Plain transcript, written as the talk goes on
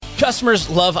Customers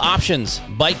love options.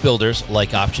 Bike builders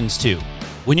like options too.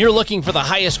 When you're looking for the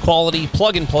highest quality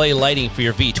plug-and-play lighting for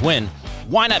your V-twin,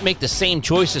 why not make the same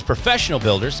choice as professional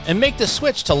builders and make the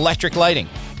switch to electric lighting?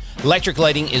 Electric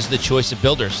lighting is the choice of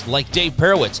builders like Dave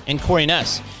Perowitz and Corey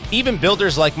Ness. Even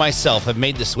builders like myself have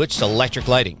made the switch to electric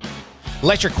lighting.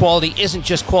 Electric quality isn't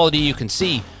just quality you can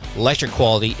see. Electric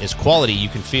quality is quality you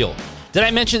can feel. Did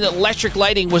I mention that Electric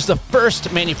Lighting was the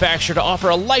first manufacturer to offer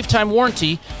a lifetime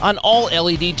warranty on all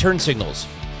LED turn signals?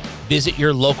 Visit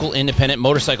your local independent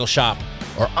motorcycle shop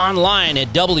or online at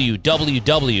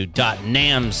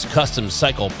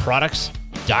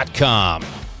www.namscustomcycleproducts.com.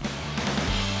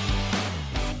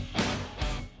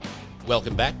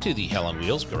 Welcome back to the Hell on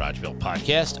Wheels Garageville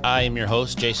podcast. I am your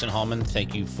host, Jason Hallman.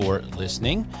 Thank you for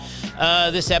listening.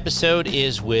 This episode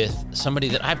is with somebody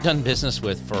that I've done business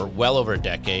with for well over a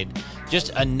decade. Just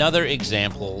another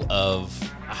example of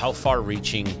how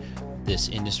far-reaching this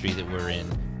industry that we're in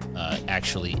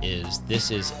actually is.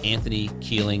 This is Anthony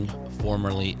Keeling,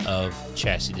 formerly of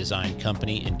Chassis Design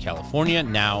Company in California,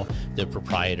 now the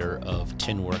proprietor of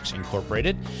TinWorks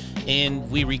Incorporated. And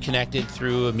we reconnected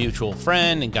through a mutual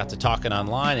friend and got to talking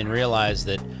online and realized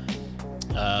that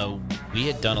we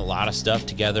had done a lot of stuff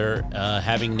together,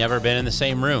 having never been in the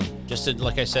same room. Just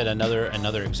like I said,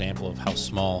 another example of how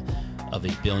small of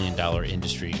a billion-dollar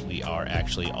industry we are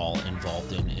actually all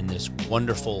involved in this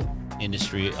wonderful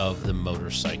industry of the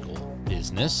motorcycle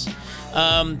business.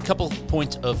 Couple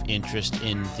points of interest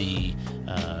in the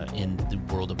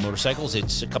world of motorcycles.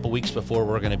 It's a couple weeks before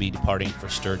we're going to be departing for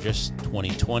Sturgis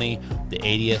 2020, the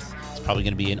 80th. It's probably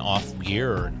going to be an off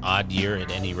year or an odd year at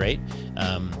any rate.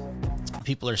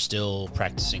 People are still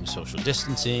practicing social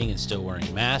distancing and still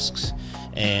wearing masks,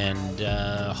 and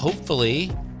hopefully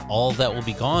all of that will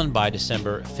be gone by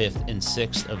December 5th and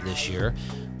 6th of this year,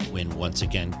 when once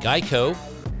again Geico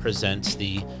presents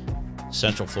the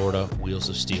Central Florida Wheels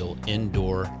of Steel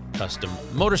Indoor Custom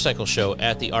Motorcycle Show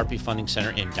at the RP Funding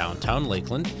Center in downtown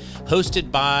Lakeland, hosted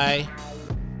by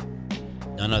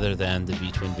none other than the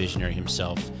V-Twin visionary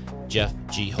himself, Jeff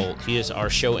G. Holt. He is our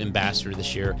show ambassador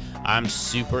this year. I'm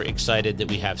super excited that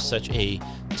we have such a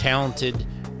talented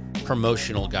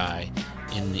promotional guy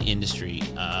in the industry.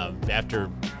 After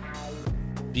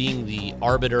being the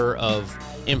arbiter of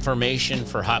information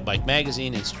for Hot Bike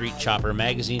Magazine and Street Chopper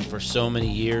Magazine for so many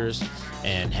years,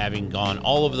 and having gone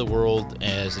all over the world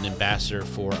as an ambassador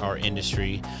for our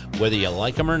industry, whether you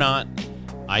like him or not,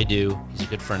 I do. He's a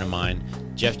good friend of mine.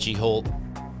 Jeff G. Holt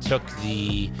took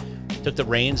the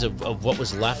reins of what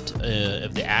was left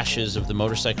of the ashes of the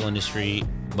motorcycle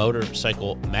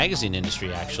magazine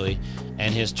industry, actually,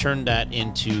 and has turned that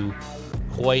into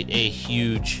quite a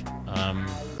huge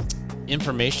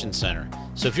information center.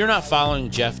 So if you're not following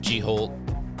Jeff G. Holt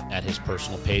at his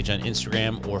personal page on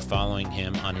Instagram or following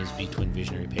him on his V-Twin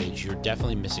Visionary page, you're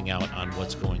definitely missing out on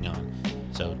what's going on.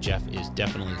 So Jeff is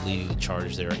definitely leading the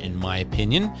charge there, in my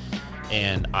opinion,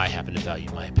 and I happen to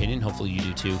value my opinion. Hopefully you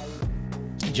do too.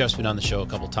 Jeff's been on the show a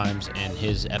couple times, and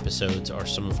his episodes are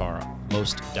some of our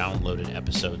most downloaded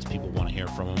episodes. People want to hear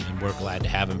from him, and we're glad to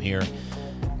have him here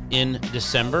in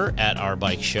December at our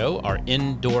bike show, our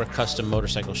indoor custom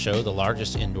motorcycle show, the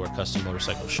largest indoor custom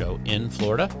motorcycle show in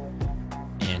Florida.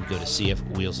 And go to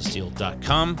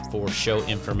cfwheelsofsteel.com for show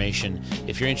information.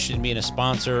 If you're interested in being a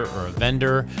sponsor or a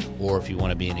vendor, or if you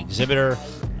want to be an exhibitor,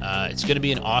 it's going to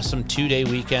be an awesome 2-day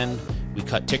weekend. We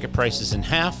cut ticket prices in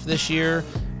half this year.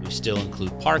 We still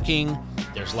include parking.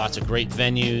 There's lots of great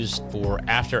venues for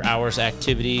after-hours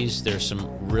activities. There's some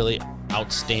really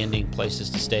outstanding places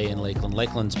to stay in Lakeland.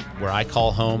 Lakeland's where I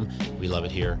call home. We love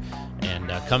it here.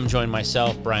 And come join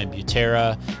myself, Brian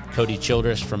Butera, Cody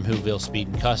Childress from Whoville Speed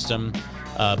and Custom,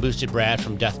 Boosted Brad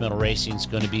from Death Metal Racing is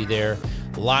going to be there.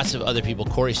 Lots of other people.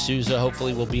 Corey Souza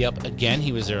hopefully will be up again.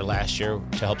 He was there last year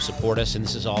to help support us, and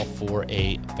this is all for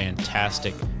a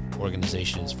fantastic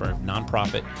organization. It's for a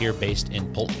nonprofit here based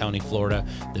in Polk County, Florida,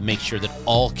 that makes sure that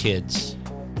all kids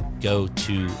go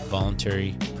to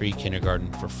voluntary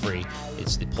pre-kindergarten for free.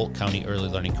 It's the Polk County Early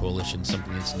Learning Coalition,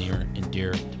 something that's near and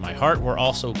dear to my heart. We're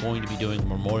also going to be doing a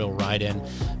memorial ride-in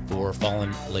for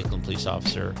fallen Lakeland police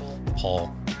officer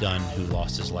Paul Dunn, who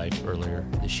lost his life earlier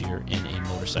this year in a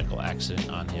motorcycle accident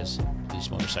on his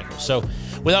police motorcycle. So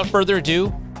without further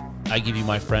ado, I give you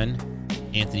my friend,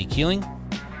 Anthony Keeling.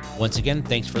 Once again,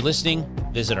 thanks for listening.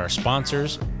 Visit our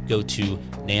sponsors. Go to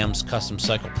NAMS Custom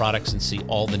Cycle Products and see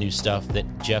all the new stuff that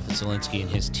Jeff Zielinski and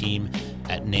his team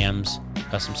at NAMS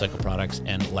Custom Cycle Products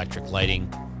and Electric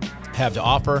Lighting have to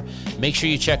offer. Make sure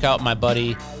you check out my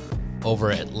buddy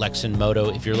over at Lexan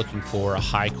Moto if you're looking for a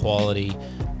high quality,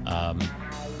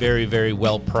 very, very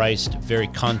well priced, very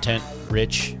content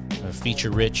rich a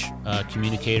feature-rich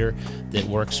communicator that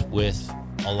works with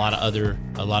a lot of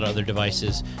other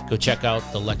devices. Go check out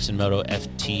the Lexon Moto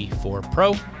FT4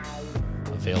 Pro,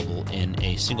 available in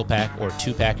a single pack or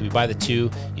 2-pack. If you buy the 2,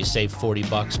 you save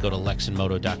 $40. Go to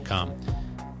lexonmoto.com.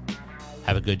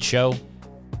 Have a good show.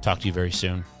 Talk to you very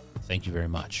soon. Thank you very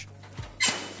much.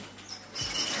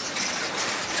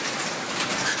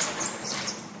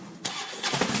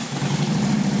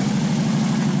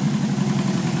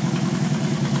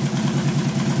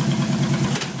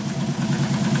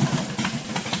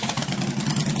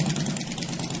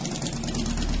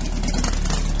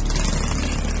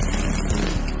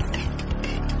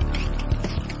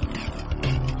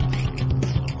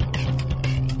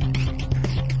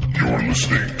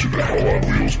 Listening to the Hell on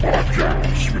Wheels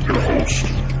podcast with your host,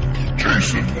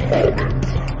 Jason Hallman.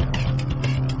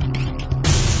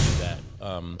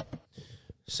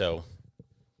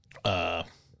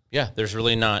 Yeah, there's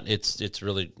really not. It's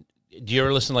really. Do you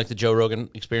ever listen to like the Joe Rogan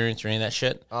Experience or any of that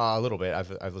shit? A little bit.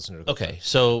 I've listened to it. Okay,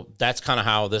 so that's kind of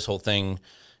how this whole thing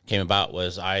came about.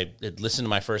 Was I had listened to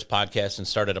my first podcast and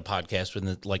started a podcast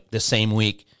within like the same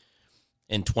week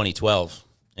in 2012,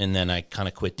 and then I kind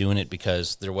of quit doing it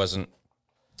because it was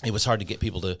hard to get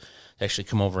people to actually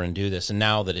come over and do this. And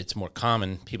now that it's more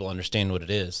common, people understand what it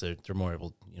is. They're more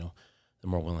able, they're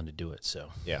more willing to do it. So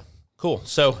Yeah. cool.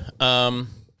 So,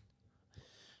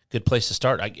 good place to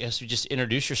start. I guess you just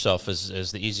introduce yourself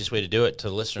as the easiest way to do it to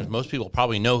listeners. Most people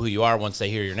probably know who you are once they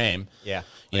hear your name. Yeah.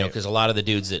 Because a lot of the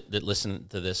dudes that listen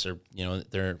to this are,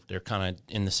 they're kind of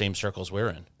in the same circles we're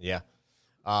in. Yeah.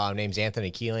 Name's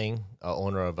Anthony Keeling,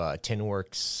 owner of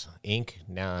Tinworks Inc.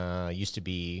 Now used to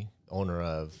be owner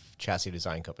of Chassis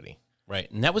Design Company. Right.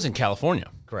 And that was in California.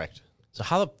 Correct.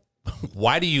 So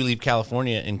why do you leave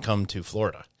California and come to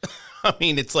Florida? I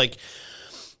mean, it's like,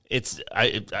 it's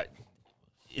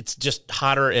just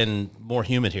hotter and more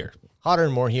humid here. Hotter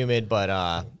and more humid,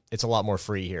 but it's a lot more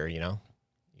free here, You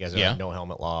guys have Yeah. no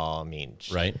helmet law. I mean,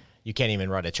 Right. You can't even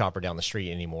ride a chopper down the street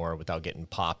anymore without getting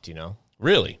popped,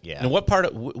 Really? Yeah. And what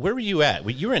where were you at?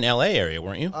 You were in L.A. area,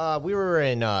 weren't you? We were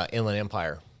in Inland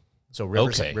Empire. So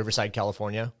Riverside,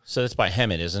 California. So that's by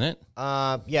Hemet, isn't it?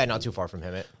 Yeah, not too far from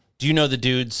Hemet. Do you know the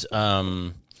dudes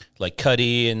like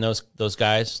Cuddy and those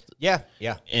guys? Yeah.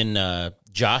 And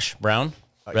Josh Brown,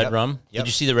 Red Yep, Rum. yep. Did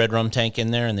you see the Red Rum tank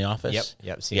in there in the office?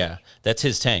 Yep. Yeah, that's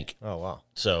his tank. Oh, wow.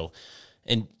 So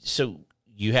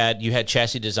you had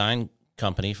Chassis Design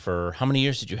Company for how many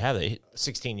years did you have it?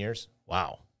 16 years.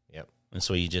 Wow. Yep. And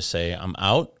so you just say I'm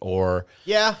out, or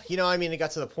Yeah, it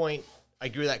got to the point I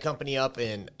grew that company up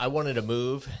and I wanted to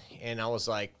move, and I was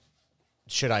like,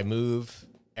 should I move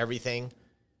everything?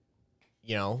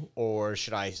 Or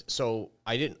should I? So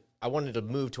I wanted to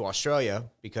move to Australia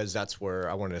because that's where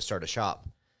I wanted to start a shop.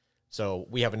 So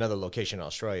we have another location in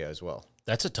Australia as well.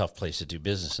 that's a tough place to do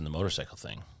business in the motorcycle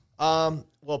thing. Well,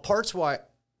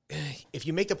 if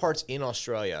you make the parts in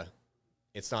Australia,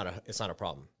 it's not a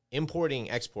problem. Importing,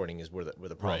 exporting is where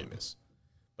the problem Right. is.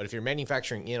 But if you're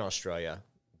manufacturing in Australia,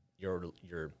 you're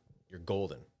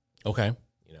golden. Okay.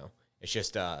 It's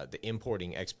just the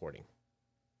importing, exporting.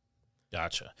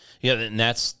 Gotcha. Yeah, and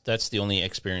that's the only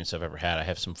experience I've ever had. I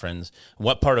have some friends.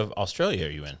 What part of Australia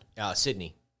are you in?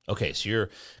 Sydney. Okay, so you're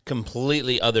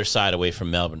completely other side away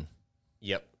from Melbourne.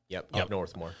 Yep. Up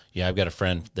north more. Yeah, I've got a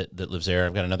friend that lives there.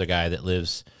 I've got another guy that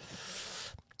lives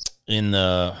in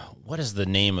what is the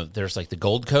name of, there's like the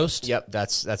Gold Coast? Yep,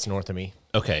 that's north of me.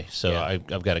 Okay, so Yeah.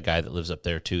 I've got a guy that lives up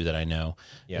there too that I know.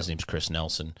 Yep. His name's Chris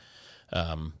Nelson.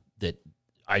 That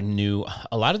I knew,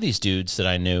 a lot of these dudes that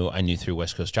I knew through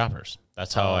West Coast Choppers.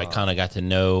 That's how I kind of got to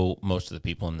know most of the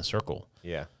people in the circle.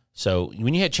 Yeah. So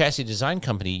when you had Chassis Design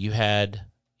Company, you had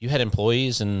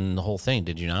employees and the whole thing,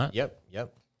 did you not? Yep.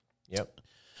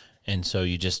 And so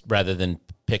you just, rather than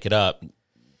pick it up,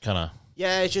 kind of.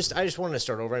 Yeah, I just wanted to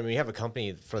start over. I mean, we have a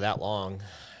company for that long.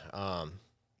 I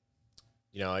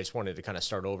just wanted to kind of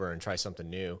start over and try something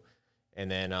new.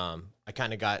 And then I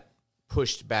kind of got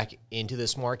pushed back into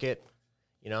this market,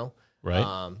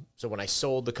 Right. So when I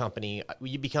sold the company,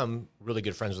 you become really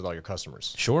good friends with all your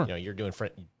customers. Sure. You're doing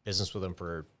business with them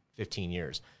for 15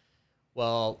 years.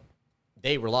 Well,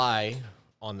 they rely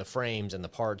on the frames and the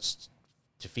parts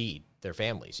to feed their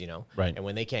families, Right. And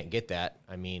when they can't get that,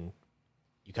 I mean,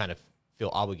 you kind of feel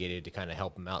obligated to kind of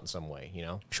help them out in some way,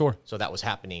 Sure. So that was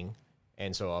happening.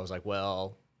 And so I was like,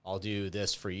 well, I'll do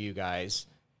this for you guys.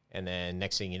 And then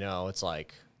next thing you know, it's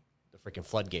like the freaking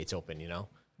floodgates open,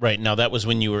 Right. Now, that was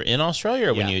when you were in Australia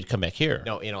or when Yeah. you had come back here?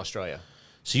 No, in Australia.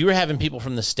 So you were having people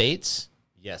from the States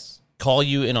Yes. call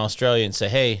you in Australia and say,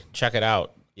 hey, check it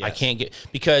out. I Yes. can't get,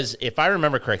 because if I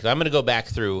remember correctly, I'm going to go back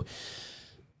through.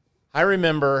 I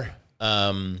remember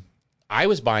I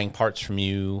was buying parts from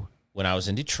you when I was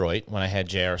in Detroit, when I had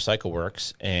JR Cycle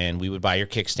Works, and we would buy your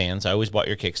kickstands. I always bought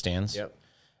your kickstands. Yep.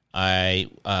 I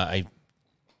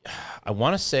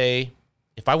want to say,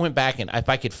 if I went back and if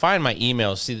I could find my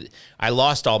emails, see, I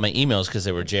lost all my emails because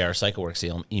they were JR Cycle Works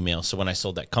emails. So when I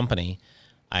sold that company,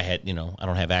 I had, I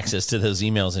don't have access to those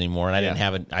emails anymore, and I didn't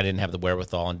have it. I didn't have the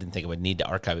wherewithal and didn't think I would need to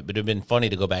archive it. But it'd been funny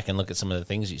to go back and look at some of the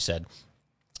things you said.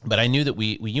 But I knew that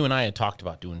you and I had talked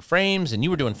about doing frames, and you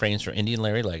were doing frames for Indian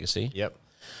Larry Legacy. Yep.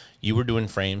 You were doing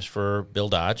frames for Bill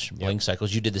Dodge, Bling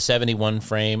Cycles. You did the 71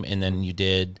 frame, and then you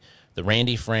did the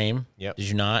Randy frame. Yep. Did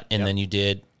you not? And then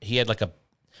he had like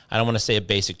I don't want to say a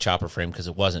basic chopper frame because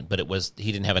it wasn't, but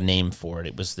he didn't have a name for it.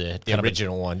 It was the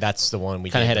original one. That's the one we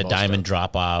kind of had a diamond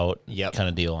of. dropout kind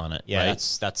of deal on it. Yeah,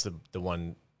 right? that's the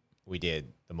one we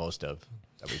did the most of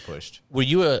that we pushed. Were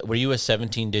you a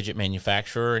 17-digit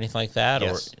manufacturer or anything like that?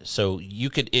 Yes. Or so you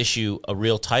could issue a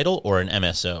real title or an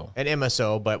MSO? An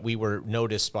MSO, but we were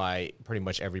noticed by pretty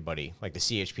much everybody. Like the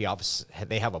CHP office,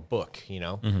 they have a book,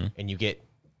 and you get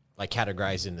like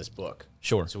categorized in this book.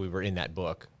 Sure. So we were in that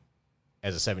book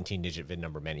as a 17-digit VIN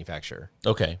number manufacturer.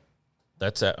 Okay.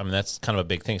 That's kind of a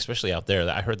big thing, especially out there.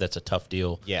 I heard that's a tough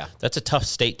deal. Yeah. That's a tough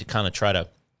state to kind of try to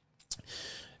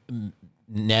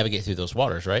navigate through those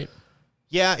waters, right?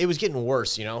 Yeah, it was getting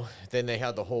worse, Then they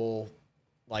had the whole,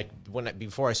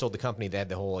 before I sold the company, they had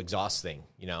the whole exhaust thing,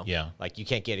 Yeah. Like you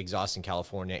can't get exhaust in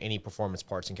California, any performance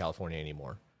parts in California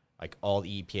anymore. Like all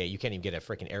the EPA, you can't even get a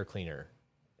freaking air cleaner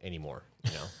anymore,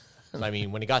 So, I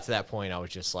mean, when it got to that point, I was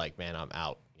just like, man, I'm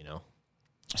out,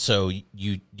 So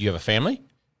you have a family?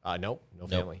 Nope, no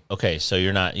family. Okay, so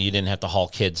you didn't have to haul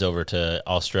kids over to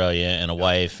Australia and a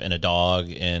wife and a dog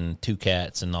and 2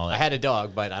 cats and all that. I had a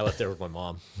dog, but I left there with my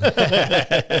mom.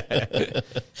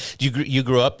 You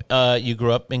grew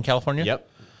up in California? Yep,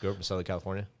 grew up in Southern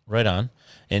California. Right on.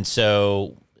 And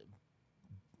so,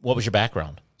 what was your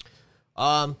background?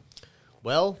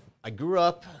 Well, I grew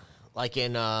up like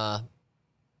in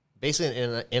basically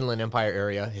in the Inland Empire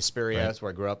area. Hesperia is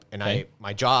where I grew up, and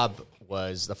my job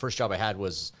was the first job I had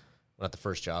was not the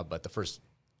first job, but the first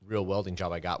real welding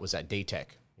job I got was at Daytech.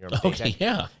 You remember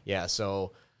Daytech? Yeah.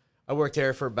 So I worked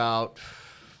there for about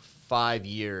 5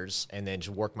 years, and then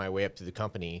just worked my way up through the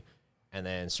company, and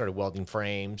then started welding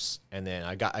frames, and then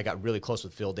I got really close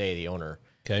with Phil Day, the owner.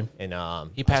 Okay. And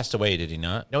he passed away, did he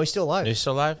not? No, he's still alive. He's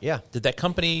still alive? Yeah. Did that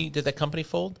company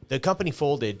fold? The company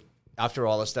folded after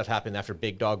all this stuff happened, after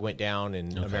Big Dog went down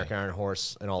and American Iron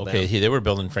Horse and all that. Okay, they were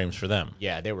building frames for them.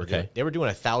 Yeah, they were they were doing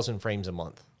 1,000 frames a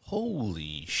month.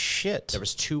 Holy shit. There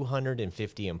was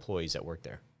 250 employees that worked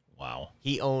there. Wow.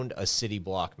 He owned a city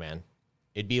block, man.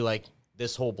 It'd be like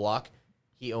this whole block.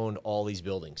 He owned all these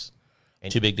buildings.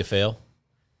 And too big to fail?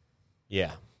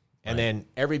 Yeah. And then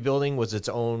every building was its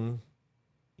own,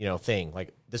 thing.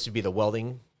 Like this would be the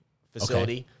welding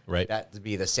facility. Okay. Right. That would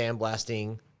be the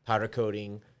sandblasting, powder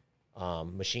coating,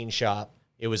 machine shop.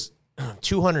 It was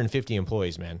 250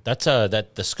 employees, man. That's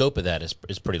the scope of that is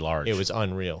pretty large. It was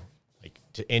unreal.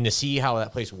 To see how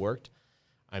that place worked,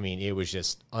 I mean, it was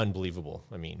just unbelievable.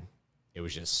 I mean,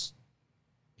 that's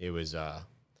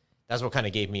what kind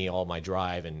of gave me all my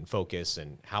drive and focus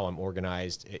and how I'm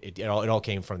organized. It all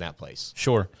came from that place.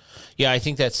 Sure. Yeah, I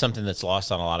think that's something that's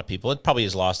lost on a lot of people. It probably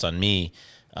is lost on me,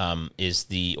 is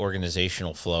the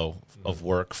organizational flow of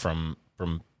work from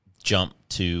jump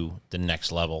to the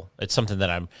next level. It's something that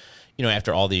I'm,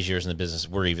 after all these years in the business,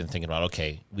 we're even thinking about,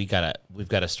 okay, we've got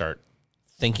to start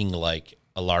thinking like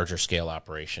a larger scale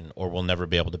operation, or we'll never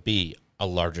be able to be a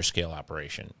larger scale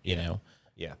operation, you know?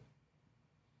 Yeah.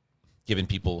 Giving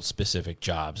people specific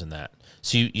jobs and that.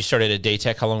 So you started at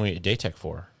Daytech. How long were you at Daytech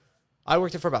for? I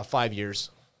worked there for about 5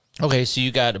 years. Okay, so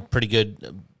you got a pretty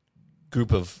good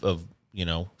group of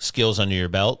skills under your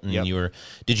belt, and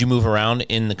did you move around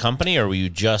in the company, or were you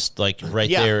just like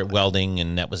there welding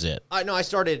and that was it? No, I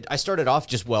started off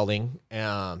just welding,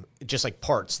 just like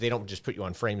parts. They don't just put you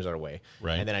on frames right away.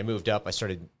 Right. And then I moved up. I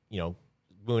started,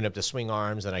 moving up to swing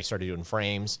arms, and I started doing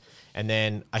frames, and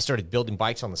then I started building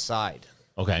bikes on the side.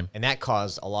 Okay. And that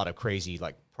caused a lot of crazy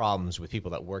problems with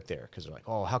people that work there, because they're like,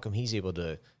 oh, how come he's able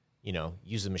to,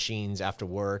 use the machines after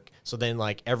work? So then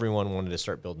everyone wanted to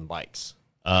start building bikes.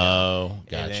 Oh,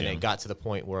 gotcha. And then it got to the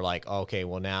point where okay,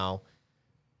 well now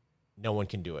no one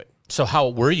can do it. So how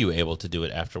were you able to do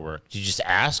it after work? Did you just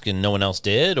ask and no one else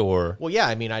did, or? Well, yeah,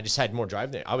 I mean, I just had more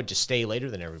drive there. I would just stay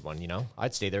later than everyone,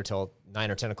 I'd stay there till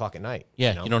 9 or 10 o'clock at night.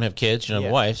 Yeah, you don't have kids, you don't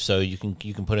have a wife, so you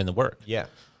can put in the work. Yeah.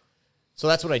 So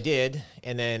that's what I did,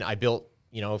 and then I built,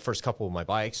 first couple of my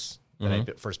bikes that I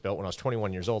first built when I was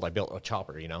 21 years old. I built a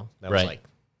chopper, that was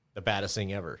the baddest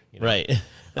thing ever. You know? Right.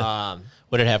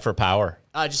 What did it have for power?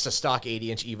 Just a stock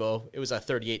 80-inch Evo. It was a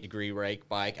 38-degree rake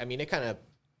bike. I mean, it kind of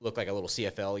looked like a little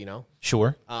CFL, you know.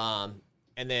 Sure.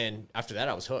 And then after that,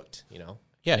 I was hooked, you know.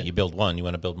 Yeah, you build one, you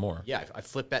want to build more. Yeah, I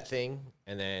flipped that thing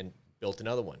and then built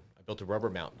another one. I built a rubber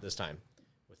mount this time.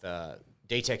 With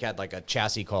Daytech had like a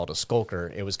chassis called a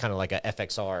Skulker. It was kind of like a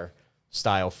FXR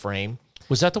style frame.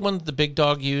 Was that the one that the Big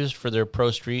Dog used for their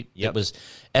Pro Street? Yep. It was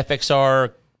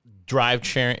FXR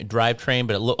drivetrain,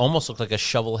 but it almost looked like a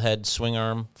shovel head swing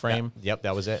arm frame. Yep,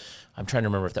 that was it. I'm trying to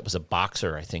remember if that was a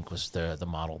Boxer, I think was the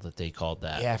model that they called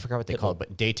that. Yeah, I forgot what they called it,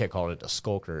 but Daytech called it a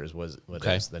Skulker was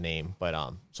the name. But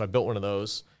so I built one of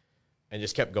those and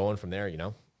just kept going from there, you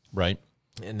know. Right.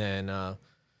 And then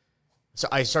so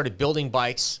I started building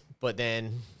bikes, but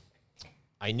then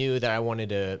I knew that I wanted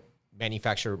to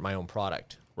manufacture my own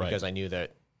product because I knew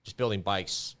that just building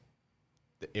bikes,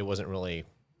 it wasn't really,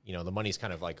 you know, the money's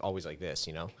kind of like always like this,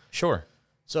 you know. Sure.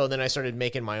 So then I started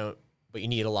making my own, but you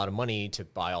need a lot of money to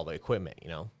buy all the equipment, you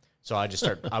know. So I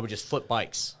would just flip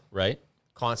bikes Right.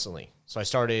 constantly. So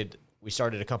we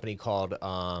started a company called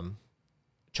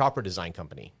Chopper Design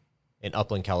Company in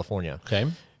Upland, California. Okay.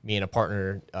 Me and a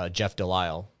partner, Jeff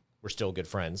Delisle, we're still good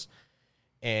friends.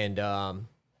 And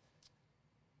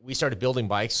we started building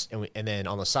bikes, and then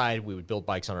on the side, we would build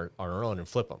bikes on our own and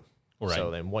flip them. Right.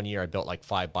 So then one year I built like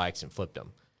 5 bikes and flipped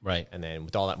them. Right. And then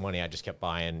with all that money, I just kept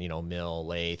buying, you know, mill,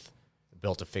 lathe,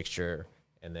 built a fixture,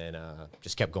 and then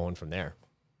just kept going from there.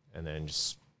 And then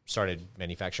just started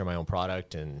manufacturing my own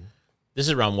product. And This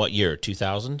is around what year?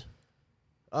 2000?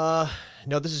 no,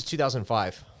 this is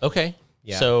 2005. Okay.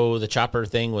 Yeah. So the chopper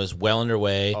thing was well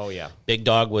underway. Oh, yeah. Big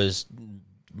Dog was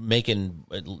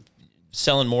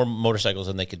selling more motorcycles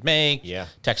than they could make. Yeah.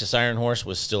 Texas Iron Horse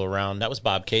was still around. That was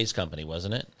Bob Kay's company,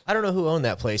 wasn't it? I don't know who owned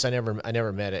that place. I never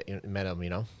met him, you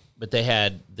know. But they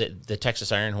had the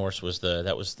Texas Iron Horse was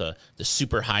the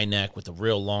super high neck with the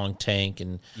real long tank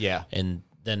and Yeah. and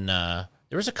then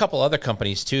there was a couple other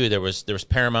companies too. There was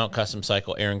Paramount Custom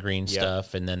Cycle, Aaron Green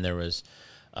stuff, and then there was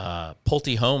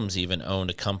Pulte Homes even owned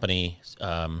a company,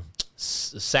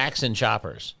 Saxon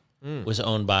Choppers was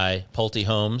owned by Pulte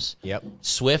Homes. Yep.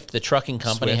 Swift, the trucking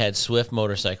company, Swift. had Swift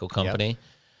Motorcycle Company. Yep.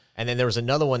 And then there was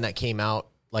another one that came out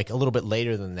like a little bit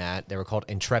later than that. They were called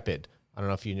Intrepid. I don't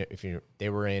know if you they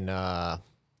were in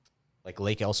like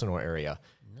Lake Elsinore area.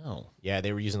 No. Yeah,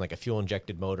 they were using like a fuel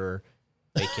injected motor.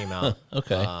 They came out.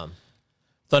 Okay.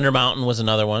 Thunder Mountain was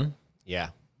another one. Yeah.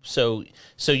 So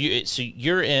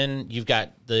you've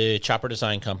got the Chopper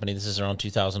Design Company. This is around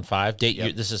 2005.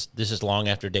 Yep. This is long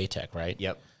after Daytech, right?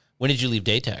 Yep. When did you leave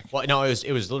Daytech? Well, no,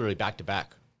 it was literally back to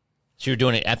back. So you were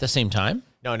doing it at the same time?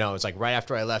 No, it's like right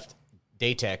after I left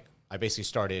Daytech, I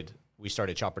basically we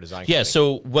started Chopper Design Yeah. Company.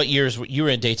 So what years you were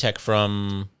in Daytech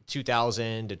from?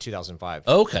 2000 to 2005.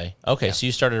 Oh, okay. Yeah. So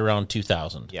you started around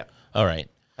 2000. Yeah. All right.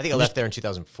 I think I left there in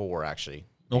 2004 actually.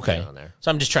 Okay. On there.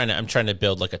 So I'm trying to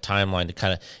build like a timeline to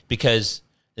kind of, because,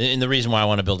 and the reason why I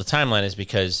want to build a timeline is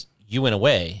because you went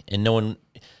away and no one,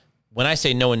 when I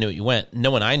say no one knew you went,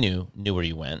 no one I knew where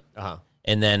you went. Uh-huh.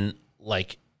 And then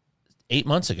like 8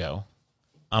 months ago,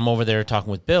 I'm over there talking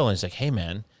with Bill and he's like, hey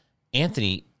man,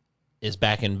 Anthony is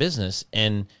back in business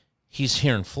and he's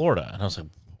here in Florida. And I was like,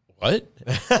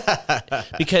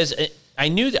 what? Because I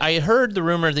knew that I had heard the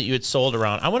rumor that you had sold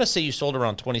around, I want to say you sold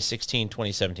around 2016,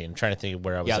 2017. I'm trying to think of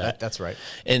where I was at. Yeah, that's right.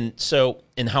 And so,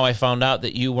 and how I found out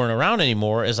that you weren't around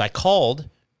anymore is I called,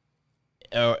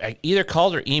 or I either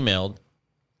called or emailed,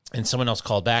 and someone else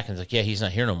called back and was like, yeah, he's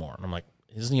not here no more. And I'm like,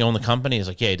 doesn't he own the company? He's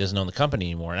like, yeah, he doesn't own the company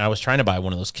anymore. And I was trying to buy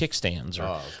one of those kickstands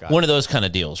or one of those kind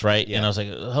of deals, right? Yeah. And I was like,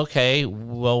 okay,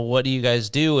 well, what do you guys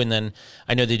do? And then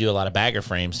I know they do a lot of bagger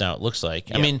frames now, it looks like.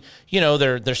 Yeah. I mean, you know,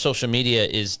 their social media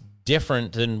is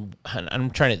different than,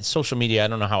 social media, I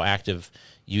don't know how active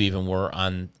you even were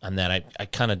on that. I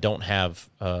kind of don't have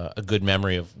a good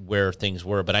memory of where things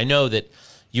were, but I know that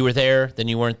you were there, then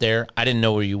you weren't there. I didn't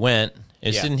know where you went. He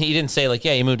didn't say like,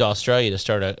 yeah, you moved to Australia to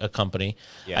start a company.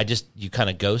 Yeah. You kind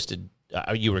of ghosted.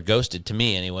 You were ghosted to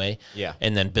me anyway. Yeah.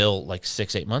 And then Bill, like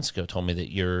 6-8 months ago, told me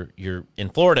that you're in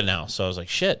Florida now. So I was like,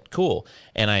 shit, cool.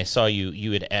 And I saw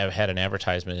you had an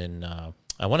advertisement in,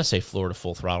 I want to say Florida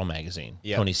Full Throttle magazine,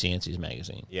 Tony Cianci's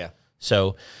magazine. Yeah.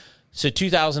 So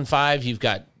 2005, you've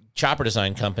got Chopper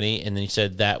Design Company, and then you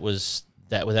said that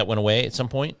went away at some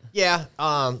point. Yeah.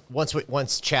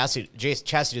 Once chassis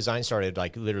design started,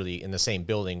 like literally in the same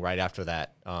building right after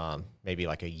that, maybe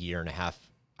like a year and a half,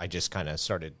 I just kind of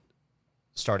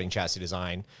starting chassis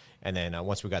design. And then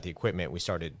once we got the equipment, we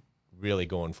started really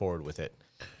going forward with it.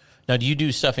 Now, do you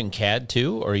do stuff in CAD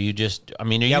too, or are you just, are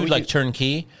you like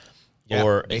turnkey? Yeah,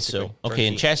 Or basically, so okay,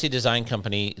 and turnkey. chassis design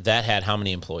company that had how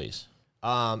many employees?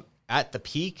 At the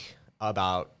peak,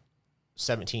 about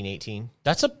 17, 18.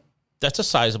 That's a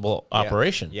sizable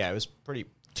operation. Yeah, it was pretty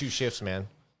 2 shifts, man.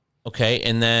 Okay,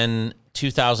 and then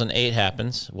 2008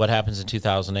 happens. What happens in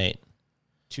 2008?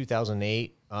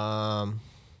 2008.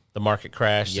 The market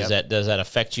crash. Yep. Does that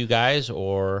affect you guys,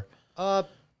 or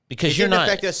because It you're didn't not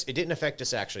affect us. It didn't affect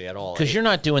us actually at all. because you're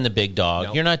not doing the big dog.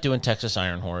 No. You're not doing Texas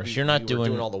Iron Horse. You're not we were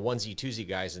doing all the onesie twosie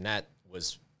guys, and that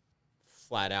was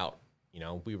flat out. You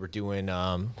know, we were doing.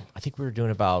 I think we were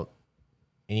doing about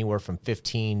anywhere from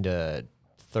 15 to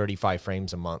 35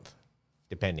 frames a month,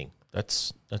 depending.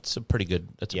 That's a pretty good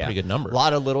pretty good number. A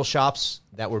lot of little shops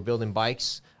that were building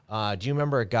bikes. Do you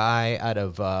remember a guy out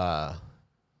of?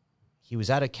 He was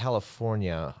out of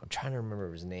California. I'm trying to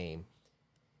remember his name.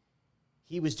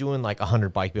 He was doing like 100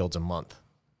 bike builds a month,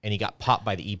 and he got popped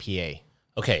by the EPA.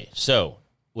 Okay, so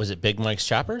was it Big Mike's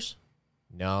Choppers?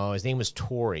 No, his name was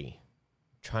Tori.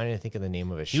 I'm trying to think of the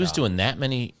name of his shop. He was doing that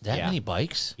many Yeah.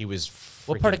 bikes. He was.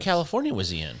 What part of freaking- California was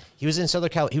he in? He was in Southern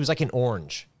Cal. He was like in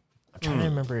Orange. I'm trying to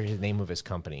remember the name of his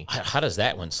company. How does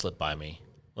that one slip by me?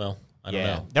 Well, I don't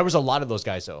know. There was a lot of those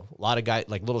guys though. A lot of guys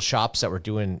like little shops that were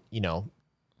doing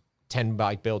 10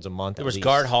 bike builds a month. There was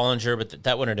Guard Hollinger, but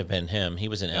that wouldn't have been him. He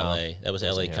was in L.A. That was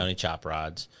L.A. him. County Chop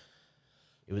Rods.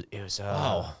 It was.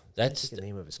 Wow, That's the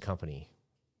name of his company.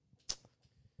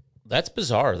 That's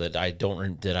bizarre that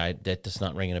that does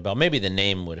not ring a bell. Maybe the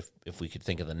name would if we could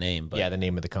think of the name. But Yeah, the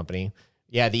name of the company.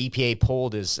 Yeah, the EPA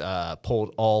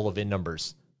pulled all the VIN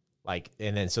numbers, and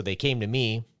then so they came to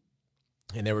me,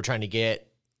 and they were trying to get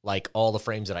like all the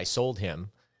frames that I sold him.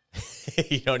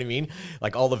 You know what I mean?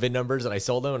 Like all the VIN numbers that I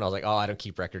sold him, and I was like, oh, I don't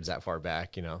keep records that far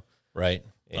back, right.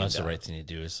 And, That's the right thing to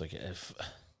do. It's like if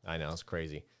I know, it's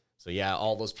crazy. So yeah,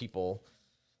 all those people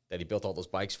that he built all those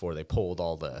bikes for, they pulled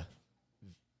all the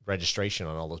registration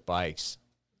on all those bikes,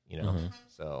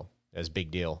 So it was a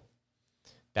big deal.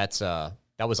 That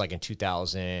was like in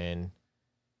 2000,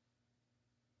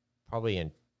 probably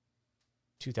in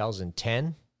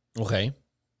 2010. okay.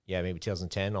 Yeah, maybe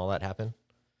 2010. All that happened.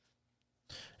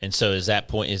 And so was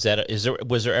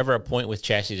there ever a point with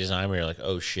chassis design where you're like,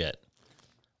 oh shit,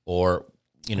 or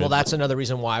Well, that's another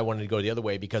reason why I wanted to go the other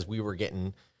way, because we were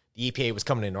getting the EPA was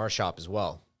coming in our shop as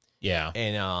well, yeah.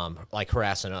 and like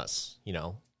harassing us.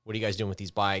 What are you guys doing with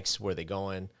these bikes? Where are they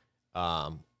going?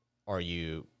 Are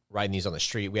you riding these on the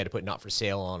street? We had to put not for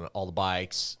sale on all the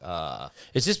bikes.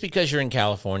 Is this because you're in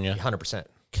California? 100%.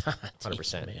 God,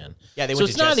 100%. man. Yeah, they so went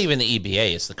it's to not Jess- even the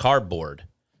EBA; it's the CARB board,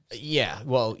 Yeah,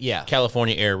 well, yeah.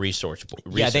 California Air Resource.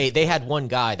 Yeah, they had one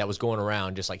guy that was going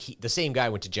around just like the same guy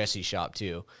went to Jesse's shop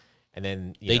too, and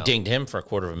then They dinged him for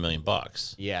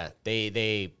 $250,000. Yeah,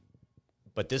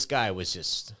 but this guy was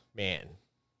just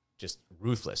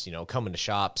ruthless. Coming to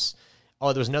shops.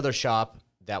 Oh, there was another shop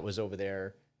that was over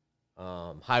there,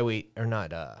 Highway or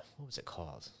not? What was it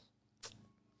called?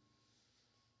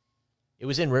 It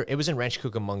was in Ranch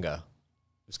Cucamonga.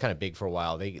 It was kind of big for a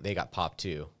while. They got popped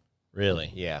too.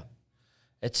 Really? Yeah.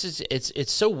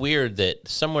 It's so weird that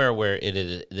somewhere where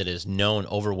that is known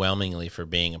overwhelmingly for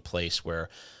being a place where,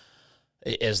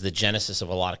 as the genesis of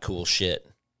a lot of cool shit.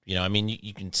 I mean,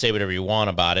 you can say whatever you want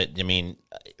about it. I mean,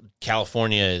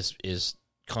 California is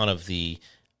kind of the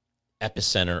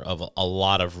epicenter of a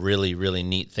lot of really, really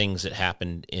neat things that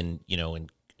happened in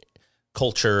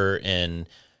culture and,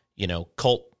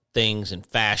 cult things and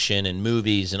fashion and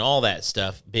movies and all that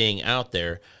stuff being out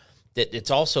there. That it's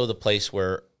also the place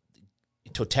where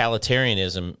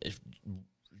totalitarianism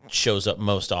shows up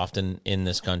most often in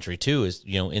this country too, is,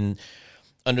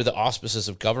 under the auspices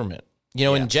of government,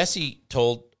 and Jesse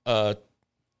told, I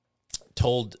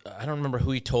don't remember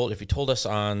who he told, if he told us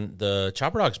on the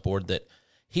Chopper Dogs board, that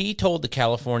he told the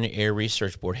California Air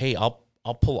Research Board, hey, I'll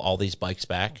pull all these bikes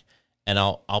back and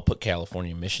I'll put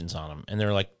California emissions on them. And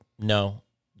they're like, no,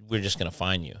 we're just going to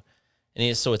fine you.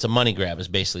 And so it's a money grab is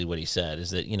basically what he said, is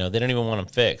that, they don't even want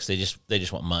them fixed. They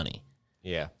just want money.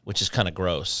 Yeah. Which is kind of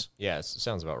gross. Yeah, it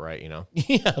sounds about right,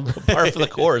 Yeah, par for the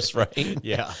course, right?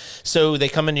 Yeah. So they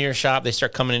come into your shop, they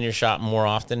start coming into your shop more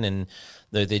often, and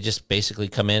they just basically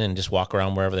come in and just walk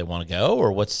around wherever they want to go,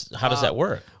 or how does that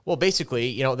work? Well,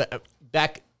 basically,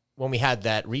 back when we had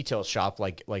that retail shop,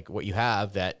 like what you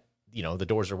have, that, the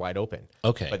doors are wide open.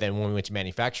 Okay. But then when we went to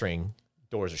manufacturing,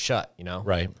 doors are shut,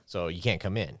 Right. So you can't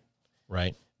come in.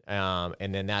 Right.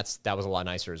 And then that was a lot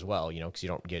nicer as well, because you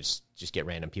don't just get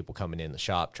random people coming in the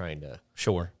shop trying to.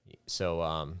 Sure.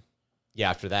 So,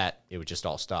 after that, it was just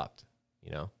all stopped,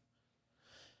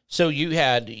 So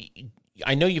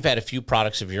I know you've had a few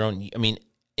products of your own. I mean,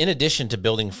 in addition to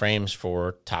building frames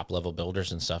for top level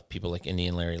builders and stuff, people like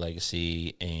Indian Larry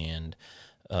Legacy and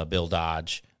Bill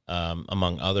Dodge,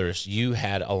 among others, you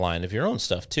had a line of your own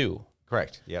stuff too.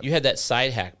 Correct. Yep. You had that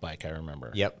side hack bike, I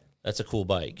remember. Yep. That's a cool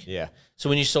bike. Yeah. So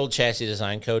when you sold Chassis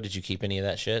Design Co., did you keep any of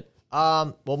that shit?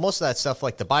 Well, most of that stuff,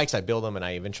 like the bikes, I build them and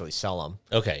I eventually sell them.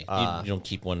 Okay. You don't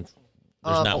keep one.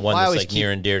 There's not one I that's always like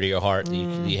near and dear to your heart that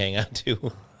you hang out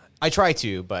to. I try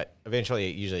to, but eventually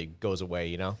it usually goes away,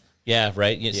 you know? Yeah,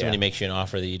 right? Somebody Yeah. makes you an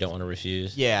offer that you don't want to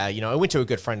refuse. Yeah, you know, I went to a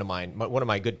good friend of mine, one of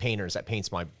my good painters that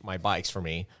paints my bikes for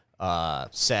me,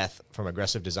 Seth from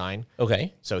Aggressive Design.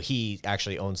 Okay. So he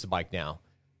actually owns the bike now.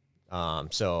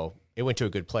 So it went to a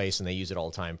good place, and they use it all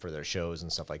the time for their shows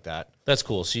and stuff like that. That's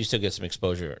cool. So you still get some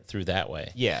exposure through that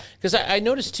way. Yeah. Because I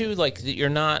noticed too, like that you're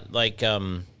not like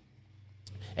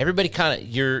everybody kind of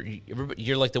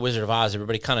you're like the Wizard of Oz.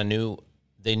 Everybody kind of knew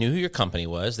who your company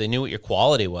was. They knew what your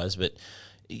quality was, but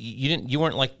you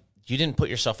weren't like you didn't put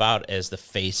yourself out as the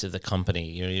face of the company.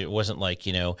 You know, it wasn't like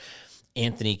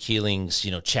Anthony Keeling's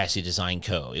Chassis Design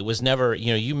Co. It was never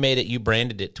you made it, you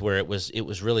branded it to where it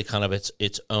was really kind of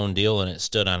its own deal, and it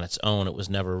stood on its own. It was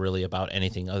never really about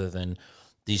anything other than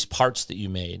these parts that you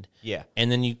made. Yeah. And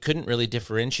then you couldn't really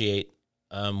differentiate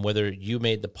whether you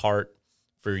made the part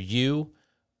for you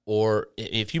or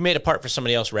if you made a part for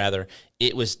somebody else, rather,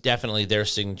 it was definitely their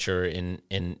signature, and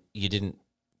you didn't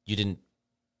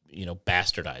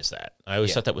bastardize that. I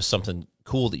always thought that was something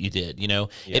cool that you did.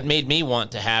 It made me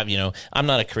want to have. I'm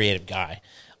not a creative guy.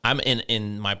 I'm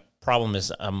in my problem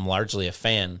is I'm largely a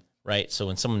fan, right? So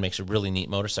when someone makes a really neat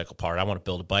motorcycle part, I want to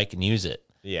build a bike and use it.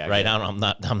 Yeah, right. yeah. I'm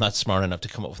not smart enough to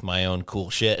come up with my own cool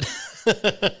shit.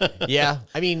 Yeah,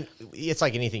 I mean, it's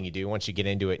like anything you do. Once you get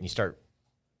into it and you start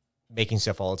making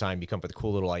stuff all the time, you come up with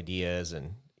cool little ideas,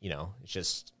 and it's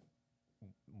just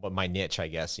my niche, I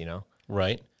guess.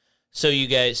 Right. So you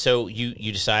guys,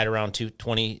 you decide around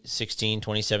 2016,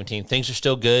 2017, things are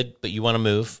still good, but you want to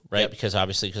move, right? Yep. Because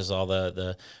all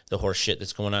the horse shit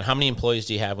that's going on. How many employees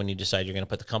do you have when you decide you're going to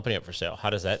put the company up for sale? How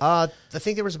does that? I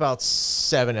think there was about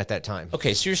 7 at that time.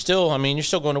 Okay, so you're still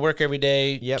going to work every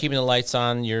day, Yep. keeping the lights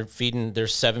on. You're feeding.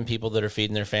 There's 7 people that are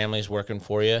feeding their families, working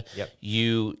for you. Yep.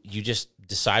 You just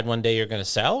decide one day you're going to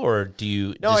sell, or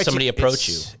does somebody it's- approach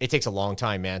you? It takes a long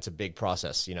time, man. It's a big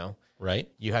process, Right.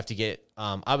 You have to get.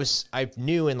 I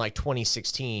knew in like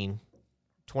 2016,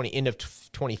 end of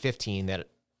 2015 that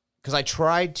because I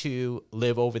tried to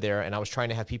live over there and I was trying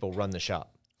to have people run the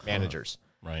shop, managers,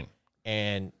 Right.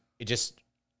 and it just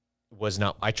was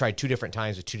not. I tried 2 different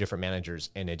times with 2 different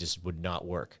managers, and it just would not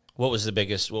work. What was the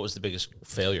biggest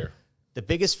failure? The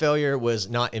biggest failure was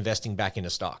not investing back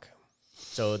into stock.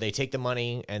 So they take the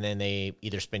money and then they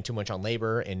either spend too much on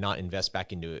labor and not invest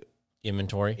back into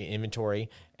Inventory.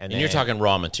 and And you're talking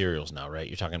raw materials now, right?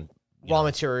 You're talking raw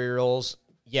materials.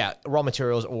 Yeah, raw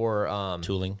materials or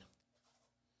tooling.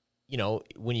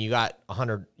 When you got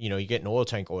 100, you get an oil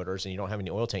tank orders and you don't have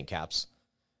any oil tank caps.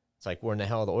 It's like, where in the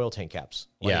hell are the oil tank caps?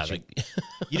 Why Yeah, don't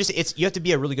you you have to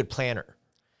be a really good planner,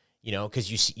 because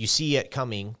you see it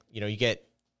coming.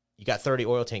 You got 30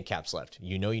 oil tank caps left.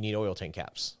 You need oil tank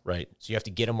caps, right. so you have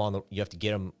to get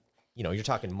them you're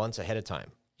talking months ahead of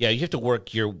time. Yeah, you have to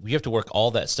work all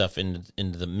that stuff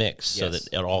into the mix so Yes.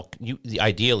 that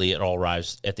ideally it all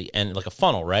arrives at the end like a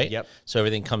funnel, right? Yep. So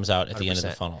everything comes out at the end of the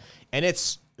 100%. funnel. And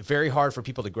it's very hard for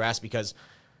people to grasp because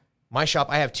my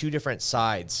shop, I have 2 different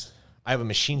sides. I have a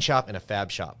machine shop and a fab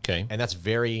shop. Okay. And that's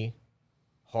very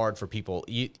hard for people.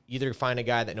 You either find a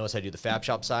guy that knows how to do the fab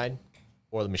shop side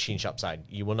or the machine shop side.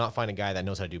 You will not find a guy that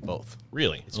knows how to do both.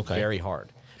 Really? It's very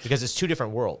hard because it's 2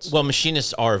 different worlds. Well,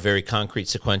 machinists are very concrete,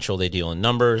 sequential. They deal in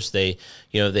numbers.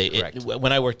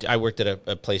 When I worked at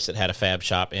a place that had a fab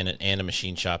shop in it and a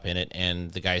machine shop in it,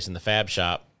 and the guys in the fab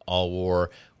shop all wore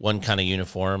one kind of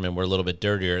uniform and were a little bit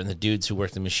dirtier, and the dudes who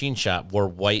worked in the machine shop wore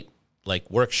white like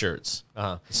work shirts.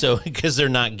 So because they're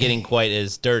not getting quite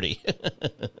as dirty.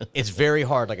 It's very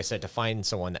hard, like I said, to find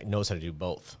someone that knows how to do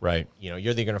both. Right. You're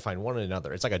either going to find one or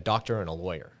another. It's like a doctor and a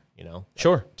lawyer,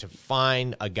 Sure. To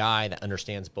find a guy that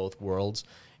understands both worlds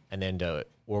and then to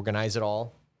organize it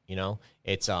all,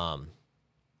 it's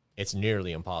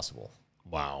nearly impossible.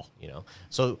 Wow.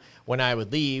 So when I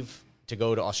would leave to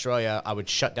go to Australia, I would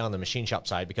shut down the machine shop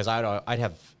side because I'd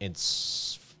have in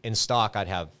stock, I'd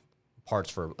have parts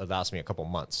for it lasts me a couple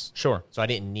months. Sure. So I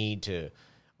didn't need to,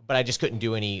 but I just couldn't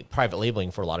do any private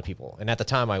labeling for a lot of people. And at the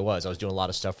time I was doing a lot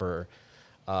of stuff for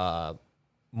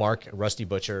Mark, Rusty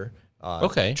Butcher,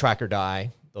 Okay. Tracker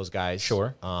Die, those guys.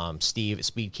 Sure. Steve at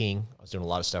Speed King. I was doing a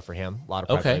lot of stuff for him, a lot of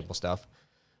private Okay. label stuff.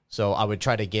 So I would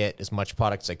try to get as much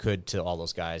product as I could to all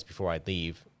those guys before I'd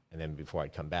leave and then before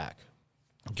I'd come back.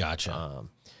 Gotcha.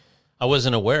 I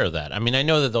wasn't aware of that. I mean, I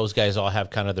know that those guys all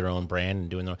have kind of their own brand and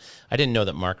doing their. I didn't know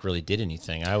that Mark really did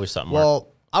anything. I always thought Mark. Well,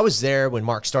 I was there when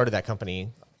Mark started that company.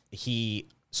 He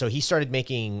started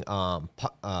making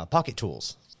pocket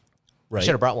tools. Right.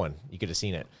 Should have brought one. You could have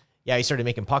seen it. Yeah, he started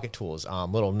making pocket tools.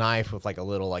 Little knife with like a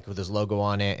little with his logo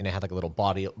on it, and it had like a little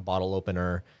bottle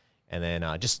opener, and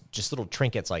then just little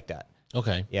trinkets like that.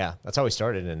 Okay. Yeah, that's how he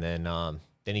started, and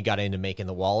then he got into making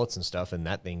the wallets and stuff, and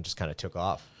that thing just kind of took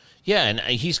off. Yeah, and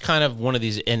he's kind of one of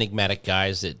these enigmatic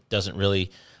guys that doesn't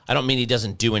really. I don't mean he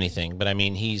doesn't do anything, but I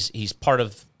mean he's part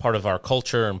of our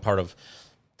culture and part of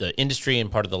the industry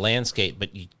and part of the landscape.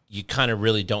 But you kind of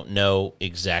really don't know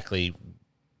exactly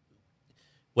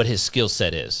what his skill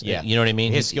set is. Yeah, you know what I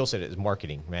mean. His skill set is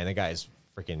marketing. Man, that guy is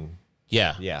freaking.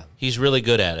 Yeah. He's really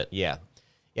good at it. Yeah,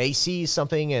 he sees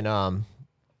something and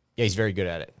he's very good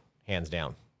at it, hands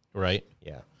down. Right.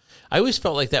 Yeah. I always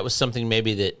felt like that was something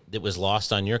maybe that was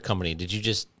lost on your company. Did you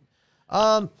just?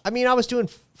 I mean, I was doing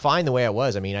fine the way I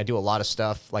was. I mean, I do a lot of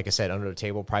stuff, like I said, under the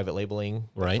table, private labeling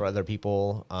Right. for other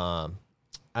people.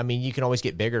 I mean, you can always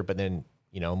get bigger, but then,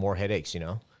 more headaches,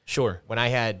 Sure. When I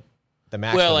had the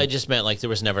Max. Well, I just meant like there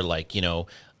was never like,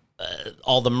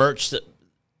 all the merch that.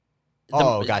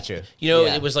 Gotcha.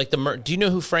 Yeah. It was like the merch. Do you know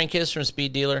who Frank is from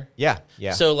Speed Dealer? Yeah.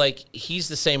 So like he's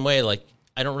the same way. Like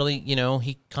I don't really,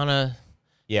 he kind of.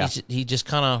 Yeah. He just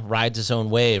kind of rides his own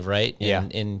wave, right?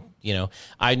 And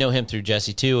I know him through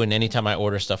Jesse too. And anytime I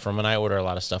order stuff from him, and I order a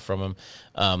lot of stuff from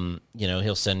him,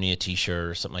 he'll send me a T-shirt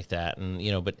or something like that.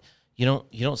 And but you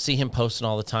don't see him posting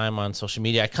all the time on social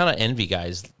media. I kind of envy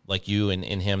guys like you and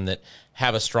him that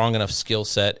have a strong enough skill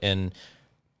set and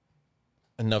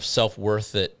enough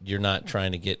self-worth that you're not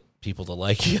trying to get people to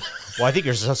like you. Well, I think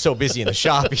you're so busy in the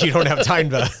shop, you don't have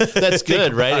time to. That's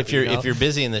good, right? If If you're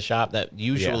busy in the shop, that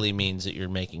usually means that you're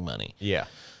making money. Yeah.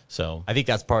 So I think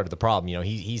that's part of the problem.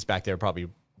 He's back there probably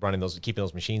keeping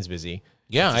those machines busy.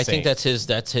 Yeah, I think that's his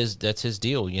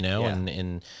deal,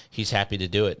 and he's happy to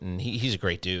do it, and he's a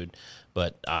great dude.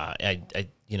 But I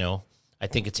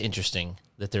think it's interesting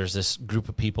that there's this group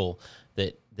of people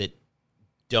that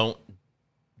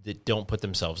don't put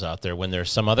themselves out there when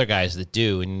there's some other guys that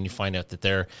do, and you find out that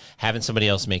they're having somebody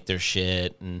else make their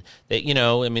shit, and they,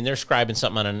 they're scribing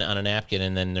something on a napkin,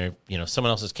 and then they're, someone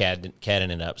else is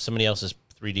CADing it up, somebody else is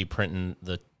 3D printing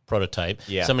the prototype,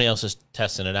 somebody else is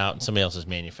testing it out, and somebody else is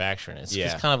manufacturing it.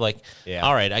 It's kind of like,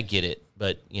 all right, I get it,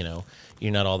 but you're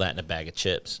not all that in a bag of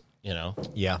chips,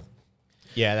 Yeah.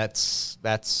 Yeah,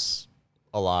 that's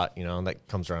a lot, that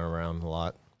comes around a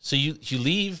lot. So you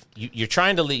leave. You're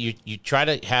trying to leave. You try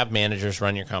to have managers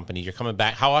run your company. You're coming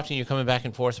back. How often are you coming back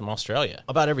and forth from Australia?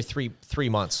 About every three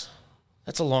months.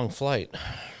 That's a long flight.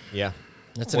 Yeah,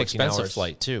 that's an expensive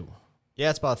flight too.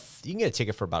 Yeah, it's about. You can get a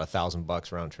ticket for about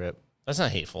 $1,000 round trip. That's not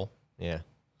hateful. Yeah,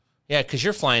 because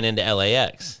you're flying into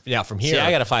LAX. Yeah, from here. See, I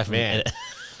got to fly from. I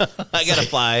got to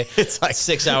fly. It's like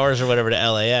 6 hours or whatever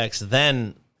to LAX.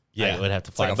 Then. Yeah, I would have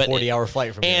to fly. It's like a 40-hour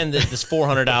flight from here. And this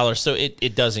 $400, so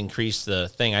it does increase the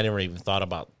thing. I never even thought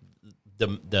about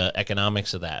the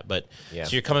economics of that. But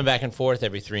so you're coming back and forth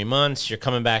every 3 months. You're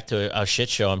coming back to a shit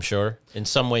show, I'm sure, in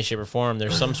some way, shape, or form.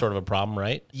 There's some sort of a problem,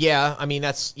 right? Yeah, I mean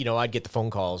that's I'd get the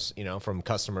phone calls from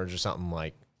customers or something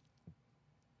like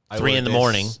 3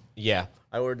 a.m. Yeah,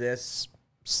 I ordered this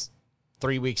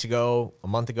 3 weeks ago, a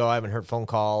month ago. I haven't heard a phone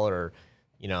call or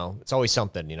it's always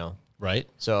something, Right.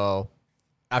 So.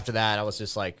 After that, I was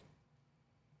just like,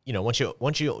 once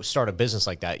you start a business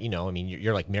like that, I mean,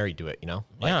 you're like married to it,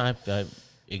 Yeah,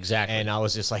 exactly. And I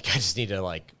was just like, I just need to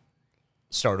like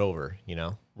start over,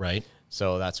 Right.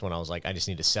 So that's when I was like, I just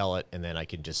need to sell it, and then I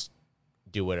can just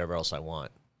do whatever else I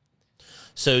want.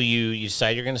 So you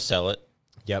decide you're going to sell it.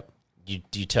 Yep.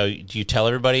 Do you tell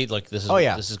everybody like this is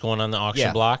this is going on the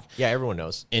auction block? Yeah, everyone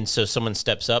knows. And so someone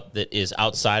steps up that is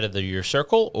outside of your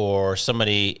circle, or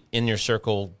somebody in your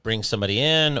circle brings somebody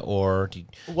in, or do you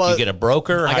get a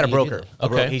broker? I got a broker.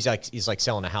 Okay. He's like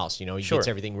selling a house, He gets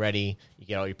everything ready. You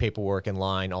get all your paperwork in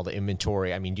line, all the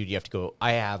inventory. I mean, dude, you have to go.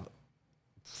 I have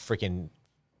freaking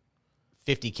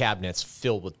 50 cabinets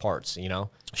filled with parts, Sure. You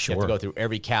have to go through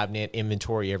every cabinet,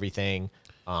 inventory everything,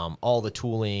 all the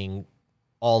tooling,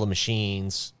 all the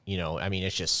machines, I mean,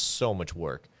 it's just so much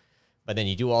work. But then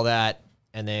you do all that,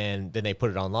 and then they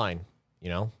put it online,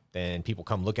 then people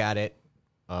come look at it.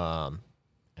 And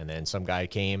then some guy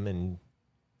came and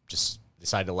just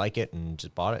decided to like it and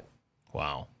just bought it.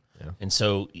 Wow. Yeah. And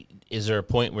so is there a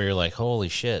point where you're like, holy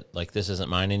shit, like this isn't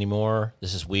mine anymore?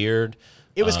 This is weird.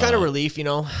 It was kind of relief,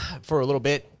 for a little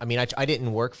bit. I mean, I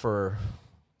didn't work for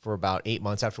about 8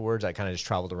 months afterwards. I kind of just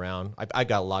traveled around. I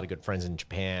got a lot of good friends in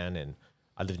Japan, and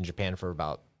I lived in Japan for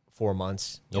about 4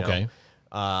 months. Okay.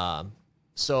 So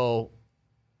So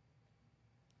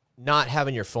not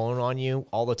having your phone on you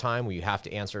all the time where you have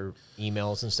to answer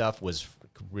emails and stuff was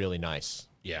really nice.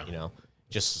 Yeah. You know,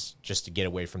 just to get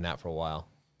away from that for a while.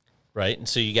 Right. And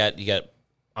so you got,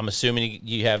 I'm assuming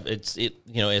you have, as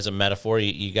a metaphor,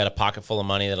 you got a pocket full of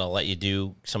money that'll let you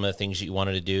do some of the things you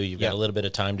wanted to do. You've got a little bit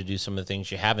of time to do some of the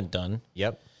things you haven't done.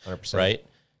 Yep. 100%. Right.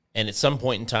 And at some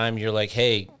point in time, you're like,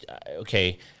 hey,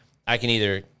 okay, I can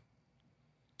either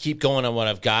keep going on what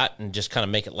I've got and just kind of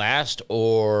make it last,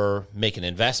 or make an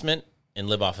investment and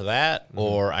live off of that,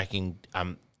 or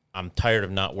I'm tired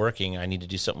of not working. I need to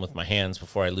do something with my hands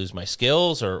before I lose my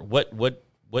skills. Or what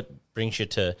brings you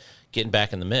to getting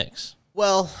back in the mix?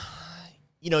 Well,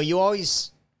 you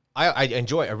always, I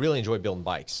really enjoy building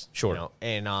bikes. Sure.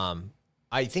 And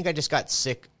I think I just got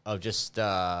sick of just,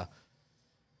 oh,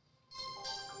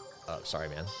 sorry,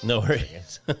 man. No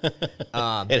worries.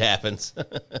 It happens.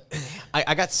 I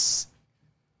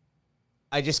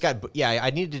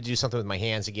needed to do something with my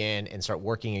hands again and start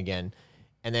working again.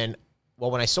 And then,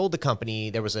 when I sold the company,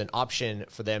 there was an option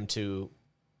for them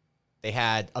they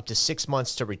had up to 6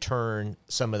 months to return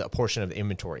a portion of the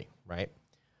inventory, right?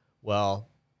 Well,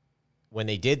 when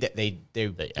they did that, they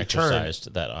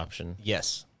exercised that option.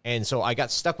 Yes. And so I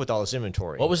got stuck with all this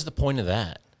inventory. What was the point of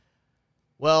that?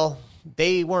 Well,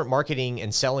 they weren't marketing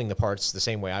and selling the parts the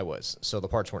same way I was. So the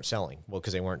parts weren't selling. Well,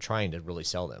 because they weren't trying to really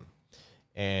sell them.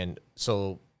 And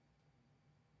so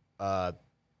I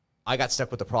got stuck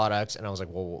with the products, and I was like,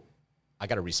 well, I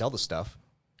got to resell the stuff.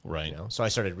 Right. So I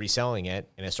started reselling it,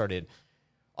 and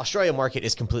Australia market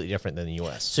is completely different than the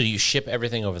U.S. So you ship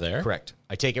everything over there? Correct.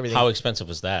 I take everything. How expensive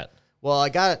was that? Well,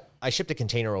 I shipped a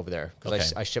container over there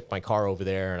because I shipped my car over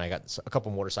there, and I got a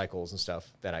couple motorcycles and stuff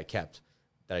that I kept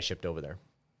that I shipped over there.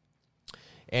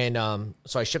 And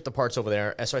so I shipped the parts over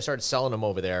there, and so I started selling them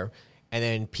over there, and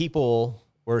then people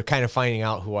were kind of finding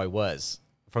out who I was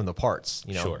from the parts,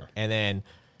 Sure. And then,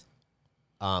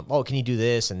 can you do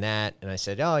this and that? And I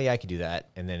said, oh yeah, I could do that.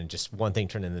 And then just one thing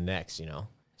turned into the next,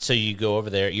 So you go over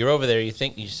there. You're over there. You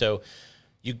think do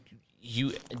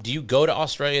you go to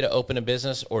Australia to open a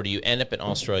business, or do you end up in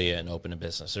Australia and open a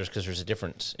business? Because there's a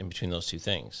difference in between those two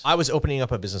things. I was opening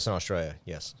up a business in Australia.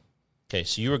 Yes. Okay,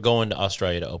 so you were going to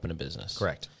Australia to open a business.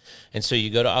 Correct. And so you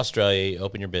go to Australia, you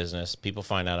open your business, people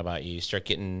find out about you, you start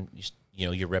getting,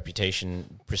 your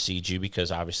reputation precedes you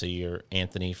because obviously you're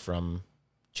Anthony from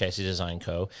Chassis Design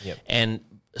Co. Yep. And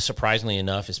surprisingly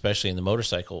enough, especially in the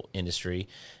motorcycle industry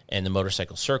and the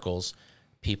motorcycle circles,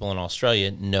 people in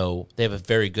Australia they have a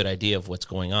very good idea of what's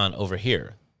going on over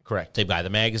here. Correct. They buy the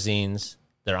magazines.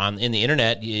 They're in the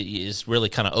internet is really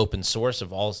kind of open source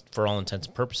for all intents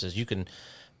and purposes. You can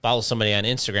follow somebody on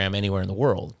Instagram anywhere in the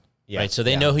world, right? So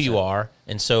they know who you are,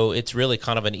 and so it's really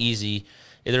kind of an easy.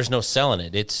 There's no selling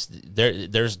it.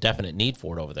 There's definite need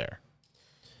for it over there.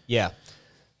 Yeah.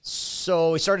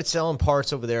 So we started selling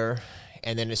parts over there,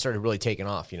 and then it started really taking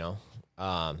off.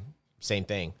 Same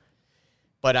thing,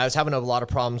 but I was having a lot of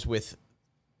problems with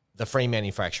the frame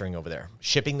manufacturing over there,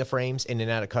 shipping the frames in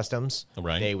and out of customs.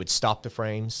 Right. They would stop the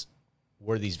frames.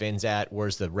 Where are these VINs at?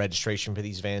 Where's the registration for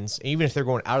these VINs? Even if they're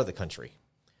going out of the country.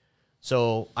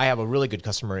 So I have a really good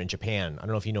customer in Japan. I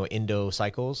don't know if you know Indo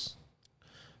Cycles.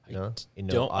 No?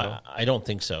 Indo Auto? I don't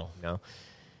think so. No.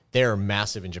 They're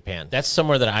massive in Japan. That's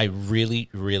somewhere that I really,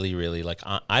 really, really like.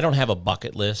 I don't have a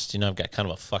bucket list. I've got kind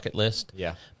of a fuck it list.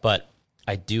 Yeah. But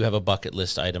I do have a bucket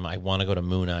list item. I want to go to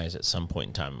Moon Eyes at some point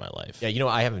in time in my life. Yeah,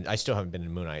 I still haven't been to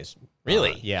Moon Eyes.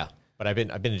 Really? Yeah. But I've been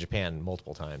to Japan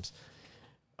multiple times.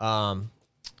 But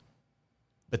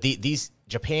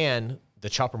Japan, the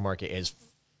chopper market is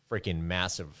freaking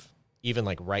massive, even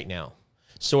like right now.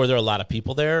 So are there a lot of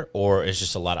people there, or is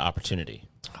just a lot of opportunity?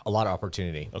 A lot of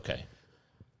opportunity. Okay.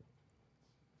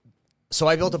 So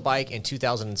I built a bike in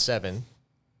 2007.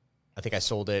 I think I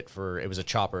sold it it was a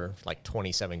chopper, like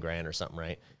 27 grand or something,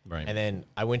 right? Right. And then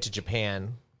I went to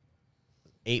Japan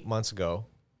 8 months ago,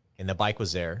 and the bike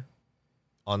was there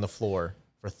on the floor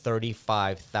for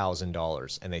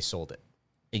 $35,000, and they sold it.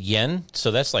 Yen?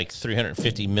 So that's like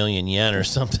 350 million yen or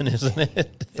something, isn't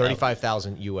it?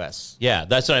 35,000 US. Yeah,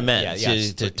 that's what I meant. Yeah,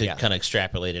 to kind of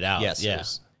extrapolate it out. Yes. Yeah.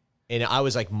 And I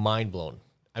was like mind blown.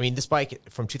 I mean, this bike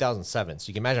from 2007, so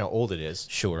you can imagine how old it is.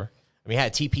 Sure. I mean, it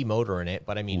had a TP motor in it,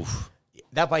 but I mean,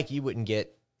 that bike you wouldn't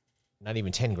get not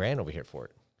even 10 grand over here for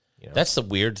it. That's the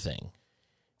weird thing.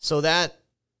 So that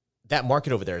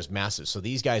market over there is massive. So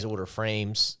these guys order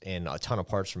frames and a ton of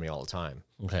parts from me all the time.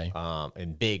 Okay.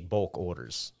 In big bulk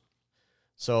orders.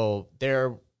 So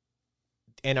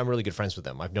and I'm really good friends with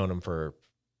them. I've known them for,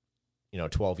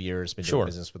 12 years, been doing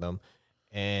business with them.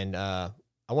 And I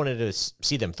wanted to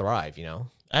see them thrive,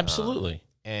 Absolutely.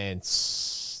 And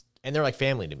and they're like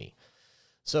family to me.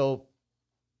 So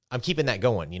I'm keeping that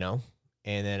going,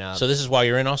 And then So this is why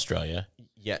you're in Australia.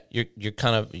 yeah, You're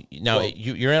kind of now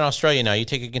you're in Australia now. You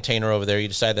take a container over there. You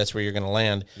decide that's where you're going to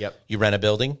land. Yep. You rent a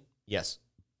building. Yes.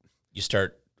 You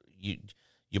start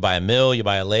you buy a mill. You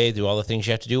buy a lathe. Do all the things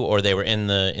you have to do, or they were in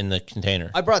the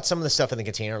container. I brought some of the stuff in the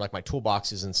container, like my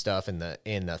toolboxes and stuff, and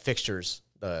the fixtures,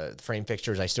 the frame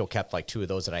fixtures. I still kept like 2 of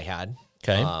those that I had.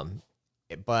 Okay.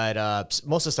 But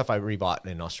most of the stuff I rebought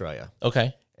in Australia.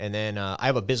 Okay. And then I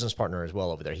have a business partner as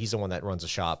well over there. He's the one that runs the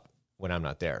shop when I'm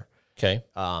not there. Okay.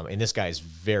 And this guy is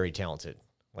very talented,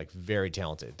 like very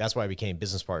talented. That's why I became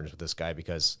business partners with this guy,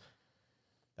 because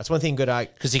that's one thing good.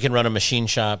 Because he can run a machine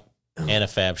shop and a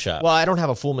fab shop. Well, I don't have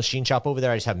a full machine shop over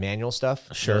there. I just have manual stuff,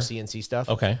 Sure. CNC stuff.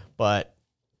 Okay. But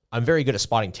I'm very good at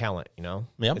spotting talent.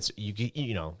 Yep. It's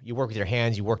you work with your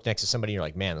hands. You work next to somebody, and you're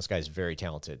like, man, this guy's very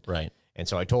talented. Right. And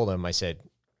so I told him, I said,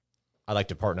 I'd like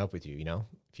to partner up with you.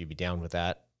 If you'd be down with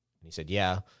that. And he said,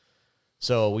 yeah.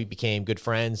 So we became good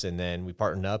friends, and then we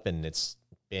partnered up, and it's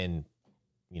been,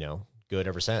 good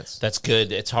ever since. That's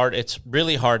good. It's hard. It's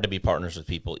really hard to be partners with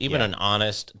people. Even Yeah. an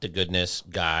honest to goodness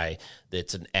guy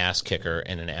that's an ass kicker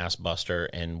and an ass buster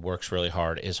and works really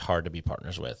hard is hard to be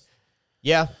partners with.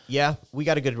 Yeah, we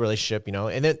got a good relationship,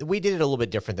 and then we did it a little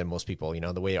bit different than most people,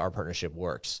 the way our partnership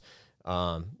works.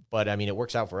 But I mean, it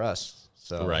works out for us.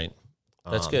 So Right.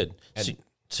 That's good. and-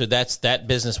 So that's that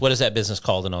business. What is that business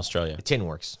called in Australia? Tin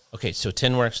Works. Okay, so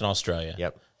Tinworks in Australia.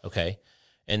 Yep. Okay,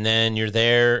 and then you're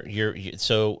there.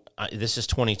 So this is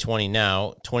 2020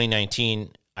 now.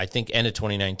 2019, I think, end of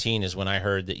 2019 is when I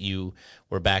heard that you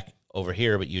were back over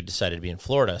here, but you decided to be in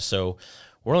Florida. So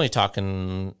we're only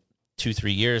talking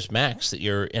 2-3 years max that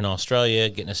you're in Australia,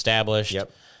 getting established. Yep.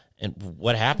 And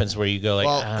what happens where you go like,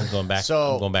 Well, I'm going back.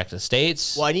 so- I'm going back to the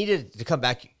States. Well, I needed to come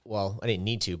back. Well, I didn't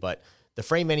need to, but the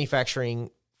frame manufacturing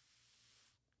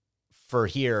for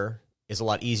here is a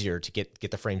lot easier to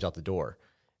get the frames out the door.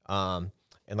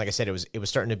 And like I said, it was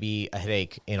starting to be a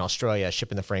headache in Australia,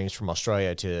 shipping the frames from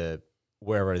Australia to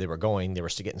wherever they were going. They were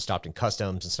still getting stopped in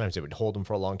customs, and sometimes they would hold them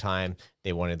for a long time.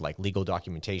 They wanted like legal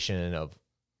documentation of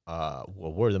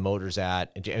where the motor's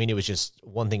at. I mean, it was just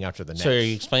one thing after the next. So are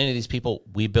you explaining to these people,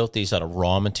 we built these out of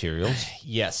raw materials?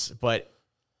 Yes, but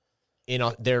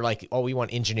they're like, oh, we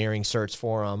want engineering certs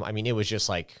for them. I mean, it was just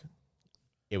like,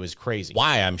 it was crazy.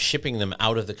 Why? I'm shipping them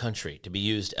out of the country to be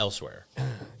used elsewhere.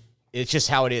 It's just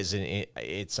how it is, and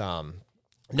it's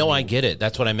No, I get it.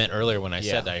 That's what I meant earlier when I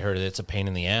Yeah. said that. I heard it's a pain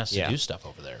in the ass Yeah. to do stuff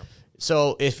over there.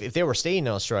 So if they were staying in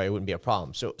Australia, it wouldn't be a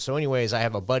problem. So anyways, I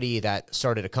have a buddy that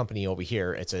started a company over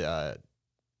here.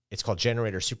 It's called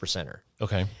Generator Supercenter,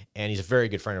 Okay. and he's a very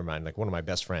good friend of mine, like one of my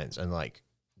best friends. And like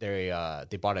they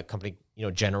bought a company,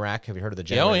 Generac. Have you heard of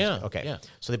the Yeah, oh, Generac? yeah. Okay. Yeah.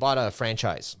 So they bought a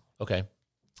franchise, Okay.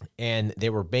 and they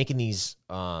were making these.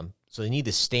 So they need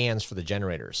the stands for the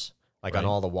generators, like on Right.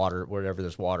 all the water, wherever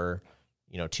there's water,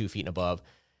 2 feet and above.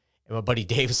 And my buddy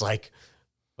Dave is like,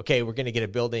 okay, we're gonna get a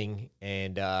building,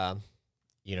 and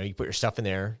you put your stuff in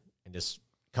there and just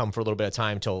come for a little bit of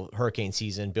time till hurricane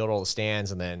season, build all the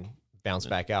stands, and then bounce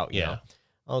back out. Yeah.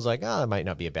 I was like, that might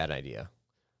not be a bad idea.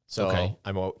 So Okay.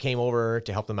 I came over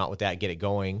to help them out with that, get it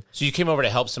going. So you came over to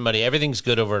help somebody. Everything's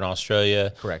good over in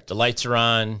Australia. Correct. The lights are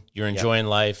on. You're enjoying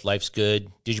life. Life's good.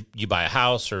 Did you buy a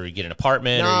house or you get an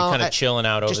apartment or No, you kind I- of chilling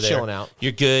out over just there? chilling out.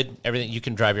 You're good. Everything. You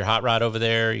can drive your hot rod over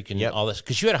there. You can Yep. all this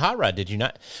because you had a hot rod, did you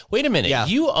not? Wait a minute. Yeah.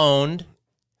 You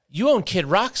own Kid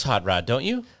Rock's hot rod, don't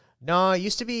you? No, it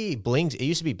used to be Bling's. It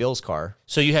used to be Bill's car.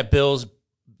 So you have Bill's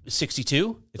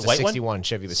 62? It's the a white 61 one?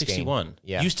 Chevy Biscayne. 61.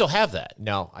 Yeah. You still have that.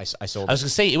 No, I sold I it. was going to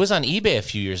say, it was on eBay a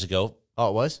few years ago. Oh,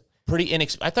 it was? Pretty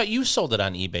inexpensive. I thought you sold it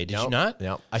on eBay. Did you not?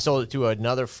 No, I sold it to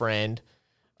another friend,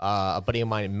 a buddy of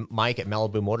mine, Mike at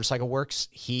Malibu Motorcycle Works.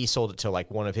 He sold it to like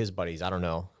one of his buddies. I don't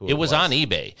know who It was on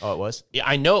eBay. Oh, it was? Yeah,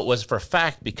 I know it was for a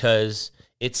fact because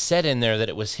it said in there that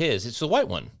it was his. It's the white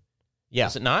one. Yeah.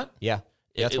 Is it not? Yeah.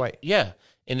 That's right. Yeah.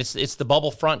 And it's the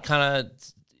bubble front kind of.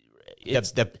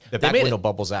 The back window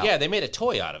bubbles out. Yeah, they made a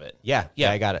toy out of it. Yeah.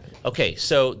 I got it. Okay,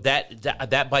 so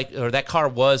that bike or that car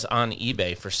was on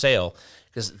eBay for sale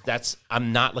because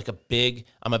I'm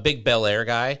a big Bel Air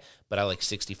guy, but I like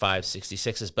 65,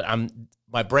 66s. But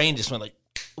my brain just went like,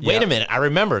 wait a minute, I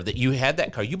remember that you had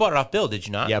that car. You bought it off Bill, did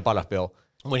you not? Yeah, I bought off Bill.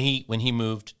 When he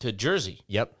moved to Jersey.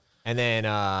 Yep. And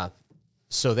then,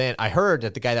 so then I heard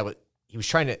that the guy he was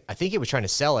trying to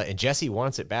sell it, and Jesse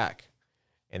wants it back.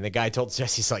 And the guy told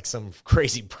Jesse's like some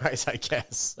crazy price, I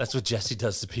guess. That's what Jesse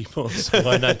does to people. So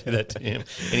why not do that to him?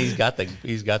 And he's got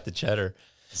the cheddar.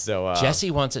 So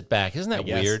Jesse wants it back. Isn't that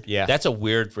guess, weird? yeah. That's a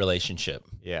weird relationship.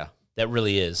 yeah. That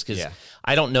really is because Yeah.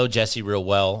 I don't know Jesse real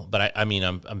well, but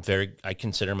I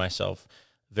consider myself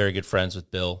very good friends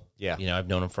with Bill. Yeah. You know, I've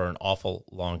known him for an awful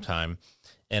long time.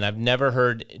 And I've never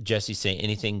heard Jesse say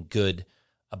anything good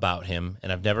about him.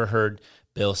 And I've never heard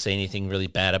Bill say anything really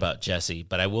bad about Jesse.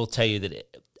 But I will tell you that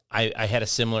I had a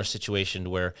similar situation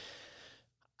where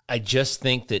I just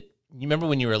think that, you remember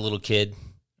when you were a little kid?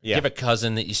 Yeah. You have a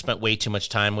cousin that you spent way too much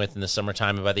time with in the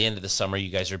summertime, and by the end of the summer, you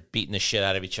guys are beating the shit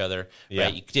out of each other, Yeah.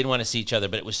 right? You didn't want to see each other,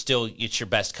 but it was still, it's your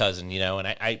best cousin, you know? And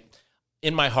I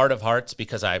in my heart of hearts,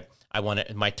 because I want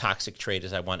it, my toxic trait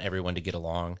is I want everyone to get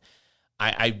along.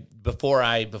 Before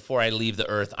I leave the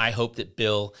earth, I hope that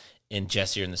Bill and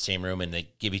Jesse are in the same room and they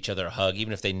give each other a hug,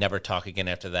 even if they never talk again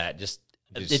after that. It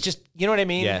just you know what I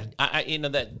mean? Yeah. You know,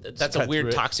 that's a cut weird through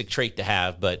it. toxic trait to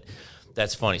have, but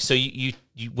that's funny. So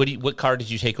what car did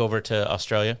you take over to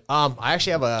Australia? I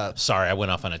actually have a Sorry, I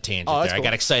went off on a tangent Oh, there. that's I cool.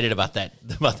 got excited about that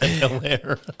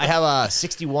Hilaire. I have a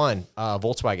 61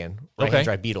 Volkswagen right-hand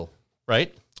drive Beetle.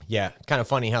 Right? Yeah, kind of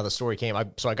funny how the story came.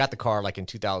 So I got the car like in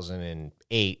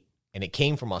 2008, and it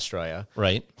came from Australia.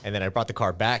 Right. And then I brought the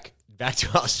car back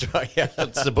to Australia.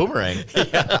 It's the boomerang.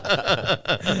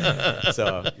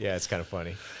 So yeah, it's kind of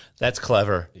funny. That's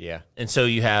clever. Yeah. And so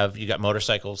you got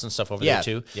motorcycles and stuff over Yeah, there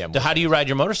too? yeah, So how do you ride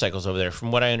your motorcycles over there?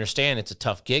 From what I understand, it's a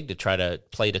tough gig to try to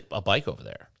play a bike over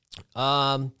there.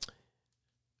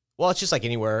 Well, it's just like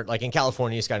anywhere. Like in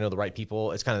California, you just got to know the right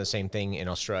people. It's kind of the same thing in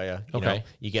Australia. You know,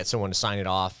 you get someone to sign it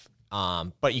off,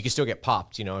 but you can still get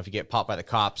popped. You know, if you get popped by the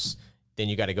cops, then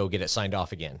you got to go get it signed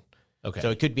off again. Okay.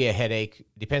 So it could be a headache.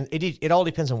 It all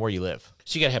depends on where you live.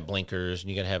 So you got to have blinkers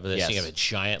and you got to have this. Yes. You got to have a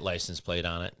giant license plate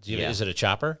on it. Yeah. Is it a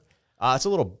chopper? It's a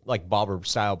little like bobber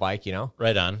style bike, you know.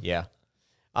 Right on. Yeah.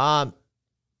 The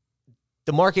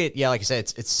market, yeah, like I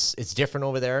said, it's different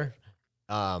over there.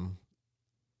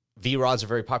 V-Rods are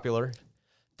very popular.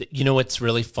 You know what's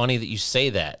really funny that you say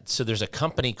that? So there's a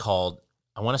company called,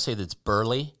 I want to say that's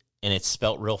Burley, and it's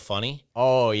spelt real funny.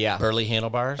 Oh, yeah. Burley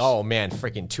handlebars. Oh, man,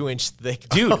 freaking 2-inch thick.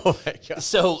 Dude. Oh, my God.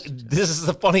 So this is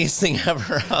the funniest thing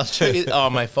ever. I'll show you. Oh,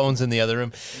 my phone's in the other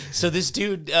room. So this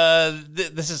dude,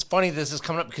 this is funny. This is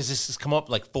coming up because this has come up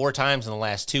like 4 times in the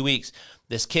last 2 weeks.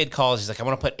 This kid calls. He's like, I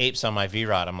want to put apes on my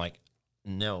V-Rod. I'm like,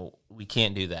 no, we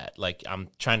can't do that. Like, I'm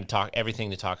trying to talk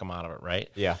everything to talk him out of it, right?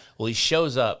 Yeah. Well, he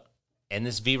shows up, and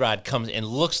this V-Rod comes and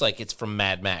looks like it's from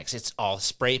Mad Max. It's all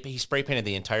he spray painted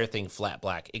the entire thing flat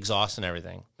black, exhaust and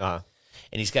everything. Uh-huh.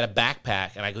 And he's got a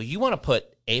backpack, and I go, you want to put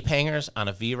ape hangers on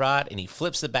a V-Rod? And he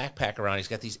flips the backpack around. He's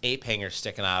got these ape hangers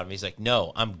sticking out of him. He's like,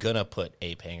 no, I'm going to put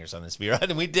ape hangers on this V-Rod.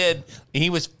 And we did. And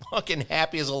he was fucking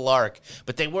happy as a lark.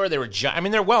 But they were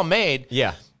they're well made.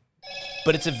 Yeah.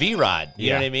 But it's a V-Rod.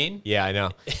 You know what I mean? Yeah, I know.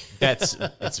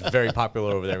 It's very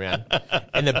popular over there, man.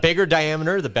 And the bigger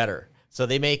diameter, the better. So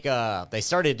they make they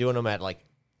started doing them at like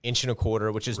 1.25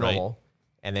 inches, which is Right. normal,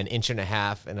 and then 1.5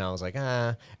 inches, and I was like,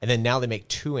 and then now they make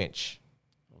 2-inch.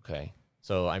 Okay.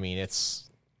 So I mean, it's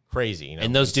crazy. You know,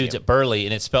 And those you see dudes them. at Burley,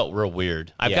 and it's spelled real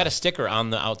weird. I've Yeah. got a sticker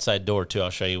on the outside door, too. I'll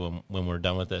show you when we're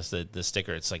done with this. The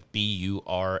sticker, it's like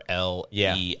BURLEI.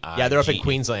 Yeah, they're up in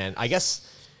Queensland. I guess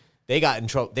they got in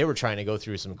trouble. They were trying to go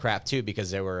through some crap too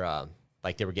because they were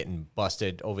they were getting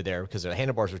busted over there because their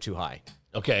handlebars were too high.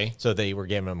 Okay. So they were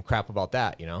giving them crap about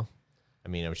that. You know, I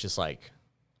mean, it was just like,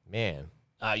 man.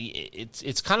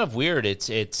 It's kind of weird. It's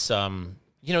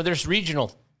there's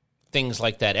regional things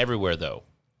like that everywhere though.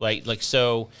 Like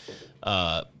so,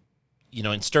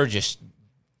 in Sturgis,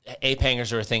 ape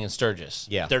hangers are a thing in Sturgis.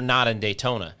 Yeah. They're not in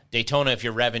Daytona. Daytona, if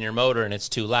you're revving your motor and it's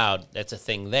too loud, that's a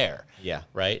thing there. Yeah.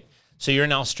 Right. So you're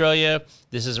in Australia.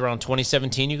 This is around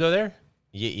 2017. You go there.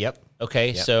 Yep.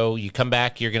 Okay. Yep. So you come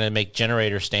back. You're gonna make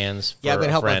generator stands. Yeah, I've for been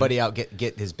a helping my friend. buddy out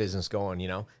get his business going. You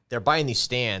know, they're buying these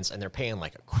stands and they're paying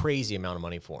like a crazy amount of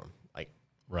money for them. Like,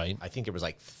 Right. I think it was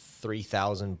like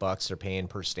 $3,000 they're paying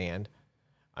per stand.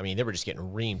 I mean, they were just getting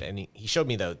reamed. And he showed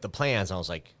me the plans. And I was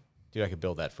like, dude, I could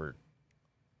build that for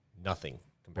nothing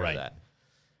compared Right. to that.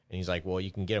 And he's like, well,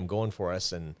 you can get them going for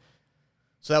us. And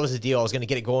so that was the deal. I was going to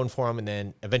get it going for them, and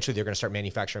then eventually they're going to start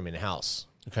manufacturing them in house.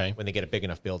 Okay. When they get a big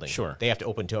enough building. Sure. They have to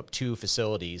open up 2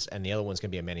 facilities, and the other one's going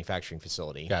to be a manufacturing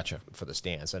facility. Gotcha. For the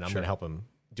stands, and I'm going to help them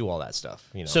do all that stuff.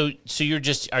 You know. So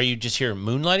are you just here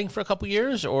moonlighting for a couple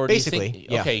years, or do Basically, you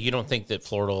think, yeah. Okay, you don't think that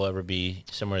Florida will ever be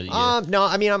somewhere that you? No,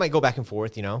 I mean I might go back and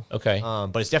forth. You know. Okay.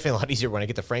 But it's definitely a lot easier when I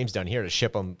get the frames done here to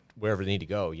ship them wherever they need to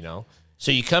go. You know. So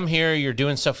you come here, you're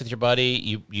doing stuff with your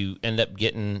buddy. You end up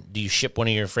getting. Do you ship one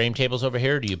of your frame tables over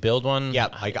here? Do you build one? Yeah,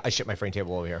 I ship my frame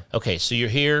table over here. Okay, so you're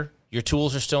here. Your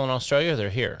tools are still in Australia. Or they're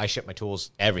here. I ship my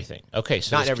tools. Everything. Okay,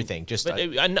 so Not this- everything, just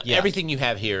but yeah. everything you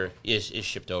have here is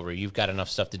shipped over. You've got enough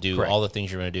stuff to do Correct. all the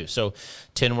things you're going to do. So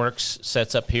Tinworks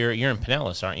sets up here. You're in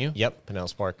Pinellas, aren't you? Yep,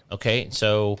 Pinellas Park. Okay,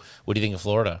 so what do you think of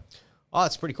Florida? Oh,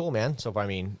 it's pretty cool, man. So I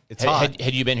mean, it's hot.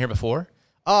 Had you been here before?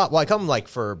 Well, I come like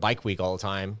for Bike Week all the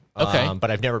time. Okay.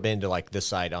 But I've never been to like this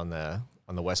side on the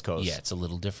West Coast. Yeah, it's a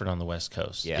little different on the West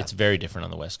Coast. Yeah. It's very different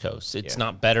on the West Coast. It's Yeah.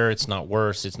 not better. It's not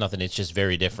worse. It's nothing. It's just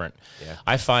very different. Yeah.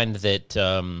 I find that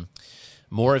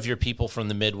more of your people from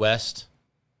the Midwest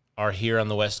are here on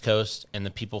the West Coast, and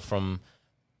the people from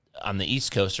on the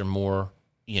East Coast are more,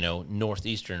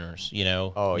 Northeasterners,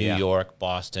 Oh, New yeah. York,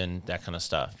 Boston, that kind of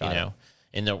stuff, Got it.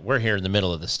 And we're here in the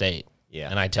middle of the state. Yeah.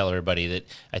 And I tell everybody that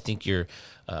I think your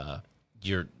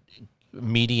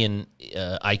median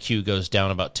IQ goes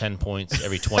down about 10 points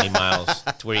every 20 miles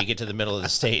to where you get to the middle of the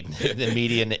state. The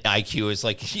median IQ is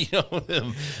like,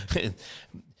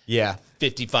 Yeah.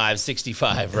 55,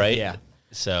 65, right? Yeah.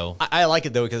 So, I like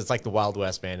it though because it's like the Wild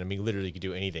West, man. I mean, literally, you could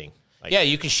do anything. Like, yeah,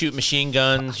 you can shoot machine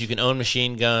guns. You can own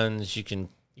machine guns. You could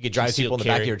drive conceal people in the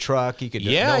back carry. of your truck. You could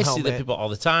Yeah, no I helmet. see that people all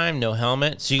the time. No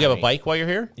helmet. So you have a bike while you're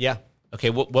here? Yeah. Okay,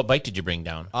 what bike did you bring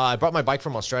down? I brought my bike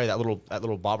from Australia. That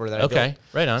little bobber that I built. Okay,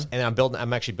 right on. And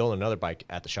I'm actually building another bike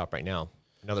at the shop right now.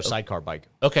 Another sidecar bike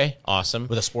Okay, awesome.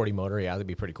 with a sporty motor. Yeah, that'd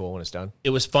be pretty cool when it's done. It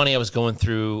was funny. I was going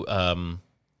through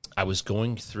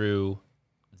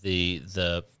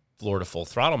the Florida Full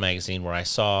Throttle magazine where I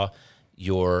saw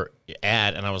your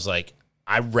ad, and I was like,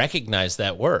 I recognize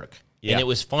that work. Yeah. And it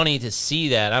was funny to see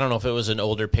that. I don't know if it was an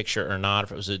older picture or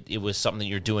not. If it was something that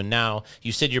you're doing now.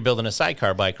 You said you're building a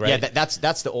sidecar bike, right? Yeah,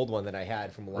 that's the old one that I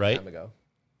had from a long Right. time ago.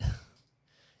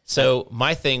 So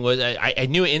my thing was, I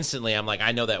knew instantly. I'm like,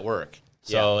 I know that work.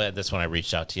 So that's when I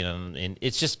reached out to you, and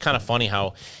it's just kind of funny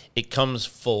how it comes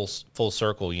full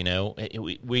circle.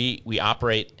 We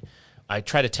operate. I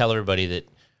try to tell everybody that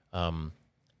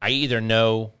I either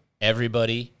know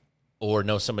everybody or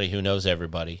know somebody who knows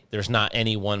everybody. There's not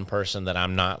any one person that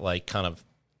I'm not like kind of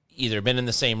either been in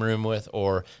the same room with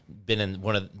or been in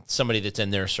somebody that's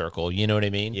in their circle. You know what I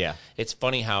mean? Yeah. It's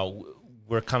funny how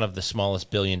we're kind of the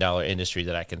smallest billion-dollar industry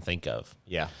that I can think of.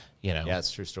 Yeah. Yeah, it's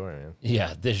a true story, man.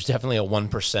 Yeah, there's definitely a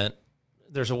 1%.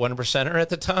 There's a 1%er at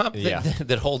the top Yeah.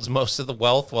 that holds most of the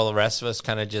wealth while the rest of us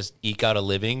kind of just eke out a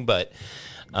living. But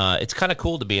it's kind of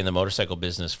cool to be in the motorcycle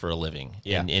business for a living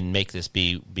and make this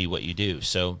be what you do.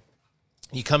 So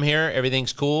you come here,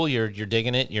 everything's cool. You're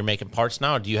digging it. You're making parts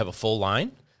now. Or do you have a full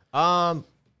line?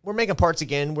 We're making parts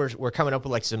again. We're coming up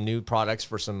with like some new products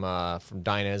for some from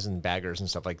Dynas and baggers and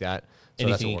stuff like that. So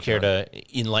that's Anything what you we're care working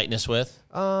to enlighten us with?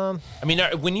 I mean,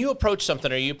 when you approach something,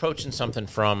 are you approaching something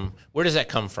from, where does that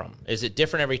come from? Is it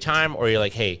different every time, or you're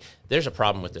like, hey, there's a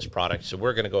problem with this product, so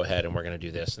we're going to go ahead and we're going to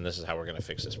do this, and this is how we're going to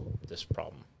fix this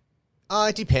problem?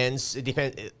 It depends. It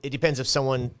depends if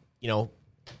someone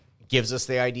gives us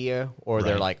the idea, or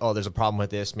they're Right. like, oh, there's a problem with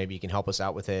this. Maybe you can help us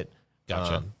out with it.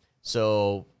 Gotcha.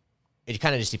 So it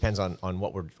kind of just depends on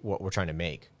what we're trying to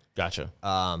make. Gotcha.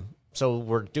 So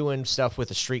we're doing stuff with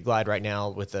the Street Glide right now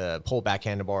with the pullback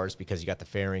handlebars because you got the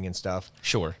fairing and stuff.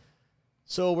 Sure.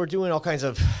 So we're doing all kinds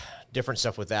of different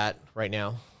stuff with that right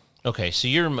now. Okay, so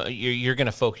you're going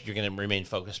to focus. You're going to remain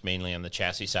focused mainly on the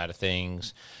chassis side of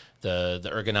things, the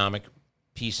ergonomic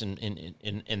piece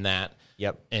in that.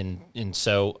 Yep. And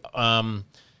so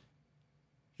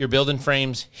you're building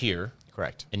frames here,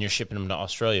 Correct. and you're shipping them to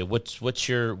Australia. What's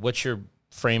your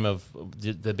frame of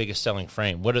the biggest selling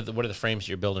frame? What are the frames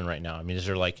you're building right now? I mean, is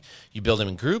there like you build them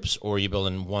in groups, or are you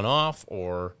building one off,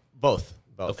 or Both.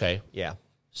 Okay. Yeah.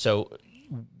 So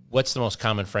what's the most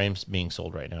common frames being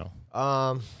sold right now?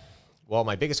 Well,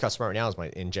 my biggest customer right now is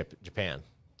in Japan.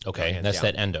 Okay, Hands that's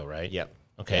down. that Endo, right? Yep.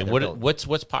 Okay, Yeah, they're built.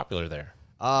 what's popular there?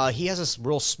 He has this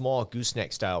real small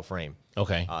gooseneck style frame.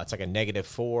 Okay, It's like a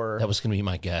 -4. that was going to be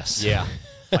my guess. Yeah.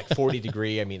 Like 40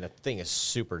 degree. I mean, the thing is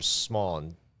super small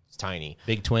and it's tiny.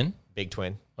 Big twin. Big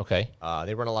twin. Okay,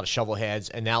 They run a lot of shovel heads,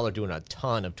 and now they're doing a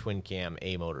ton of twin cam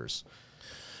A motors.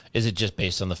 is it just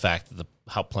based on the fact of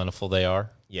how plentiful they are?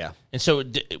 Yeah. And so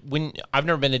when I've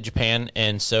never been to Japan,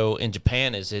 and so in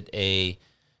Japan,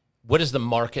 what is the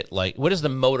market like? What is the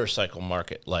motorcycle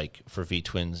market like for V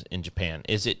twins in Japan?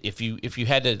 Is it if you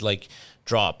had to like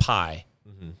draw a pie,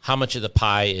 how much of the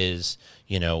pie is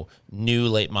new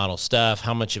late model stuff?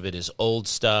 How much of it is old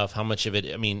stuff? How much of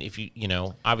it? I mean, if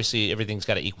obviously everything's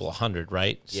got to equal 100,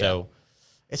 right? Yeah. So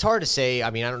It's hard to say. I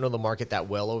mean, I don't know the market that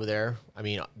well over there. I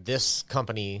mean, this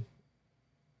company,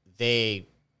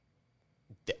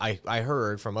 I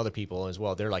heard from other people as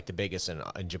well, they're like the biggest in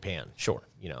Japan. sure.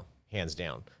 Hands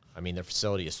down. I mean, their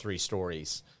facility is 3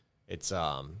 stories. It's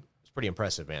pretty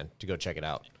impressive, man, to go check it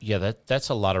out. Yeah, that's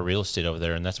a lot of real estate over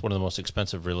there, and that's one of the most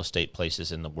expensive real estate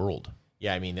places in the world.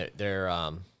 Yeah, I mean, they're I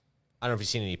don't know if you've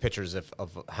seen any pictures of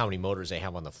how many motors they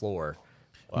have on the floor.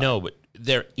 No, but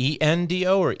they're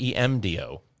ENDO or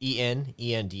EMDO?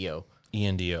 ENDO.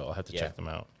 ENDO. I'll have to check them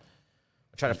out.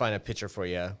 I'll try to find a picture for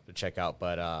you to check out,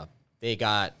 but they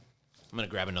got... I'm going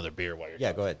to grab another beer while you're Yeah,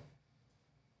 talking. go ahead.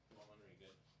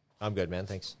 I'm good, man.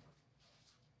 Thanks.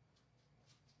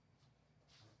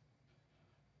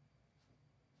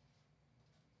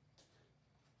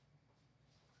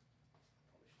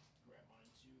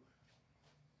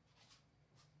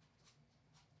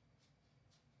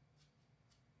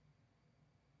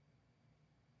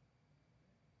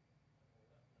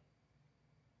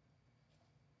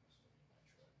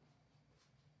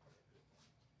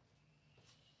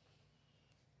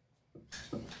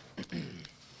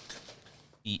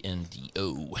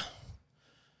 ENDO.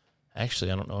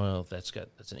 Actually, I don't know if that's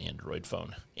an Android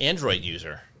phone. Android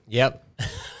user. Yep.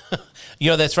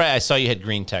 That's right. I saw you had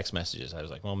green text messages. I was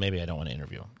like, well, maybe I don't want to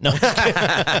interview him. No.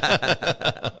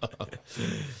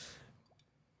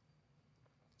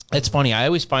 It's funny. I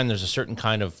always find there's a certain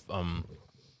kind of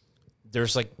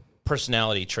there's like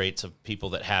personality traits of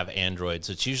people that have Androids.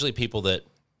 It's usually people that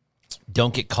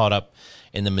don't get caught up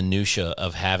in the minutia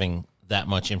of having that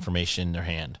much information in their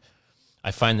hand.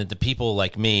 I find that the people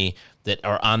like me that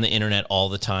are on the internet all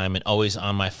the time and always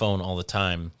on my phone all the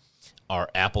time are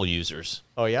Apple users.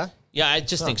 Oh, yeah? Yeah, I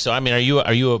just think so. I mean, are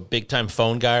you a big time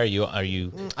phone guy? Are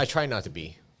you? I try not to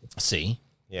be. See,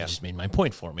 Yeah. You just made my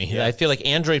point for me. Yeah. I feel like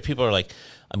Android people are like,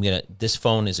 this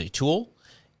phone is a tool.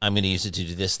 I'm going to use it to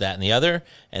do this, that, and the other,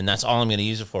 and that's all I'm going to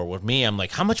use it for. With me, I'm like,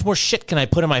 how much more shit can I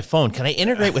put in my phone? Can I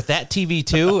integrate with that TV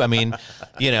too? I mean,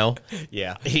 Yeah.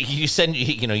 you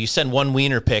send one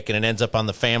wiener pic and it ends up on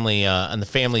the family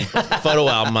photo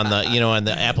album on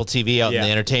the Apple TV out in the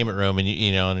entertainment room, and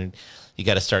and you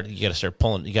got to start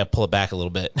pulling, you got to pull it back a little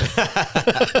bit.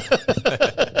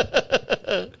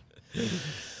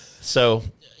 So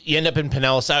you end up in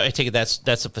Pinellas. I take it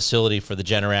that's a facility for the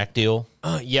Generac deal.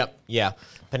 Yep. Yeah.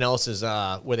 Pinellas is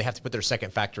where they have to put their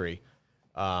second factory.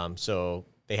 So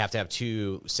they have to have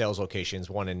 2 sales locations,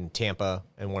 one in Tampa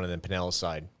and one in the Pinellas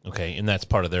side. Okay, and that's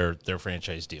part of their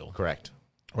franchise deal. Correct.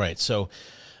 Right. So,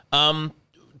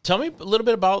 tell me a little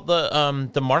bit about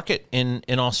the market in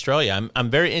Australia. I'm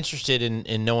very interested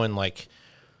in knowing, like,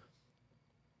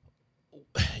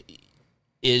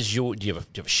 do you have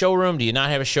a showroom? Do you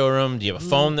not have a showroom? Do you have a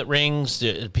phone that rings?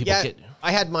 Do people get?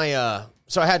 I had my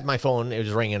I had my phone. It was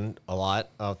ringing a lot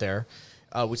out there.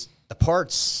 With the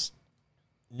parts,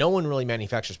 no one really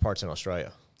manufactures parts in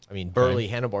Australia. I mean, Burley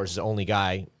Handlebars is the only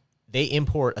guy. They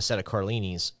import a set of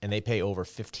Carlinis and they pay over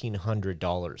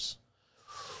 $1,500.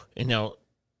 And now,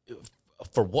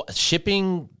 for what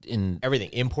shipping in Everything,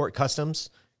 import customs,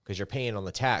 because you're paying on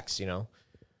the tax.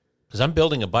 Because I'm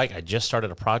building a bike. I just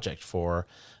started a project for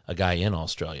a guy in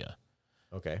Australia,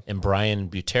 Okay. and Brian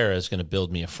Butera is going to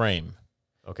build me a frame.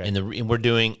 Okay. And we're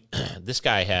doing. This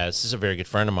is a very good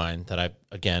friend of mine that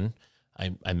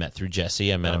I met through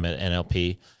Jesse. I met him at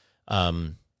NLP.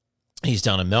 He's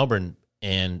down in Melbourne,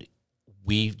 and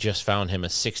we just found him a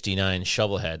 69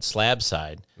 shovel head slab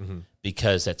side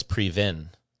because that's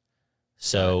pre-VIN.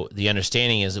 So the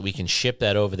understanding is that we can ship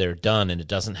that over there done, and it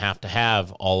doesn't have to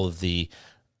have all of the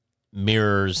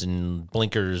mirrors and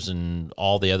blinkers and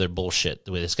all the other bullshit.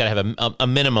 It's got to have a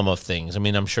minimum of things. I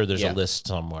mean, I'm sure there's a list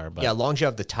somewhere, but Yeah, as long as you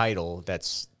have the title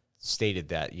that's stated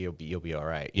that, you'll be all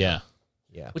right. yeah.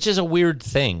 Yeah. Which is a weird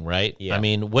thing, right? Yeah. I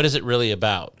mean, what is it really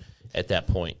about at that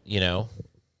point,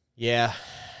 Yeah.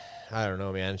 I don't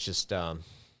know, man. It's just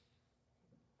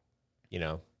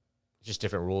just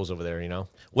different rules over there,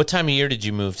 What time of year did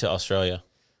you move to Australia?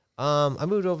 I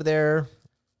moved over there.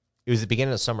 It was the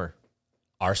beginning of summer.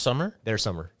 Our summer? Their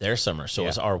summer. Their summer. So it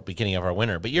was Yeah. our beginning of our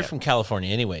winter. But you're from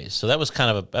California anyways. So that was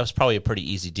probably a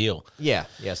pretty easy deal. Yeah.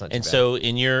 Yeah, it's not too And bad. so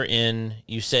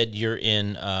you said you're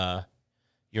in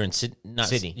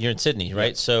Sydney. You're in Sydney,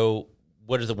 right? So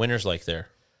what are the winters like there?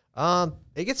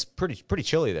 It gets pretty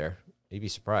chilly there. You'd be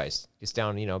surprised. It's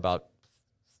down, about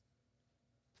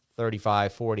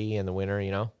 35, 40 in the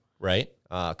winter, Right?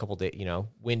 a couple days,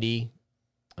 windy,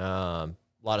 a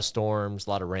lot of storms, a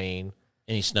lot of rain,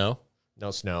 Any snow? no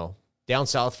snow. Down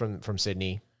south from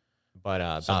Sydney, but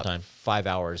about Sometime. 5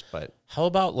 hours. But How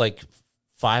about like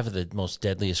 5 of the most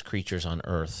deadliest creatures on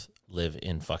Earth live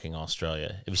in fucking Australia?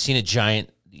 Have you seen a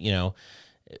giant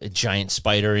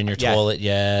spider in your Yeah. toilet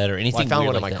yet, or anything? I found weird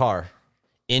one in like my that? car.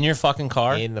 In your fucking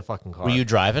car? In the fucking car. Were you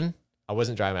driving? I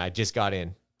wasn't driving. I just got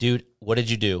in. Dude, what did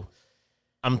you do?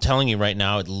 I'm telling you right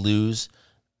now, I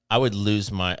would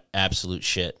lose my absolute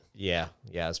shit. Yeah.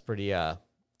 It's pretty.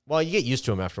 Well, you get used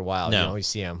to them after a while. No. You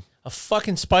see them. A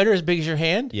fucking spider as big as your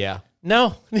hand? Yeah.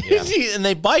 No. Yeah. And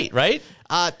they bite, right?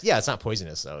 Yeah. It's not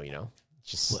poisonous though.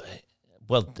 Just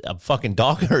Well, a fucking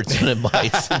dog hurts when it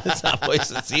bites. It's not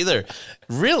poisonous either.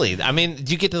 Really? I mean,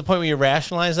 do you get to the point where you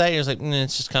rationalize that? You're just like,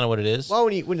 it's just kind of what it is? Well,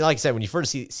 when like I said, when you first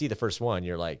see the first one,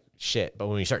 you're like, shit. But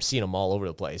when you start seeing them all over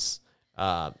the place,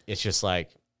 it's just like,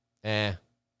 until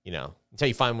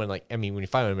you find one, when you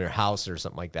find one in your house or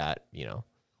something like that,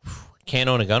 Can't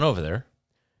own a gun over there.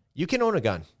 You can own a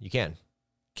gun. You can.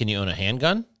 Can you own a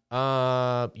handgun?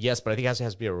 Yes, but I think it has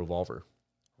to be a revolver.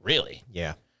 Really?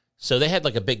 Yeah. So they had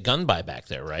like a big gun buy back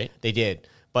there, right? They did.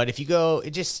 But if you go,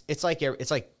 it's like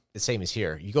the same as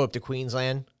here. You go up to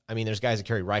Queensland. I mean, there's guys that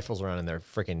carry rifles around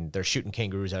and they're shooting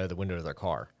kangaroos out of the window of their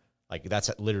car. Like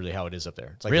that's literally how it is up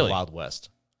there. It's like Really? the Wild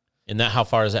West. And how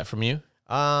far is that from you?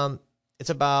 It's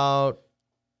about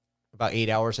 8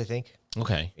 hours, I think.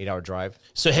 Okay. 8-hour drive.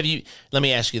 So let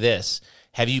me ask you this.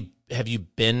 Have you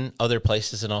been other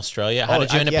places in Australia? How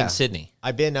did you end up in Sydney?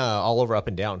 I've been all over, up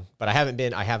and down, but I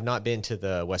have not been to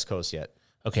the West Coast yet.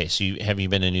 Okay, so have you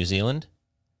been to New Zealand?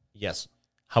 Yes.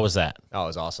 How was that? Oh, it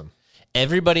was awesome.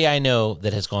 Everybody I know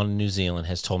that has gone to New Zealand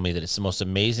has told me that it's the most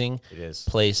amazing It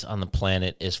place on the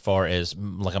planet as far as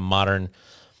like a modern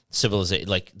civilization.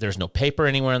 Like there's no paper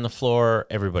anywhere on the floor.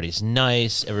 Everybody's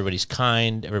nice. Everybody's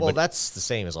kind. Well, that's the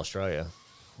same as Australia.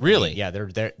 Really? Yeah,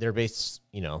 they're based.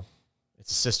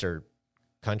 It's a sister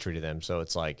country to them, so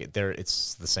it's like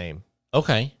it's the same.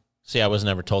 Okay. See, I was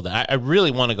never told that. I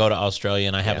really want to go to Australia,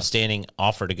 and I have a standing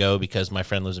offer to go because my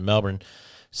friend lives in Melbourne.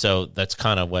 So that's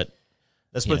kind of what.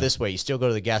 Let's put it this way: you still go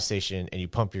to the gas station and you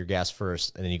pump your gas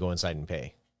first, and then you go inside and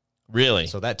pay. Really?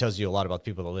 So that tells you a lot about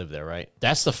people that live there, right?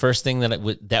 That's the first thing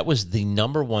that was the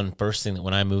number one first thing that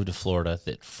when I moved to Florida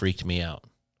that freaked me out.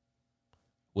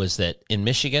 Was that in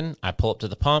Michigan, I pull up to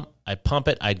the pump, I'd pump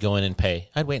it, I'd go in and pay.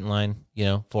 I'd wait in line,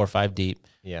 4 or 5 deep.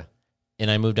 Yeah.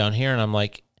 And I moved down here, and I'm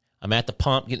like, I'm at the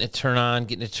pump, getting it to turn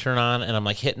on, and I'm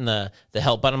like hitting the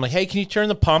help button. I'm like, hey, can you turn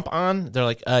the pump on? They're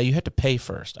like, you have to pay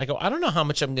first. I go, I don't know how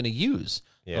much I'm going to use.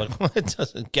 Yeah. They're like, well, it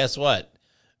doesn't. Guess what?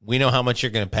 We know how much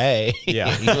you're going to pay.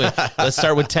 Yeah. Let's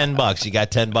start with $10. You got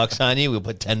 $10 on you. We'll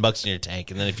put $10 in your tank.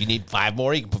 And then if you need 5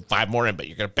 more, you can put 5 more in, but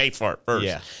you're going to pay for it first.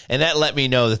 Yeah. And that let me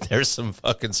know that there's some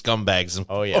fucking scumbags in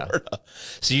Florida. Yeah.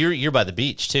 So you're by the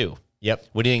beach too. Yep.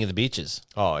 What do you think of the beaches?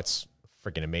 Oh, it's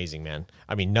freaking amazing, man.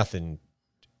 I mean, nothing,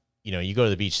 you go to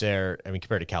the beach there,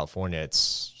 compared to California,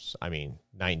 it's,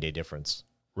 night and day difference.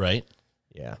 Right.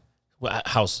 Yeah. Well,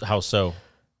 how so?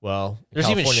 Well, there's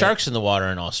even sharks in the water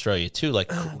in Australia too,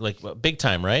 like big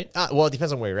time, right? Well, it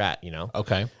depends on where you're at,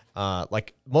 Okay.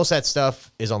 Like most of that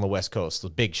stuff is on the West Coast,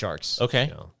 the big sharks.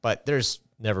 Okay. But there's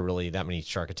never really that many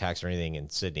shark attacks or anything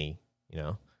in Sydney,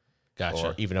 Gotcha.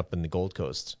 or even up in the Gold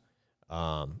Coast.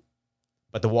 But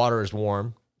the water is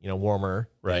warm, warmer.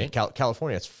 Right.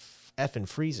 California, it's effing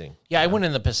freezing. Yeah, I went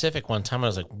in the Pacific one time. And I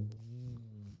was like,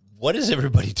 what is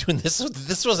everybody doing? This wasn't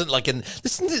this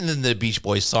isn't in the Beach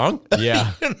Boys song.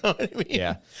 Yeah. You know what I mean?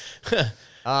 Yeah.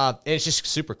 And it's just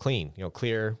super clean,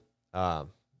 clear.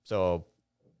 So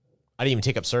I didn't even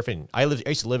take up surfing. I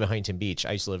used to live in Huntington Beach.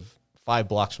 I used to live 5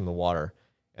 blocks from the water.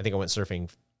 I think I went surfing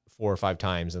 4 or 5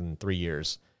 times in 3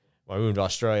 years. When I moved to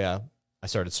Australia, I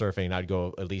started surfing, and I'd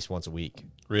go at least once a week.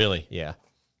 Really? Yeah.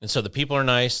 And so the people are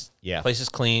nice. Yeah. Place is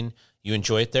clean. You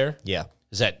enjoy it there? Yeah.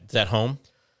 Is that home?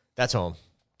 That's home.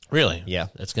 Really? Yeah.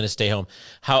 That's going to stay home.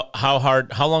 How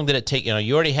long did it take?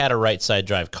 You already had a right side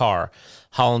drive car.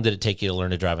 How long did it take you to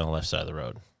learn to drive on the left side of the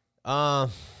road?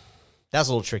 That's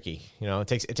a little tricky. It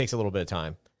takes a little bit of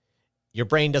time. Your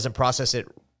brain doesn't process it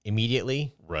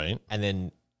immediately. Right. And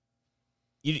then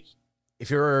if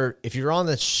you're on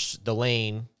the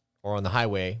lane or on the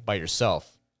highway by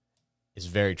yourself, it's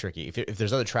very tricky. If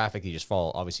there's other traffic, you just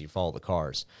follow the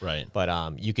cars. Right.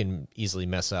 But you can easily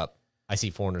mess up. I see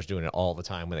foreigners doing it all the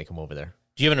time when they come over there.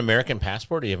 Do you have an American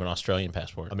passport or do you have an Australian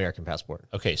passport? American passport.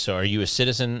 Okay, so are you a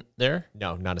citizen there?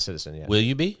 No, not a citizen yet. Will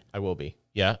you be? I will be.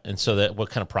 Yeah, and so what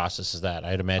kind of process is that?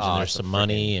 I'd imagine there's some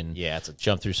money and it's a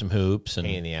jump through some hoops and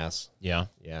pain in the ass. Yeah.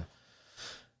 Yeah.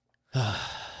 I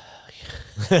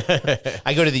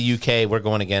go to the UK. We're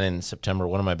going again in September.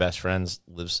 One of my best friends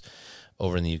lives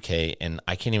over in the UK, and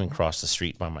I can't even cross the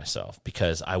street by myself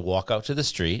because I walk out to the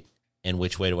street, and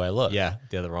which way do I look? Yeah,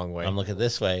 the other wrong way. I'm looking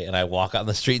this way, and I walk out on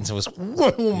the street, and someone's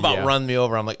about to run me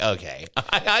over. I'm like, okay,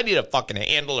 I need a fucking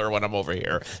handler when I'm over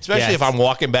here, especially if I'm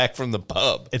walking back from the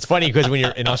pub. It's funny because when you're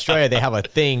in Australia, they have a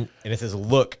thing, and it says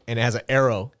look, and it has an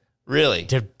arrow. Really?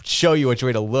 To show you which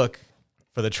way to look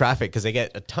for the traffic because they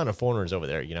get a ton of foreigners over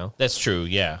there, That's true,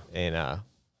 yeah. And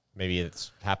maybe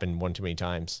it's happened one too many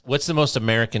times. What's the most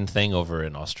American thing over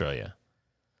in Australia?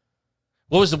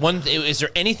 What was the one? Is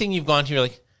there anything you've gone to? You're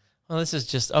like, well, this is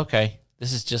just okay.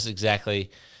 This is just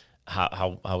exactly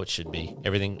how it should be.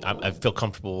 Everything. I feel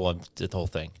comfortable with the whole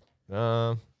thing.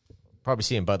 Probably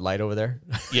seeing Bud Light over there.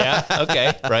 Yeah.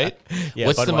 Okay. Right. Yeah,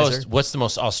 What's the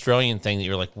most Australian thing that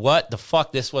you're like, what the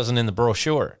fuck? This wasn't in the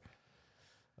brochure.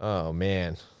 Oh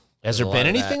man, Has there been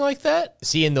anything like that?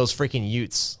 seeing those freaking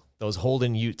Utes, those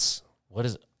Holden Utes. What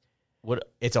is?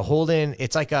 What? It's a Holden.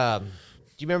 It's like a.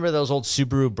 Do you remember those old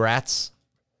Subaru Brats?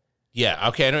 Yeah.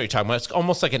 Okay. I know what you're talking about. It's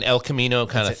almost like an El Camino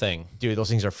kind of thing. Dude, those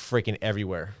things are freaking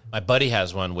everywhere. My buddy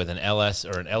has one with an LS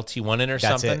or an LT1 in or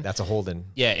That's something. it. That's a Holden.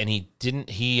 Yeah, and he didn't.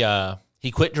 He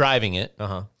quit driving it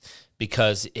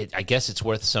because I guess it's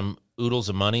worth some oodles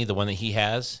of money. The one that he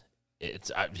has,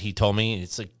 he told me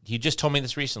it's like he just told me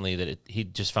this recently that he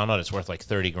just found out it's worth like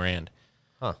 $30,000.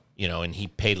 Huh. You know, and he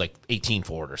paid like 18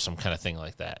 for it or some kind of thing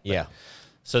like that. Yeah.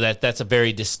 So that's a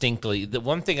very distinctly the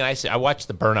one thing I see. I watch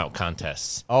the burnout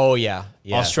contests. Oh yeah.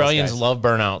 Yeah. Australians those guys. love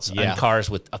burnouts Yeah. on cars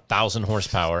with 1,000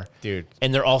 horsepower, Dude.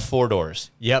 and they're all 4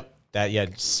 doors. Yep.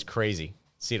 It's crazy.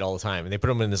 See it all the time, and they put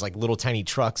them in this like little tiny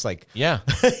trucks, like Yeah.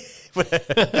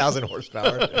 1,000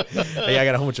 horsepower. Hey, I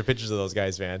got a whole bunch of pictures of those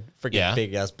guys, man. Freaking Yeah.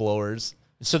 big ass blowers.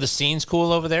 So the scene's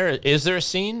cool over there. Is there a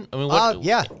scene? I mean, what?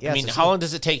 Yeah. I mean, it's a how long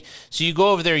does it take? So you go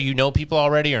over there. You know people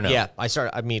already, or no? Yeah,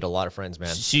 I meet a lot of friends,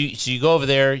 man. So you go over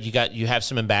there. You have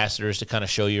some ambassadors to kind of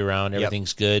show you around.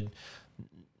 Everything's good.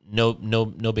 No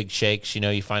big shakes. You know,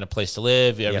 you find a place to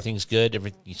live. Everything's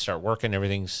good. You start working.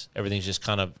 Everything's just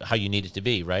kind of how you need it to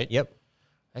be, right? Yep.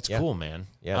 That's cool, man.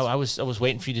 Yeah. I was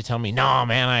waiting for you to tell me. No,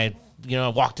 man. I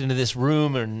walked into this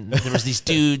room and there was these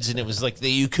dudes and it was like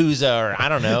the Yakuza or I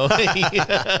don't know.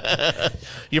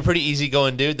 You're a pretty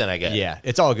easygoing dude, then I guess. Yeah,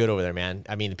 it's all good over there, man.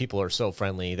 I mean, the people are so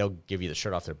friendly. They'll give you the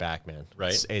shirt off their back, man.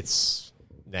 Right. It's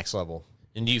next level.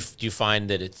 And do you find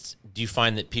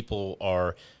that people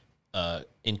are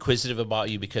inquisitive about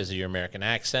you because of your American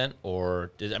accent,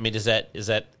 or is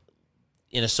that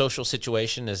in a social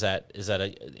situation? Is that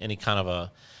any kind of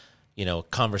a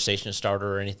conversation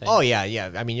starter or anything? Oh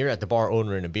yeah. I mean, you're at the bar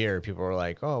ordering a beer. People are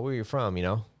like, "Oh, where are you from?" You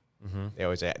know. Mm-hmm.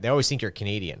 They always think you're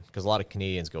Canadian because a lot of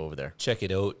Canadians go over there. Check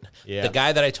it out. Yeah. The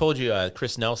guy that I told you,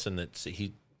 Chris Nelson, that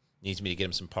he needs me to get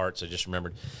him some parts. I just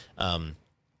remembered.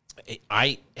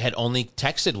 I had only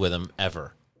texted with him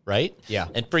ever, right? Yeah.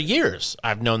 And for years,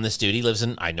 I've known this dude.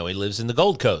 I know he lives in the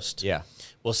Gold Coast. Yeah.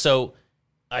 Well, so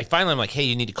I'm like, hey,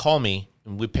 you need to call me.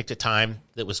 And we picked a time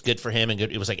that was good for him, and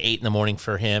good. It was like 8 a.m.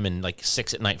 for him, and like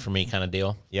 6 p.m. for me, kind of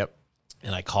deal. Yep.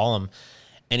 And I call him,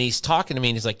 and he's talking to me,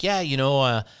 and he's like, yeah,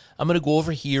 I'm gonna go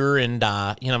over here, and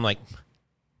I'm like,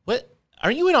 what?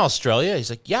 Are you in Australia? He's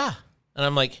like, yeah. And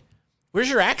I'm like, where's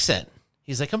your accent?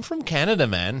 He's like, I'm from Canada,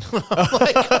 man.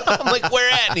 I'm like,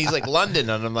 where at? And he's like,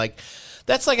 London. And I'm like,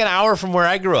 that's like an hour from where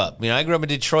I grew up. I grew up in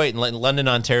Detroit, and London,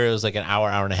 Ontario is like an hour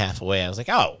and a half away. I was like,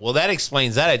 oh, well, that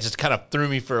explains that. It just kind of threw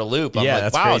me for a loop. I'm like,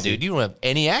 that's wow, crazy. dude, you don't have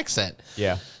any accent.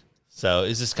 Yeah. So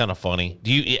it's just kind of funny.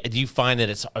 Do you find that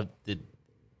it's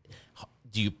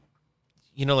do you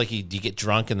do you get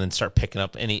drunk and then start picking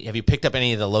up have you picked up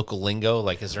any of the local lingo?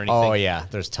 Like, is there anything? Oh yeah,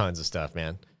 there's tons of stuff,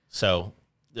 man. So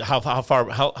how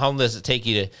long does it take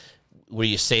you to where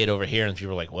you say it over here and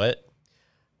people are like, what?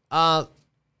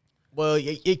 Well,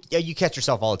 you catch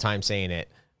yourself all the time saying it.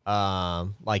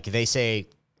 Like they say,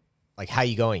 like, how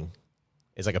you going?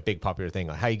 Is like a big popular thing.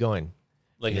 Like, how you going?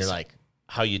 Like, and you're like,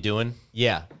 how you doing?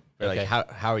 yeah. Or Okay. like,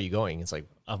 how are you going? It's like,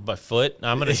 By foot.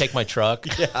 I'm going to take my truck.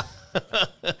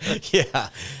 yeah.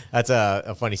 That's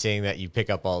a funny saying that you pick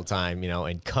up all the time,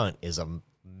 and cunt is a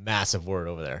massive word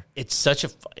over there. It's such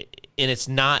and it's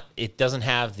not, it doesn't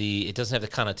have the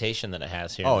connotation that it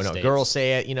has here. Oh, in the no. States. Girls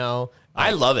say it,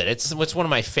 I love it. It's one of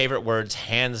my favorite words,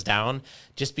 hands down,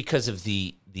 just because of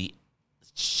the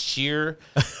sheer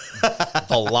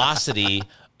velocity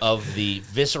of the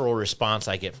visceral response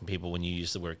I get from people when you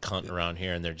use the word cunt around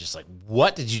here, and they're just like,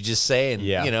 "What did you just say?" And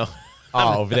Yeah.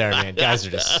 Oh, over there, man. Guys are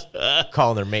just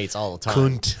calling their mates all the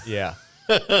time. Cunt. Yeah.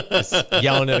 Just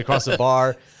yelling it across the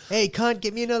bar. Hey, cunt,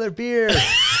 get me another beer.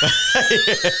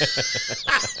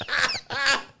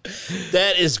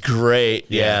 that is great.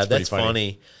 Yeah, it's pretty that's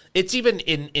funny. It's even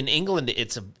in England.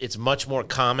 It's much more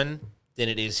common than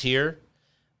it is here,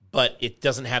 but it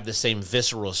doesn't have the same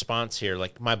visceral response here.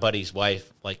 Like my buddy's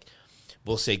wife, like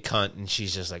we'll say cunt, and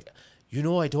she's just like, I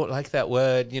don't like that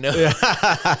word,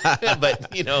 but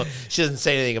she doesn't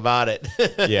say anything about it,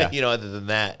 Yeah. other than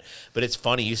that. But it's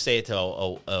funny you say it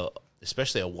to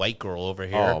especially a white girl over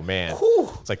here. Oh, man. Whew.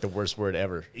 It's like the worst word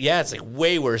ever. Yeah, it's like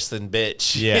way worse than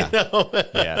bitch. Yeah.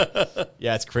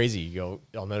 Yeah, it's crazy. You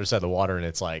go on the other side of the water, and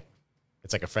it's like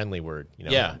a friendly word.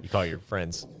 Yeah. You call your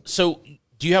friends. So,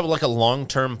 do you have like a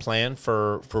long-term plan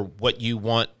for what you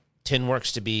want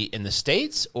TinWorks to be in the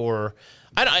States, or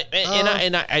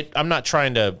I'm not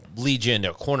trying to lead you into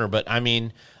a corner, but I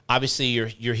mean, obviously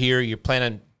you're here, you're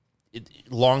planning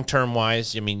long term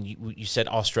wise. I mean, you said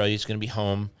Australia is going to be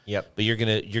home. Yep. But you're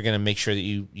gonna make sure that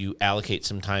you allocate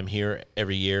some time here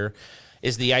every year.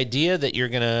 Is the idea that you're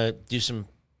gonna do some?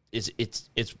 It's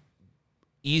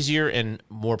easier and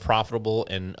more profitable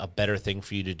and a better thing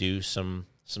for you to do some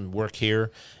work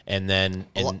here and then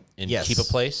Yes. keep a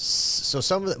place?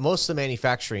 So most of the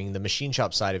manufacturing, the machine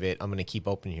shop side of it, I'm going to keep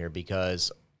open here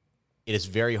because it is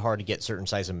very hard to get certain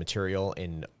size of material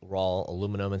in raw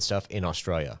aluminum and stuff in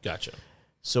Australia. Gotcha.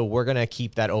 So we're going to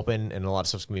keep that open, and a lot of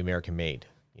stuff's going to be American made.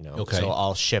 Okay. So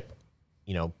I'll ship,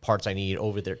 parts I need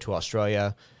over there to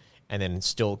Australia, and then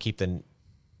still keep the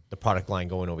product line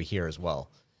going over here as well.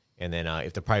 And then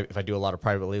if I do a lot of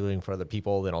private labeling for other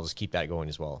people, then I'll just keep that going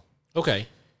as well. Okay.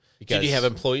 Because Do you have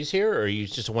employees here, or are you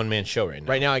just a one-man show right now?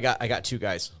 right now I got 2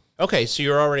 guys. Okay, so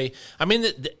you're already. I mean,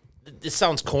 this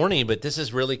sounds corny, but this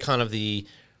is really kind of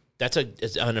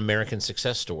it's an American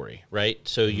success story, right?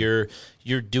 So you're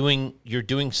doing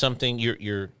something.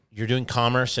 You're doing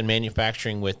commerce and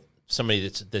manufacturing with somebody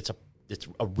that's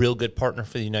a real good partner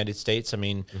for the United States. I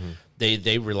mean,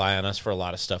 they rely on us for a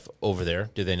lot of stuff over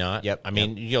there, do they not? Yep. I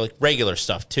mean, like regular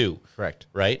stuff too. Correct.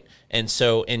 Right? And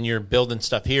you're building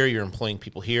stuff here, you're employing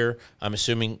people here. I'm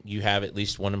assuming you have at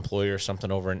least one employer or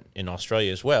something over in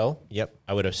Australia as well. Yep.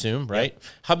 I would assume, right? Yep.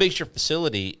 How big's your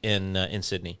facility in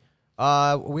Sydney?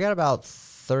 We got about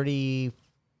 30.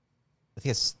 I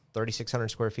think it's 3,600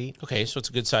 square feet. Okay, so it's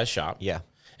a good sized shop. Yeah.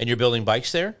 And you're building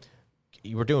bikes there?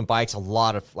 We're doing bikes, a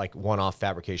lot of like one-off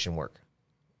fabrication work.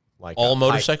 Like all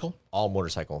motorcycle? All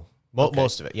motorcycle. Okay.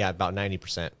 Most of it. Yeah, about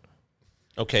 90%.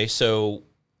 Okay, so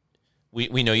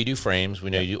we know you do frames. We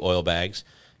know you do oil bags.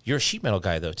 You're a sheet metal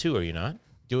guy, though, too, are you not?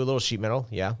 Do a little sheet metal,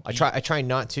 yeah. I try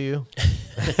not to.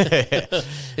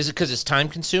 Is it because it's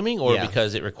time-consuming or Yeah.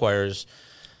 because it requires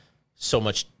so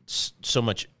much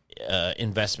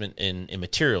investment in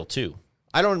material, too?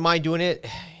 I don't mind doing it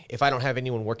if I don't have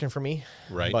anyone working for me.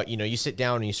 Right. But, you start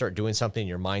down and you start doing something,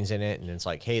 your mind's in it, and it's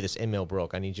like, hey, this end mill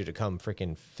broke. I need you to come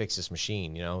freaking fix this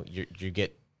machine. You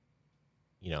get,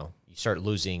 you start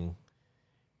losing,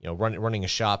 running a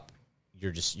shop,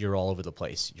 you're all over the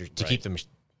place. To keep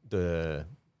the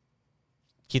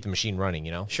machine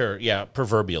running, Sure, yeah,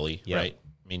 proverbially, Yeah. right?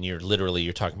 I mean, you're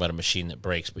talking about a machine that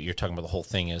breaks, but you're talking about the whole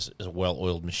thing as a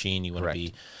well-oiled machine. You want to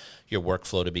be your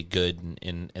workflow to be good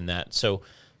and that. So,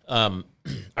 do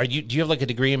you have like a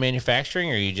degree in manufacturing,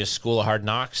 or are you just school of hard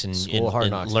knocks and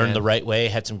knocks, learned man. the right way?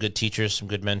 Had some good teachers, some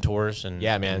good mentors, and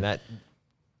Yeah, man, that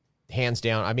hands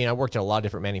down. I mean, I worked at a lot of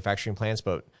different manufacturing plants,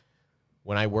 but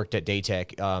when I worked at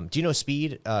Daytech, do you know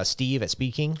Steve at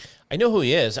Speed King? I know who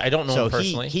he is. I don't know him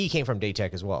personally. he came from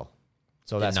Daytech as well.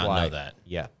 So Did that's not why. know that.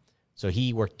 Yeah. So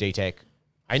he worked Daytech.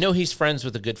 I know he's friends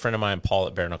with a good friend of mine, Paul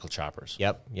at Bare Knuckle Choppers.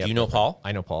 Yep. Do you know Paul?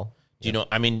 I know Paul. Do you know?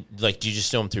 I mean, like, do you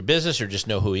just know him through business, or just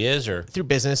know who he is, or Through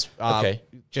business. Okay.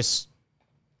 Just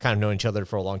kind of known each other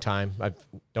for a long time. I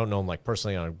don't know him like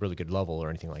personally on a really good level or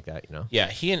anything like that, Yeah,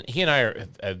 he and I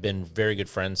have been very good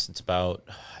friends since about.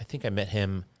 I think I met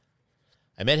him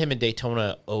in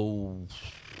Daytona.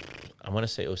 I want to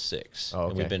say 06. Oh,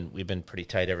 okay. And we've been pretty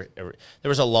tight ever. There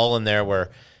was a lull in there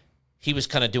where he was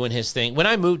kind of doing his thing. When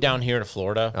I moved down here to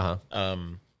Florida,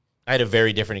 I had a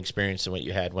very different experience than what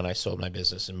you had when I sold my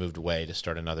business and moved away to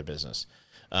start another business.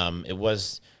 It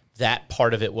was that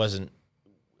part of it wasn't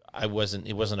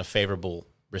a favorable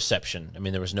reception. I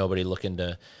mean, there was nobody looking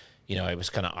to, I was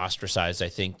kind of ostracized, I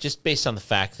think, just based on the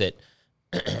fact that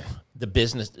the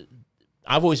business,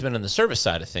 I've always been on the service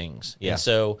side of things. Yeah. And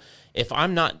so if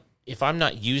I'm not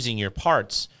using your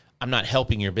parts, I'm not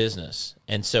helping your business.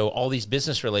 And so all these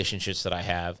business relationships that I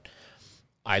have,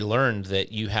 I learned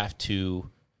that you have to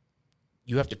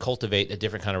cultivate a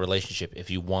different kind of relationship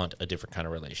if you want a different kind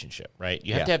of relationship, right?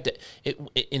 You have to have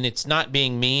and it's not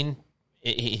being mean.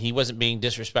 He wasn't being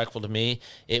disrespectful to me.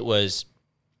 I was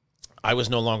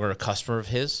no longer a customer of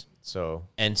his. So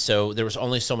there was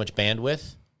only so much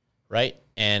bandwidth, right?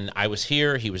 And I was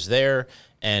here, he was there,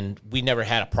 and we never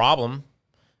had a problem,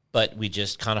 but we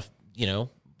just kind of,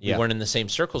 we weren't in the same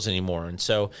circles anymore. And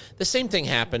so the same thing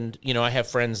happened. I have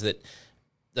friends that,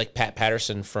 like Pat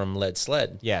Patterson from Lead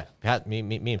Sled. yeah, Pat, me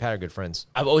and Pat are good friends.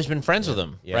 I've always been friends with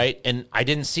him, Yeah. right? And I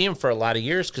didn't see him for a lot of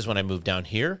years because when I moved down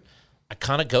here, I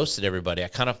kind of ghosted everybody. I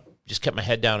kind of just kept my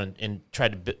head down and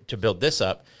tried to build this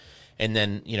up. And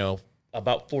then,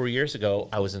 about 4 years ago,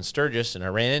 I was in Sturgis and I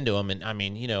ran into him. And I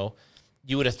mean,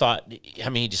 you would have thought,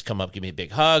 he'd just come up, give me a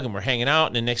big hug, and we're hanging out.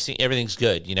 And the next thing, everything's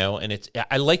good, And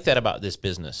I like that about this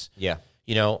business. Yeah.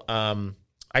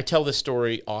 I tell this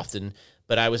story often,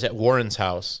 but I was at Warren's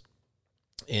house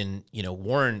And,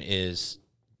 Warren is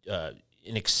an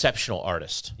exceptional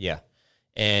artist. Yeah.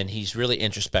 And he's really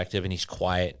introspective, and he's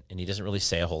quiet, and he doesn't really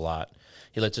say a whole lot.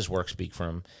 He lets his work speak for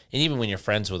him. And even when you're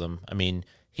friends with him, I mean,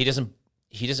 he doesn't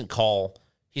call.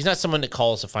 He's not someone that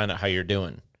calls to find out how you're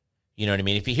doing. You know what I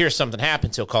mean? If he hears something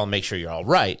happens, he'll call and make sure you're all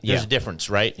right. There's a difference,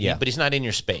 right? Yeah. But he's not in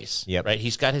your space. Yep. Right?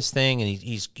 He's got his thing, and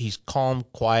he's calm,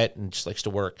 quiet, and just likes to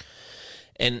work.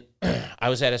 And I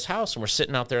was at his house, and we're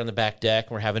sitting out there on the back deck,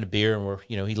 and we're having a beer, and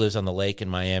he lives on the lake in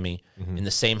Miami, in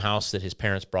the same house that his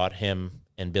parents brought him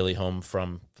and Billy home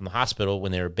from the hospital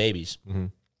when they were babies.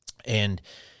 And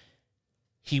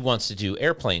he wants to do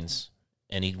airplanes,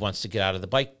 and he wants to get out of the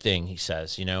bike thing, he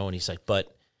says, and he's like,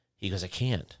 but he goes, I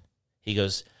can't. He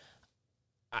goes,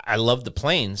 I love the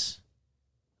planes,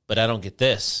 but I don't get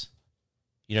this.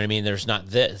 You know what I mean? There's not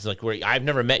this. Like, I've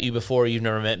never met you before. You've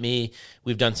never met me.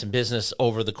 We've done some business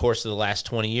over the course of the last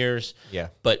 20 years. Yeah.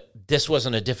 But this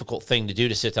wasn't a difficult thing to do,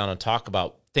 to sit down and talk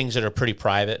about things that are pretty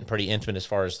private and pretty intimate as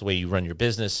far as the way you run your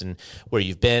business and where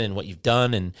you've been and what you've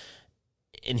done. And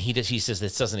he says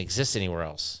this doesn't exist anywhere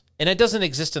else. And it doesn't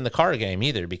exist in the car game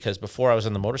either, because before I was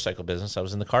in the motorcycle business, I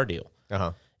was in the car deal.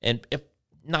 And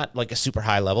not like a super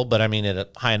high level, but I mean at a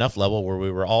high enough level where we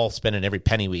were all spending every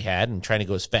penny we had and trying to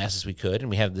go as fast as we could.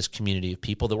 And we had this community of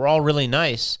people that were all really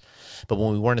nice. But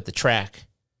when we weren't at the track,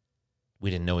 we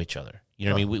didn't know each other. You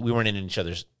know what I mean? We weren't in each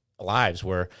other's lives,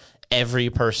 where every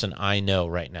person I know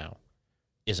right now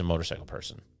is a motorcycle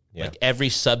person. Yeah. Like every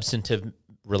substantive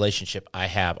relationship I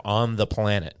have on the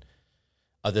planet,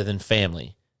 other than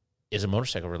family, is a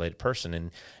motorcycle related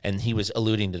person. And he was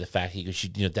alluding to the fact, he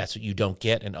goes, that's what you don't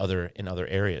get in other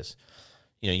areas.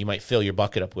 You might fill your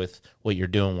bucket up with what you're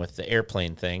doing with the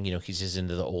airplane thing. He's just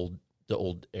into the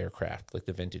old aircraft, like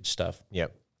the vintage stuff.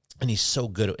 Yep. And he's so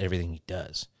good at everything he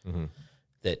does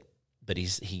but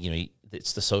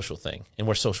it's the social thing, and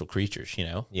we're social creatures,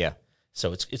 Yeah.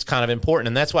 So it's kind of important.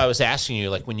 And that's why I was asking you,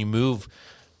 like, when you move,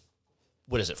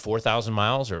 what is it, 4,000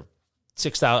 miles or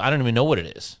 6,000? I don't even know what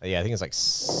it is. Yeah, I think it's like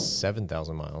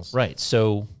 7,000 miles. Right.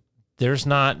 So you're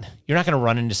not going to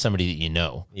run into somebody that you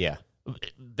know. Yeah.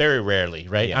 Very rarely,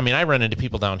 right? Yeah. I mean, I run into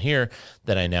people down here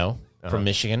that I know from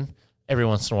Michigan every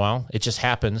once in a while. It just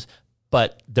happens,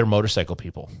 but they're motorcycle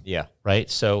people. Yeah. Right.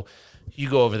 So you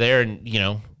go over there and,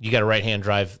 you got a right-hand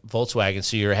drive Volkswagen,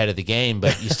 so you're ahead of the game,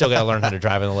 but you still got to learn how to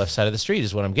drive on the left side of the street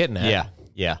is what I'm getting at. Yeah.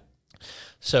 Yeah.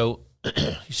 So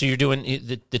you're doing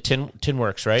the Tin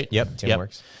Works, right? Yep. Tin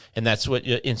Works. And that's what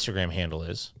your Instagram handle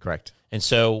is. Correct. And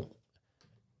so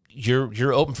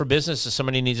you're open for business. If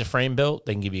somebody needs a frame built,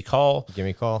 they can give you a call. Give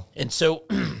me a call. And so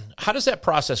how does that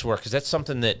process work? Because that's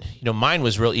something that, mine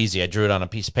was real easy. I drew it on a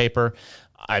piece of paper.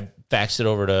 I faxed it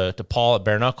over to Paul at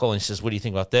Bare Knuckle, and he says, what do you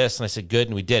think about this? And I said, good,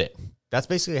 and we did it. That's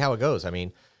basically how it goes. I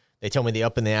mean, they tell me the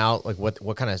up and the out, like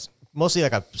what kind of, mostly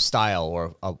like a style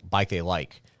or a bike they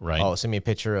like. Right. Oh, send me a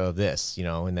picture of this,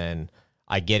 and then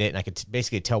I get it, and I could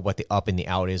basically tell what the up and the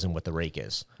out is and what the rake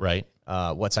is. Right.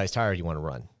 What size tire do you want to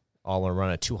run? Oh, I want to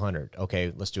run a 200.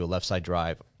 Okay, let's do a left side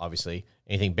drive, obviously.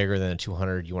 Anything bigger than a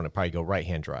 200, you want to probably go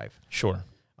right-hand drive. Sure.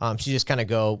 So you just kind of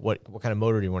go, what kind of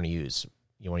motor do you want to use?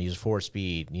 You want to use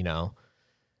 4-speed,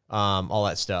 all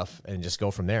that stuff, and just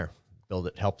go from there. Build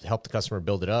it, help the customer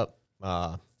build it up.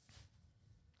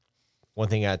 One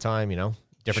thing at a time,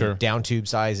 different down tube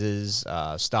sizes,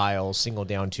 styles, single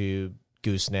down tube,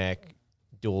 gooseneck,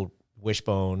 dual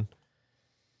wishbone,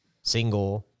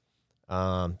 single,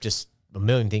 just a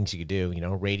million things you could do,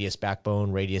 radius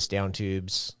backbone, radius down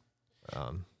tubes.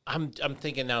 I'm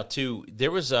thinking now too,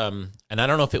 there was and I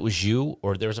don't know if it was you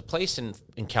or there was a place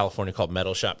in California called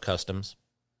Metal Shop Customs,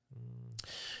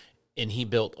 and he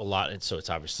built a lot, and so it's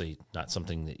obviously not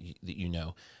something that you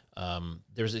know.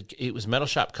 It was Metal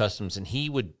Shop Customs, and he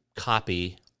would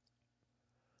copy,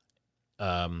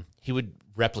 he would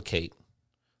replicate,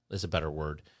 is a better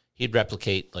word. He'd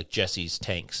replicate like Jesse's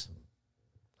tanks.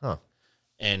 Huh.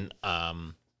 And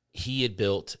he had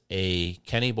built a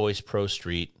Kenny Boyce Pro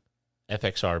Street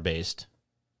FXR based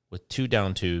with 2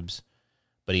 down tubes,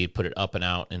 but he had put it up and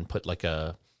out and put like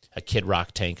a Kid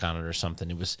Rock tank on it or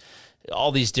something. It was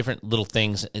all these different little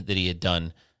things that he had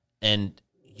done. And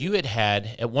you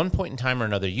had at one point in time or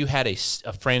another, you had a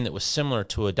frame that was similar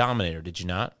to a Dominator, did you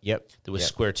not? Yep. That was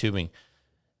square tubing.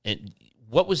 And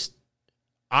what was,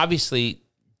 obviously,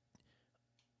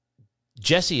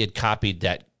 Jesse had copied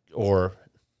that or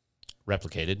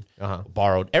replicated,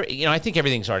 borrowed. I think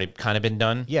everything's already kind of been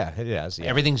done. Yeah, it has. Yeah.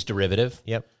 Everything's derivative.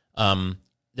 Yep.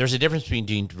 There's a difference between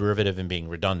being derivative and being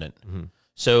redundant. Mm-hmm.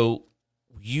 So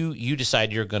you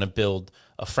decide you're going to build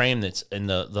a frame that's in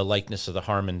the likeness of the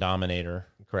Harman Dominator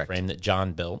Correct. frame that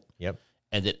John built. Yep.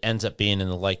 And it ends up being in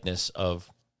the likeness of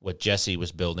what Jesse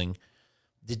was building.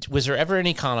 Was there ever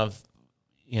any kind of,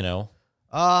 No,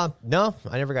 I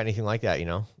never got anything like that.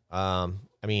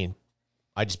 I mean,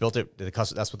 I just built it.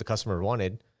 That's what the customer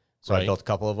wanted. So Right. I built a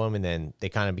couple of them, and then they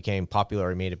kind of became popular.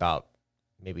 I made about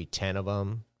maybe 10 of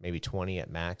them, maybe 20 at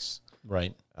max.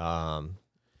 right?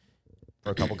 For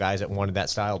a couple guys that wanted that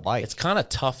style bike. It's kind of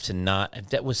tough to not.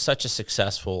 That was such a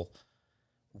successful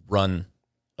run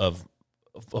of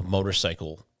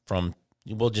motorcycle from.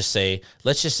 Let's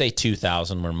just say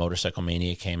 2000, where Motorcycle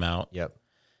Mania came out, Yep.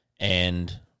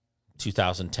 and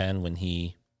 2010 when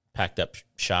he packed up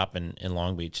shop in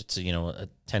Long Beach. It's a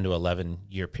 10 to 11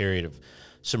 year period of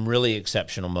some really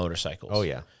exceptional motorcycles. Oh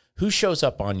yeah. Who shows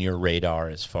up on your radar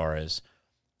as far as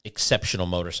exceptional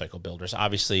motorcycle builders?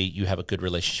 Obviously, you have a good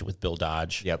relationship with Bill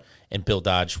Dodge. Yep. And Bill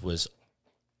Dodge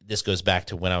this goes back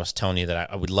to when I was telling you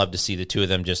that I would love to see the two of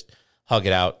them just hug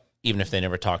it out, even if they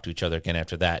never talk to each other again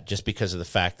after that, just because of the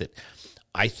fact that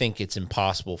I think it's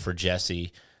impossible for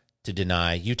Jesse to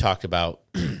deny. You talked about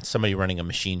somebody running a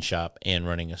machine shop and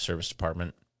running a service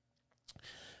department.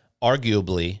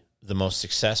 Arguably, the most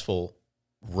successful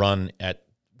run at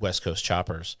West Coast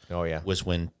Choppers Oh yeah. was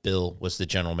when Bill was the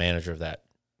general manager of that,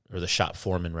 or the shop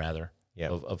foreman rather,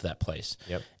 Yep. of that place.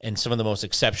 Yep. And some of the most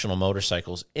exceptional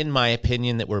motorcycles, in my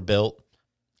opinion, that were built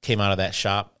came out of that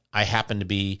shop. I happen to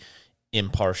be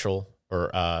impartial or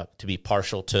to be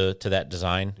partial to that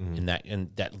design and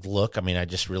that look. I mean, I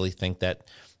just really think that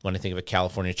when I think of a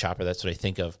California chopper, that's what I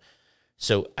think of.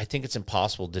 So I think it's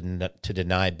impossible to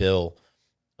deny Bill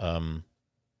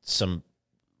some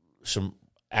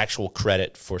actual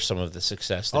credit for some of the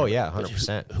success there. Oh yeah, But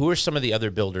 100%. Who are some of the other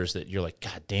builders that you're like,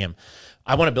 God damn,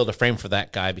 I want to build a frame for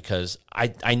that guy because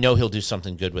I know he'll do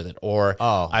something good with it, or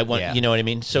I want, yeah. you know what I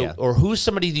mean? So, Yeah. or who's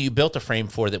somebody that you built a frame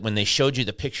for that when they showed you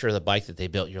the picture of the bike that they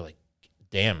built, you're like,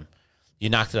 damn, you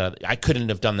knocked it out. I couldn't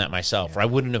have done that myself, or I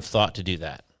wouldn't have thought to do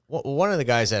that. Well, one of the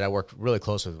guys that I worked really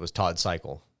close with was Todd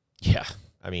Cycle. Yeah.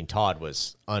 I mean, Todd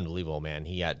was unbelievable, man.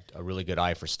 He had a really good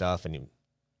eye for stuff, and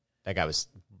that guy was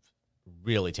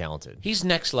really talented. He's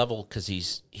next level because he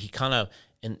kind of,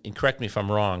 and correct me if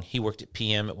I'm wrong, he worked at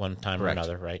PM at one time Correct. or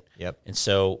another, right? Yep. And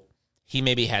so he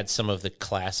maybe had some of the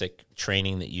classic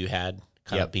training that you had,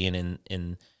 kind of Yep. being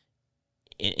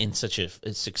in such a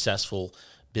successful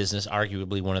business,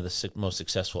 arguably one of the most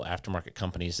successful aftermarket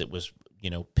companies that was,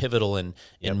 pivotal in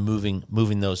moving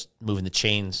the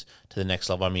chains to the next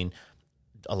level. I mean,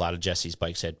 a lot of Jesse's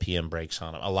bikes had PM brakes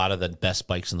on them. A lot of the best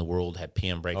bikes in the world had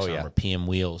PM brakes Oh, on yeah. them, or PM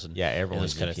wheels, and Yeah, everyone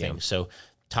those was kind of using PM. things. So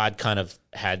Todd kind of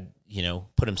had,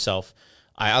 put himself.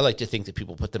 I like to think that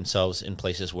people put themselves in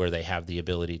places where they have the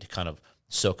ability to kind of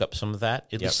soak up some of that.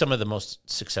 At least some of the most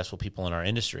successful people in our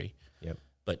industry. Yep.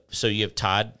 But so you have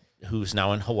Todd, who's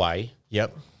now in Hawaii,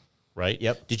 Yep. right?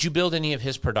 Yep. Did you build any of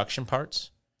his production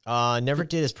parts? Never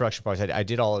did his production parts. I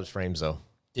did all of his frames though.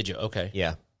 Did you? Okay.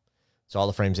 Yeah. So all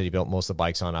the frames that he built, most of the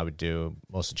bikes on, I would do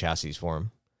most of the chassis for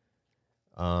him.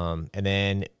 And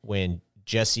then when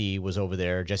Jesse was over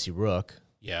there, Jesse Rook,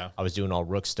 Yeah. I was doing all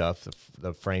Rook stuff,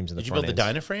 the frames and the Did you front build the ends.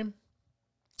 Dyna frame?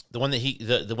 The one that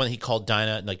the one that he called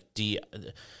Dyna, like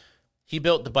he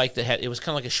built the bike that had, it was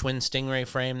kind of like a Schwinn Stingray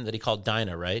frame that he called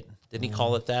Dyna, right? Didn't he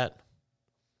call it that?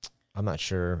 I'm not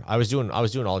sure. I was doing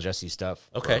all Jesse's stuff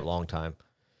Okay. for a long time.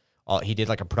 He did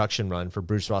like a production run for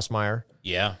Bruce Rossmeyer.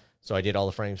 Yeah. So I did all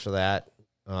the frames for that,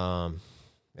 and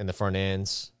the front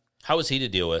ends. How was he to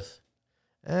deal with?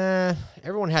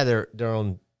 Everyone had their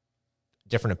own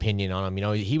different opinion on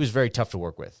him. He was very tough to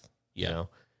work with. Yeah.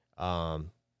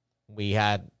 We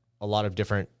had a lot of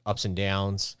different ups and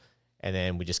downs, and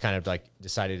then we just kind of like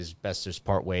decided it's best to just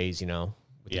part ways, with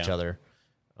each Yeah. other.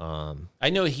 I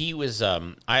know he was.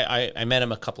 I met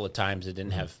him a couple of times. I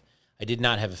did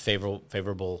not have a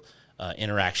favorable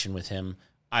interaction with him.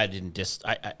 I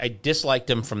disliked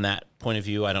him from that point of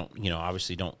view. I don't,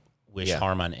 obviously don't wish Yeah.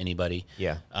 harm on anybody.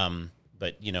 Yeah.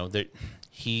 But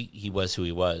he was who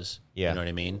he was. Yeah. You know what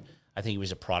I mean? I think he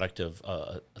was a product of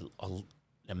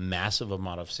a massive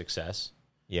amount of success,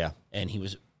 Yeah. and he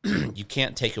was. You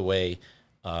can't take away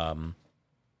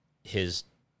his.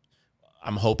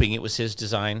 I'm hoping it was his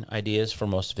design ideas for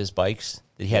most of his bikes.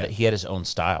 That he had his own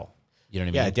style. You know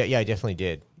what I mean? Yeah. I definitely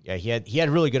did. Yeah. He had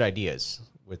really good ideas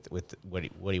with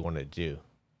what he wanted to do.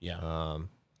 Yeah.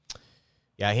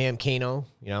 Yeah. Him, Kano,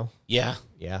 Yeah.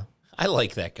 Yeah. I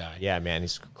like that guy. Yeah, man.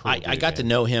 He's a cool. I got to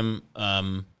know him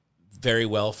very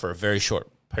well for a very short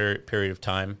period of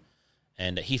time,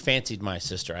 and he fancied my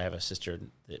sister. I have a sister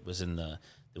that was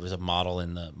a model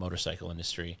in the motorcycle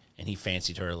industry, and he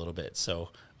fancied her a little bit. So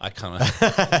I kind of,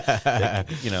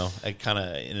 I kind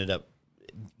of ended up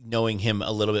knowing him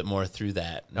a little bit more through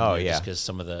that. Oh, yeah. Just because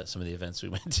some of the events we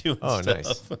went to. And Oh, stuff.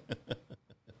 nice.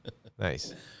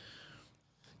 Nice.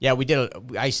 Yeah,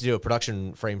 I used to do a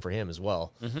production frame for him as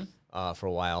well for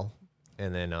a while.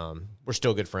 And then we're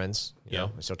still good friends. You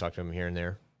know, I still talk to him here and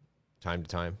there, time to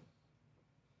time.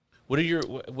 What are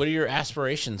your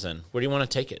aspirations then? Where do you want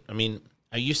to take it? I mean,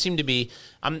 you seem to be.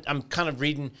 I'm kind of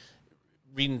reading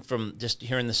from just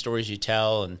hearing the stories you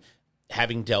tell and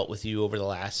having dealt with you over the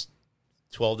last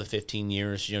 12 to 15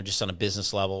 years. You know, just on a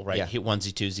business level, right? Yeah. Hit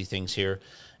onesie twosie things here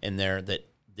and there. That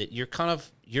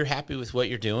you're happy with what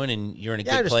you're doing and you're in a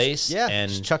good place. Yeah, and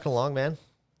just chucking along, man.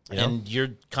 You know? And you're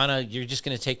just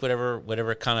going to take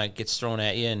whatever kind of gets thrown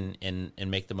at you and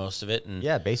make the most of it. And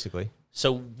Yeah, basically.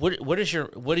 so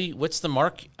what's the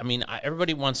mark? I mean,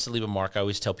 everybody wants to leave a mark. I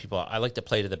always tell people I like to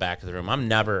play to the back of the room. I'm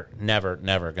never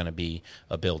going to be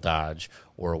a Bill Dodge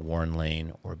or a Warren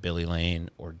Lane or Billy Lane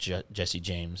or Jesse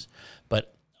James,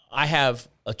 but I have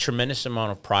a tremendous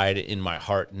amount of pride in my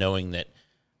heart knowing that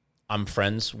I'm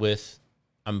pretty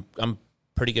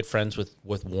good friends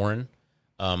with Warren.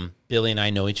 Billy and I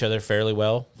know each other fairly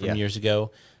well from years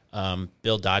ago.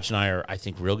 Bill Dodge and I are, I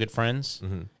think, real good friends.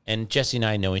 Mm-hmm. And Jesse and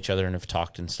I know each other and have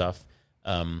talked and stuff.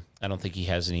 I don't think he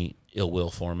has any ill will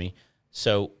for me.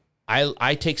 So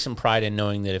I take some pride in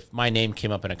knowing that if my name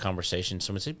came up in a conversation,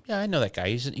 someone said, yeah, I know that guy.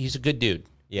 He's a good dude.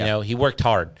 Yeah. You know, he worked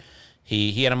hard.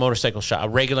 He had a motorcycle shop, a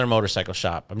regular motorcycle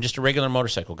shop. I'm just a regular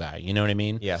motorcycle guy. You know what I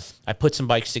mean? Yeah. I put some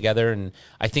bikes together, and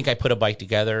I think I put a bike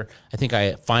together. I think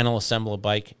I final assemble a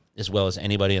bike as well as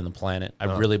anybody on the planet.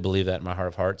 I really believe that in my heart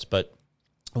of hearts. But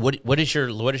what is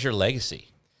your legacy?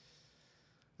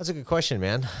 That's a good question,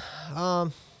 man.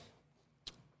 I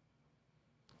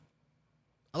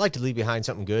like to leave behind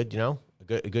something good, you know,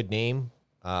 a good name,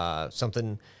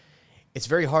 something. It's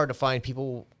very hard to find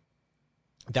people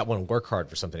that want to work hard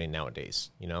for something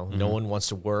nowadays. You know, no one wants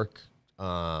to work.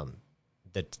 The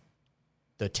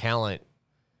talent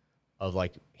of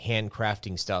like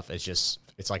handcrafting stuff is just,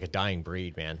 it's like a dying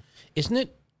breed, man. Isn't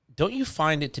it? Don't you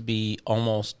find it to be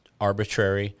almost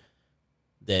arbitrary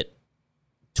that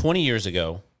 20 years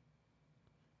ago,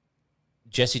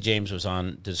 Jesse James was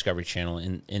on the Discovery Channel,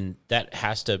 and that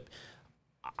has to,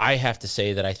 I have to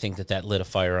say that I think that lit a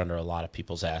fire under a lot of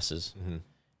people's asses,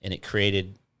 and it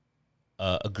created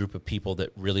a group of people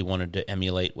that really wanted to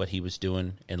emulate what he was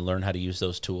doing and learn how to use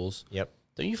those tools. Yep.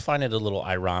 Don't you find it a little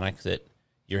ironic that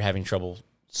you're having trouble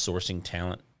sourcing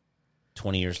talent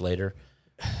 20 years later?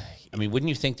 I mean, wouldn't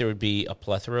you think there would be a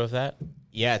plethora of that?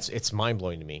 Yeah, it's mind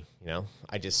blowing to me. You know,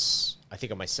 I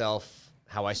think of myself,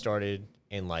 how I started,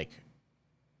 and like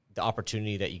the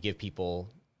opportunity that you give people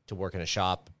to work in a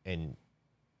shop, and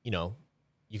you know,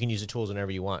 you can use the tools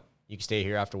whenever you want. You can stay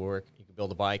here after work. You can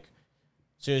build a bike.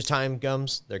 As soon as time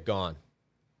comes, they're gone.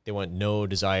 They want no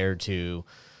desire to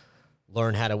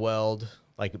learn how to weld,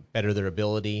 like better their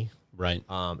ability. Right.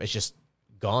 It's just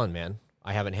gone, man.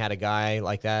 I haven't had a guy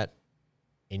like that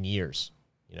in years,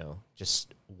 you know,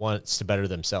 just wants to better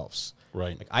themselves.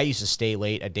 Right. Like I used to stay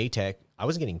late at Daytech. I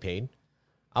wasn't getting paid.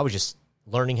 I was just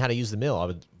learning how to use the mill. I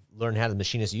would learn how the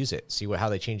machinists use it, see how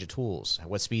they change the tools,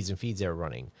 what speeds and feeds they were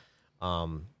running,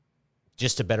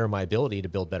 just to better my ability to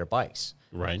build better bikes.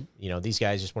 Right. You know, these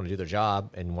guys just want to do their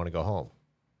job and want to go home.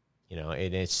 You know,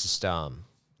 and it's just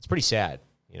it's pretty sad.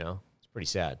 You know, it's pretty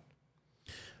sad.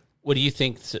 What do you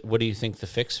think? What do you think the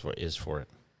fix is for it?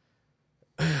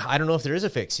 I don't know if there is a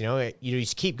fix. You know, you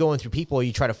just keep going through people.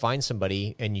 You try to find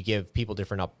somebody, and you give people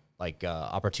different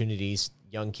opportunities.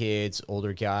 Young kids,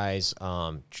 older guys.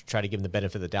 Try to give them the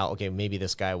benefit of the doubt. Okay, maybe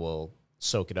this guy will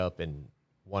soak it up and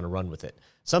want to run with it.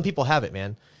 Some people have it,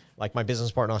 man. Like my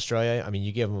business partner in Australia. I mean,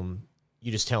 you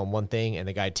just tell him one thing, and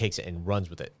the guy takes it and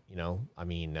runs with it. You know, I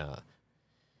mean,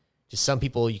 just some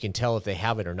people you can tell if they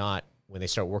have it or not when they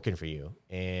start working for you,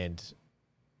 and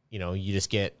you know, you just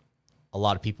get a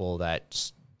lot of people that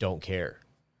just don't care.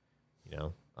 You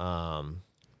know,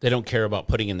 they don't care about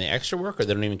putting in the extra work, or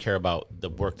they don't even care about the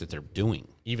work that they're doing.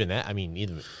 Even that, I mean,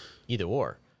 either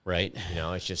or, right? You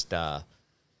know, it's just kind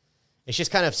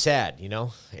of sad. You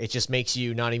know, it just makes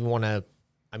you not even want to.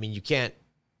 I mean, you can't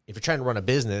if you're trying to run a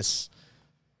business.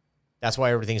 That's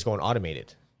why everything's going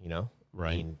automated. You know,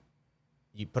 right? I mean,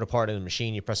 you put a part in the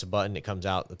machine, you press a button, it comes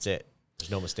out. That's it. There's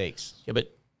no mistakes. Yeah,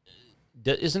 but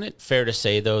isn't it fair to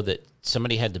say though that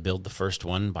somebody had to build the first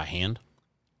one by hand?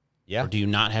 Yeah. Or do you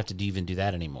not have to even do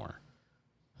that anymore?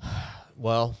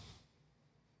 Well,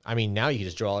 I mean, now you can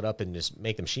just draw it up and just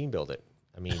make the machine build it.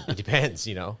 I mean, it depends,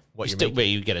 you know, what you're making. But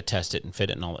you got to test it and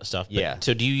fit it and all that stuff. But, yeah.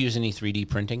 So do you use any 3D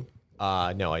printing?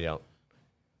 No, I don't.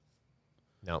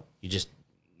 No. You just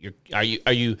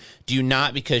do you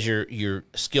not, because you're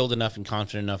skilled enough and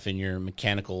confident enough in your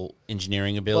mechanical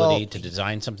engineering ability to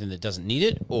design something that doesn't need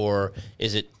it, or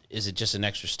is it just an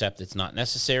extra step that's not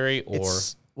necessary,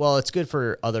 or it's good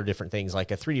for other different things. Like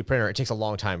a 3D printer, it takes a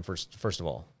long time first of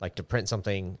all. Like to print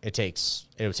something, it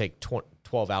would take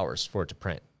 12 hours for it to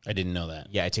print. I didn't know that.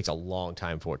 Yeah, it takes a long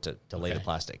time for it to lay the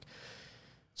plastic.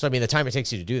 So I mean, the time it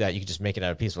takes you to do that, you can just make it out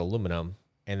of a piece of aluminum.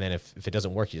 And then if it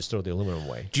doesn't work, you just throw the aluminum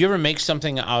away. Do you ever make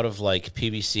something out of like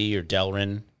PVC or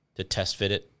Delrin to test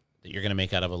fit it that you're going to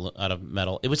make out of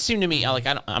metal? It would seem to me like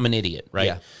I'm an idiot, right?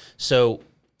 Yeah. So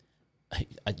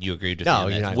you agreed with me on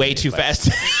that. You're not way too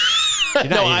fast.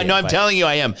 I'm telling you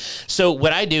I am. So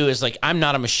what I do is, like, I'm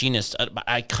not a machinist.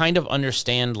 I kind of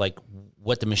understand like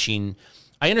what the machine.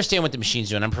 I understand what the machine's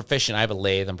doing. I'm proficient. I have a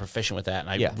lathe. I'm proficient with that, and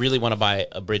I really want to buy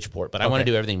a Bridgeport, but I want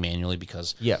to do everything manually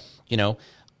because you know.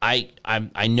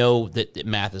 I know that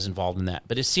math is involved in that,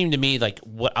 but it seemed to me like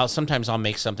sometimes I'll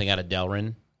make something out of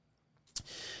Delrin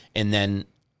and then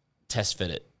test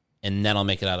fit it, and then I'll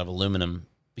make it out of aluminum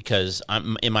because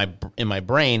I'm in my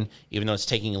brain, even though it's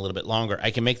taking a little bit longer,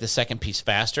 I can make the second piece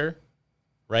faster,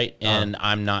 right? And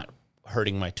I'm not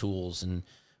hurting my tools and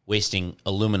wasting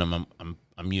aluminum.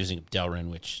 I'm using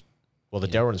Delrin, which the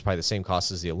Delrin is probably the same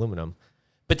cost as the aluminum.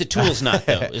 But the tool's not,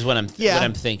 though, is what I'm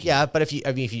thinking. Yeah, but if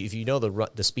you know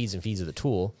the speeds and feeds of the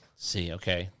tool.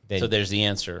 Okay. So there's the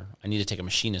answer. I need to take a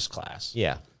machinist class.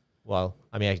 Yeah. Well,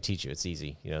 I mean, I can teach you. It's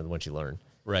easy, once you learn.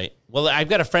 Right. Well, I've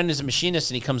got a friend who's a machinist,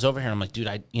 and he comes over here, and I'm like, dude,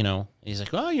 he's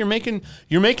like, oh, you're making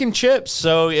chips,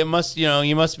 so it must,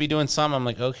 you must be doing something. I'm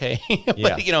like, okay.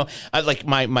 But, I like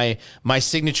my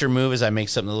signature move is I make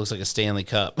something that looks like a Stanley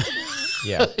Cup.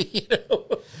 Yeah.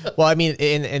 Well, I mean,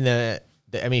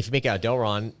 if you make it out of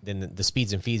Delrin, then the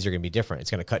speeds and feeds are going to be different.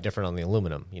 It's going to cut different on the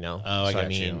aluminum, Oh, I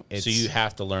got you. So you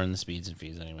have to learn the speeds and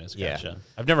feeds anyways. Gotcha. Yeah.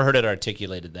 I've never heard it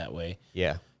articulated that way.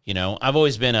 Yeah. I've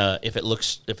always been a if it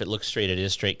looks straight, it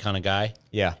is straight kind of guy.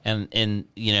 Yeah. And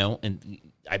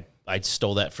I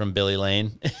stole that from Billy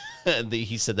Lane.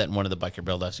 He said that in one of the biker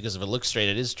build-ups because if it looks straight,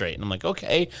 it is straight. And I'm like,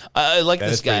 okay, I like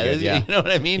this guy. Good, yeah. You know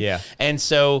what I mean? Yeah. And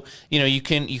so you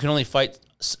can only fight.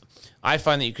 I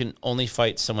find that you can only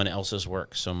fight someone else's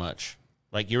work so much.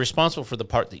 Like, you're responsible for the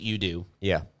part that you do.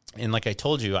 Yeah. And like I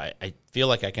told you, I feel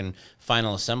like I can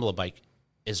final assemble a bike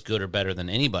as good or better than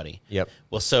anybody. Yep.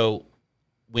 Well, so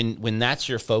when that's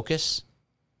your focus,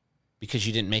 because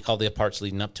you didn't make all the parts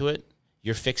leading up to it,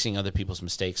 you're fixing other people's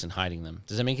mistakes and hiding them.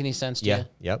 Does that make any sense to you?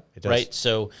 Yep, it does. Right?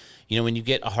 So, when you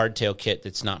get a hardtail kit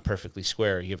that's not perfectly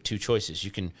square, you have two choices. You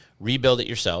can rebuild it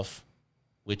yourself,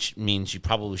 which means you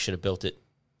probably should have built it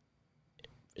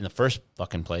in the first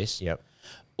fucking place. Yep.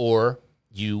 Or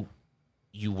you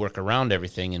work around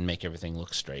everything and make everything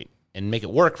look straight and make it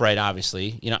work right,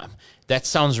 obviously. That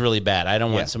sounds really bad. I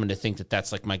don't want someone to think that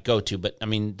that's like my go-to, but I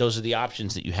mean, those are the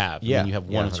options that you have. Yeah. You have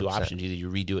one or two 100%. options. Either you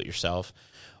redo it yourself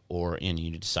or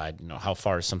you decide, how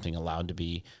far is something allowed to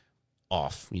be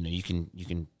off. You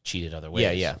can cheat it other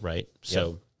ways. Yeah. Right.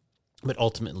 So, but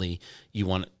ultimately you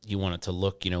want it to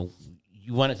look, you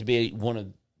want it to be one of,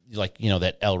 like,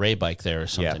 that El Rey bike there or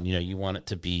something. Yeah. You want it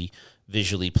to be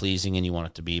visually pleasing and you want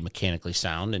it to be mechanically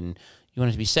sound and you want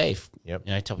it to be safe. Yep.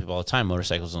 And I tell people all the time,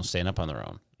 motorcycles don't stand up on their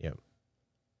own. Yep.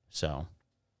 So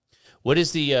what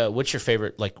is the, what's your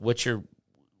favorite, like, when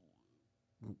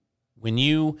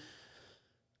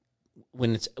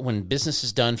business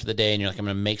is done for the day and you're like, I'm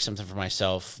going to make something for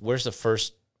myself, where's the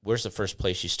first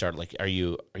place you start? Like, are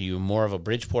you more of a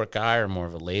Bridgeport guy or more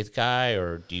of a lathe guy,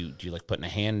 or do you like putting a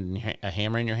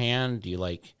hammer in your hand? Do you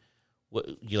like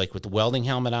with the welding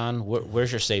helmet on?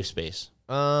 Where's your safe space?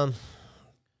 Probably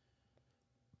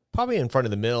in front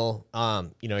of the mill.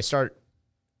 It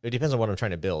depends on what I'm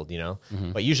trying to build,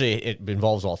 Mm-hmm. but usually it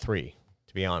involves all three,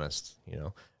 to be honest.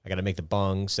 I got to make the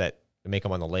bungs make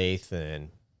them on the lathe and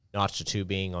notch the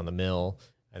tubing on the mill,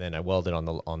 and then I weld it on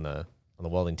the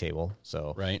welding table.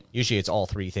 So right. Usually it's all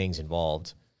three things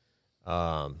involved.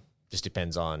 Just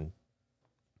depends on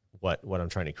what I'm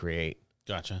trying to create.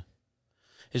 Gotcha.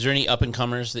 Is there any up and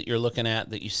comers that you're looking at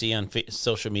that you see on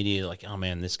social media? Like, oh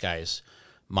man, this guy's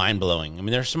mind blowing. I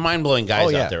mean, there's some mind blowing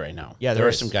guys out there right now. Yeah, there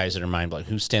are some guys that are mind blowing.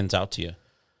 Who stands out to you?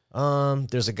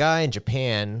 There's a guy in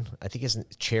Japan. I think it's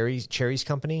Cherry's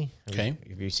company. Okay.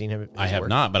 Have you seen him? I have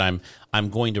not, but I'm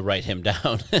going to write him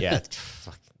down. Yeah,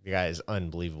 fuck, the guy is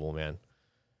unbelievable, man.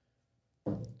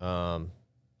 I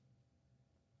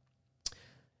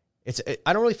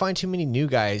don't really find too many new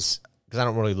guys because I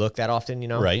don't really look that often,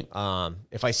 Right.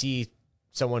 If I see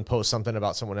someone post something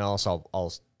about someone else,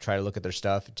 I'll try to look at their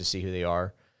stuff to see who they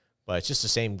are. But it's just the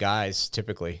same guys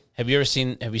typically. Have you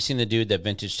seen the dude, that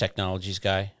Vintage Technologies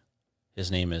guy?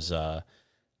 His name is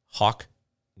Hawk.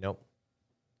 Nope.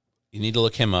 You need to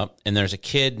look him up. And there's a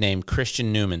kid named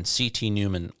Christian Newman, CT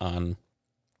Newman, on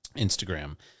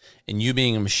Instagram. And you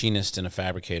being a machinist and a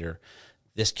fabricator,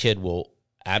 this kid will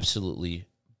absolutely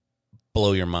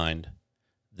blow your mind.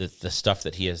 The stuff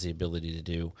that he has the ability to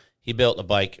do. He built a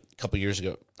bike a couple years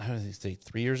ago. I don't know,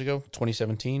 3 years ago,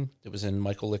 2017. It was in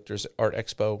Michael Lichter's Art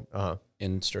Expo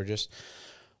in Sturgis.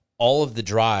 All of the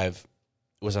drive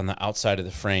was on the outside of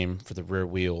the frame for the rear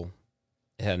wheel.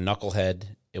 It had a knucklehead.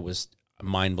 It was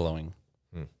mind-blowing.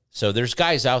 So there's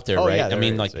guys out there, right? Yeah, I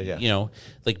mean, is. like,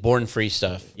 like Born Free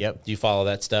stuff. Yep. Do you follow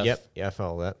that stuff? Yep. Yeah, I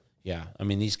follow that. Yeah. I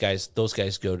mean, those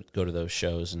guys go to those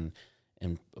shows and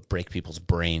break people's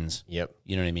brains. Yep.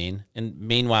 You know what I mean? And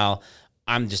meanwhile,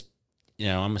 I'm just,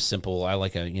 I'm I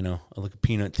like a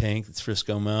peanut tank that's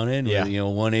Frisco mounted with,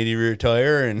 180 rear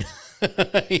tire and,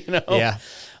 Yeah.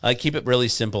 I keep it really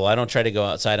simple. I don't try to go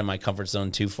outside of my comfort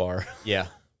zone too far. Yeah.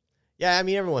 Yeah, I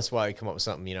mean, every once in a while you come up with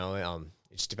something, it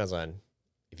just depends on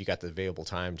if you got the available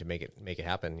time to make it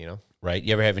happen, Right?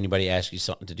 You ever have anybody ask you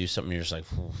something to do something, you're just like,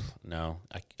 no,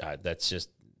 that's just,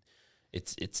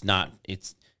 it's not,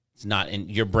 and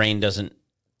your brain doesn't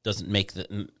make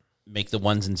the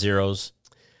ones and zeros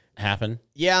happen.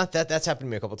 Yeah, that's happened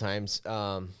to me a couple times.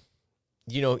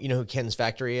 You know who Ken's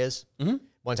factory is? Mm-hmm.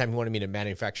 One time he wanted me to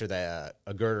manufacture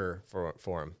a girder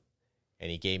for him, and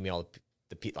he gave me all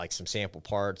the like some sample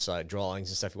parts, drawings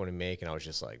and stuff he wanted to make, and I was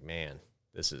just like, man,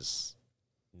 this is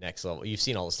next level. You've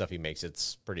seen all the stuff he makes;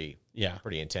 it's pretty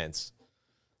intense.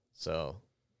 So,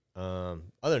 other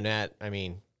than that, I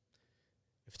mean,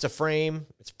 if it's a frame,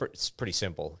 it's pretty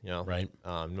simple, Right.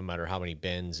 No matter how many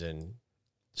bends and.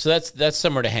 So that's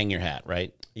somewhere to hang your hat,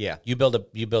 right? Yeah. You build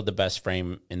the best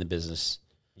frame in the business.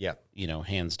 Yeah.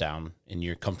 Hands down, and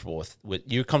you're comfortable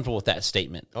with that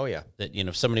statement. Oh yeah. That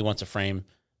if somebody wants a frame,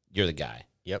 you're the guy.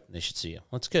 Yep. They should see you.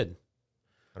 That's good.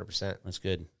 100%. That's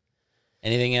good.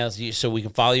 Anything else? So we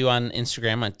can follow you on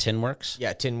Instagram on Tinworks.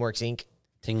 Yeah, Tinworks Inc.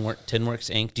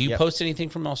 Tinworks Inc. Do you post anything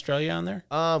from Australia on there?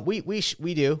 We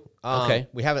do. Okay.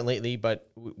 We haven't lately, but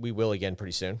we will again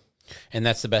pretty soon. And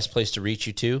that's the best place to reach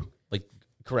you too. Like,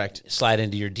 correct. Slide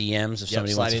into your DMs if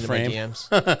somebody wants a frame.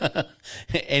 Slide into my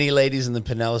DMs. Any ladies in the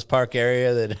Pinellas Park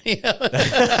area that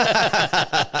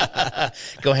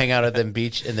go hang out at the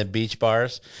beach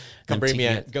bars. Come bring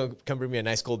me a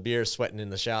nice cold beer, sweating in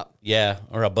the shop. Yeah,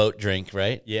 or a boat drink,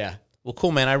 right? Yeah. Well,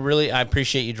 cool, man. I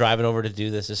appreciate you driving over to do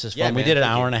this. This is fun. Yeah, we did an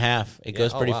hour and a half. It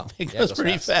goes pretty. Wow. It goes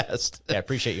pretty fast. Yeah, I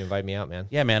appreciate you inviting me out, man.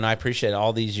 Yeah, man. I appreciate it.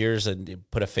 All these years and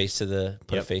put a face to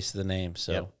the name.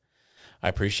 So I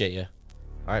appreciate you.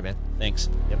 All right, man. Thanks.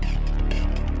 Yep.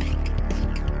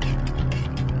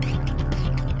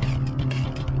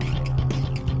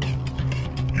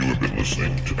 You have been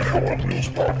listening to the Hell on Wheels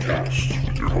podcast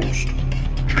with your host,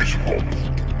 Jason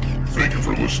Holman. Thank you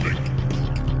for listening.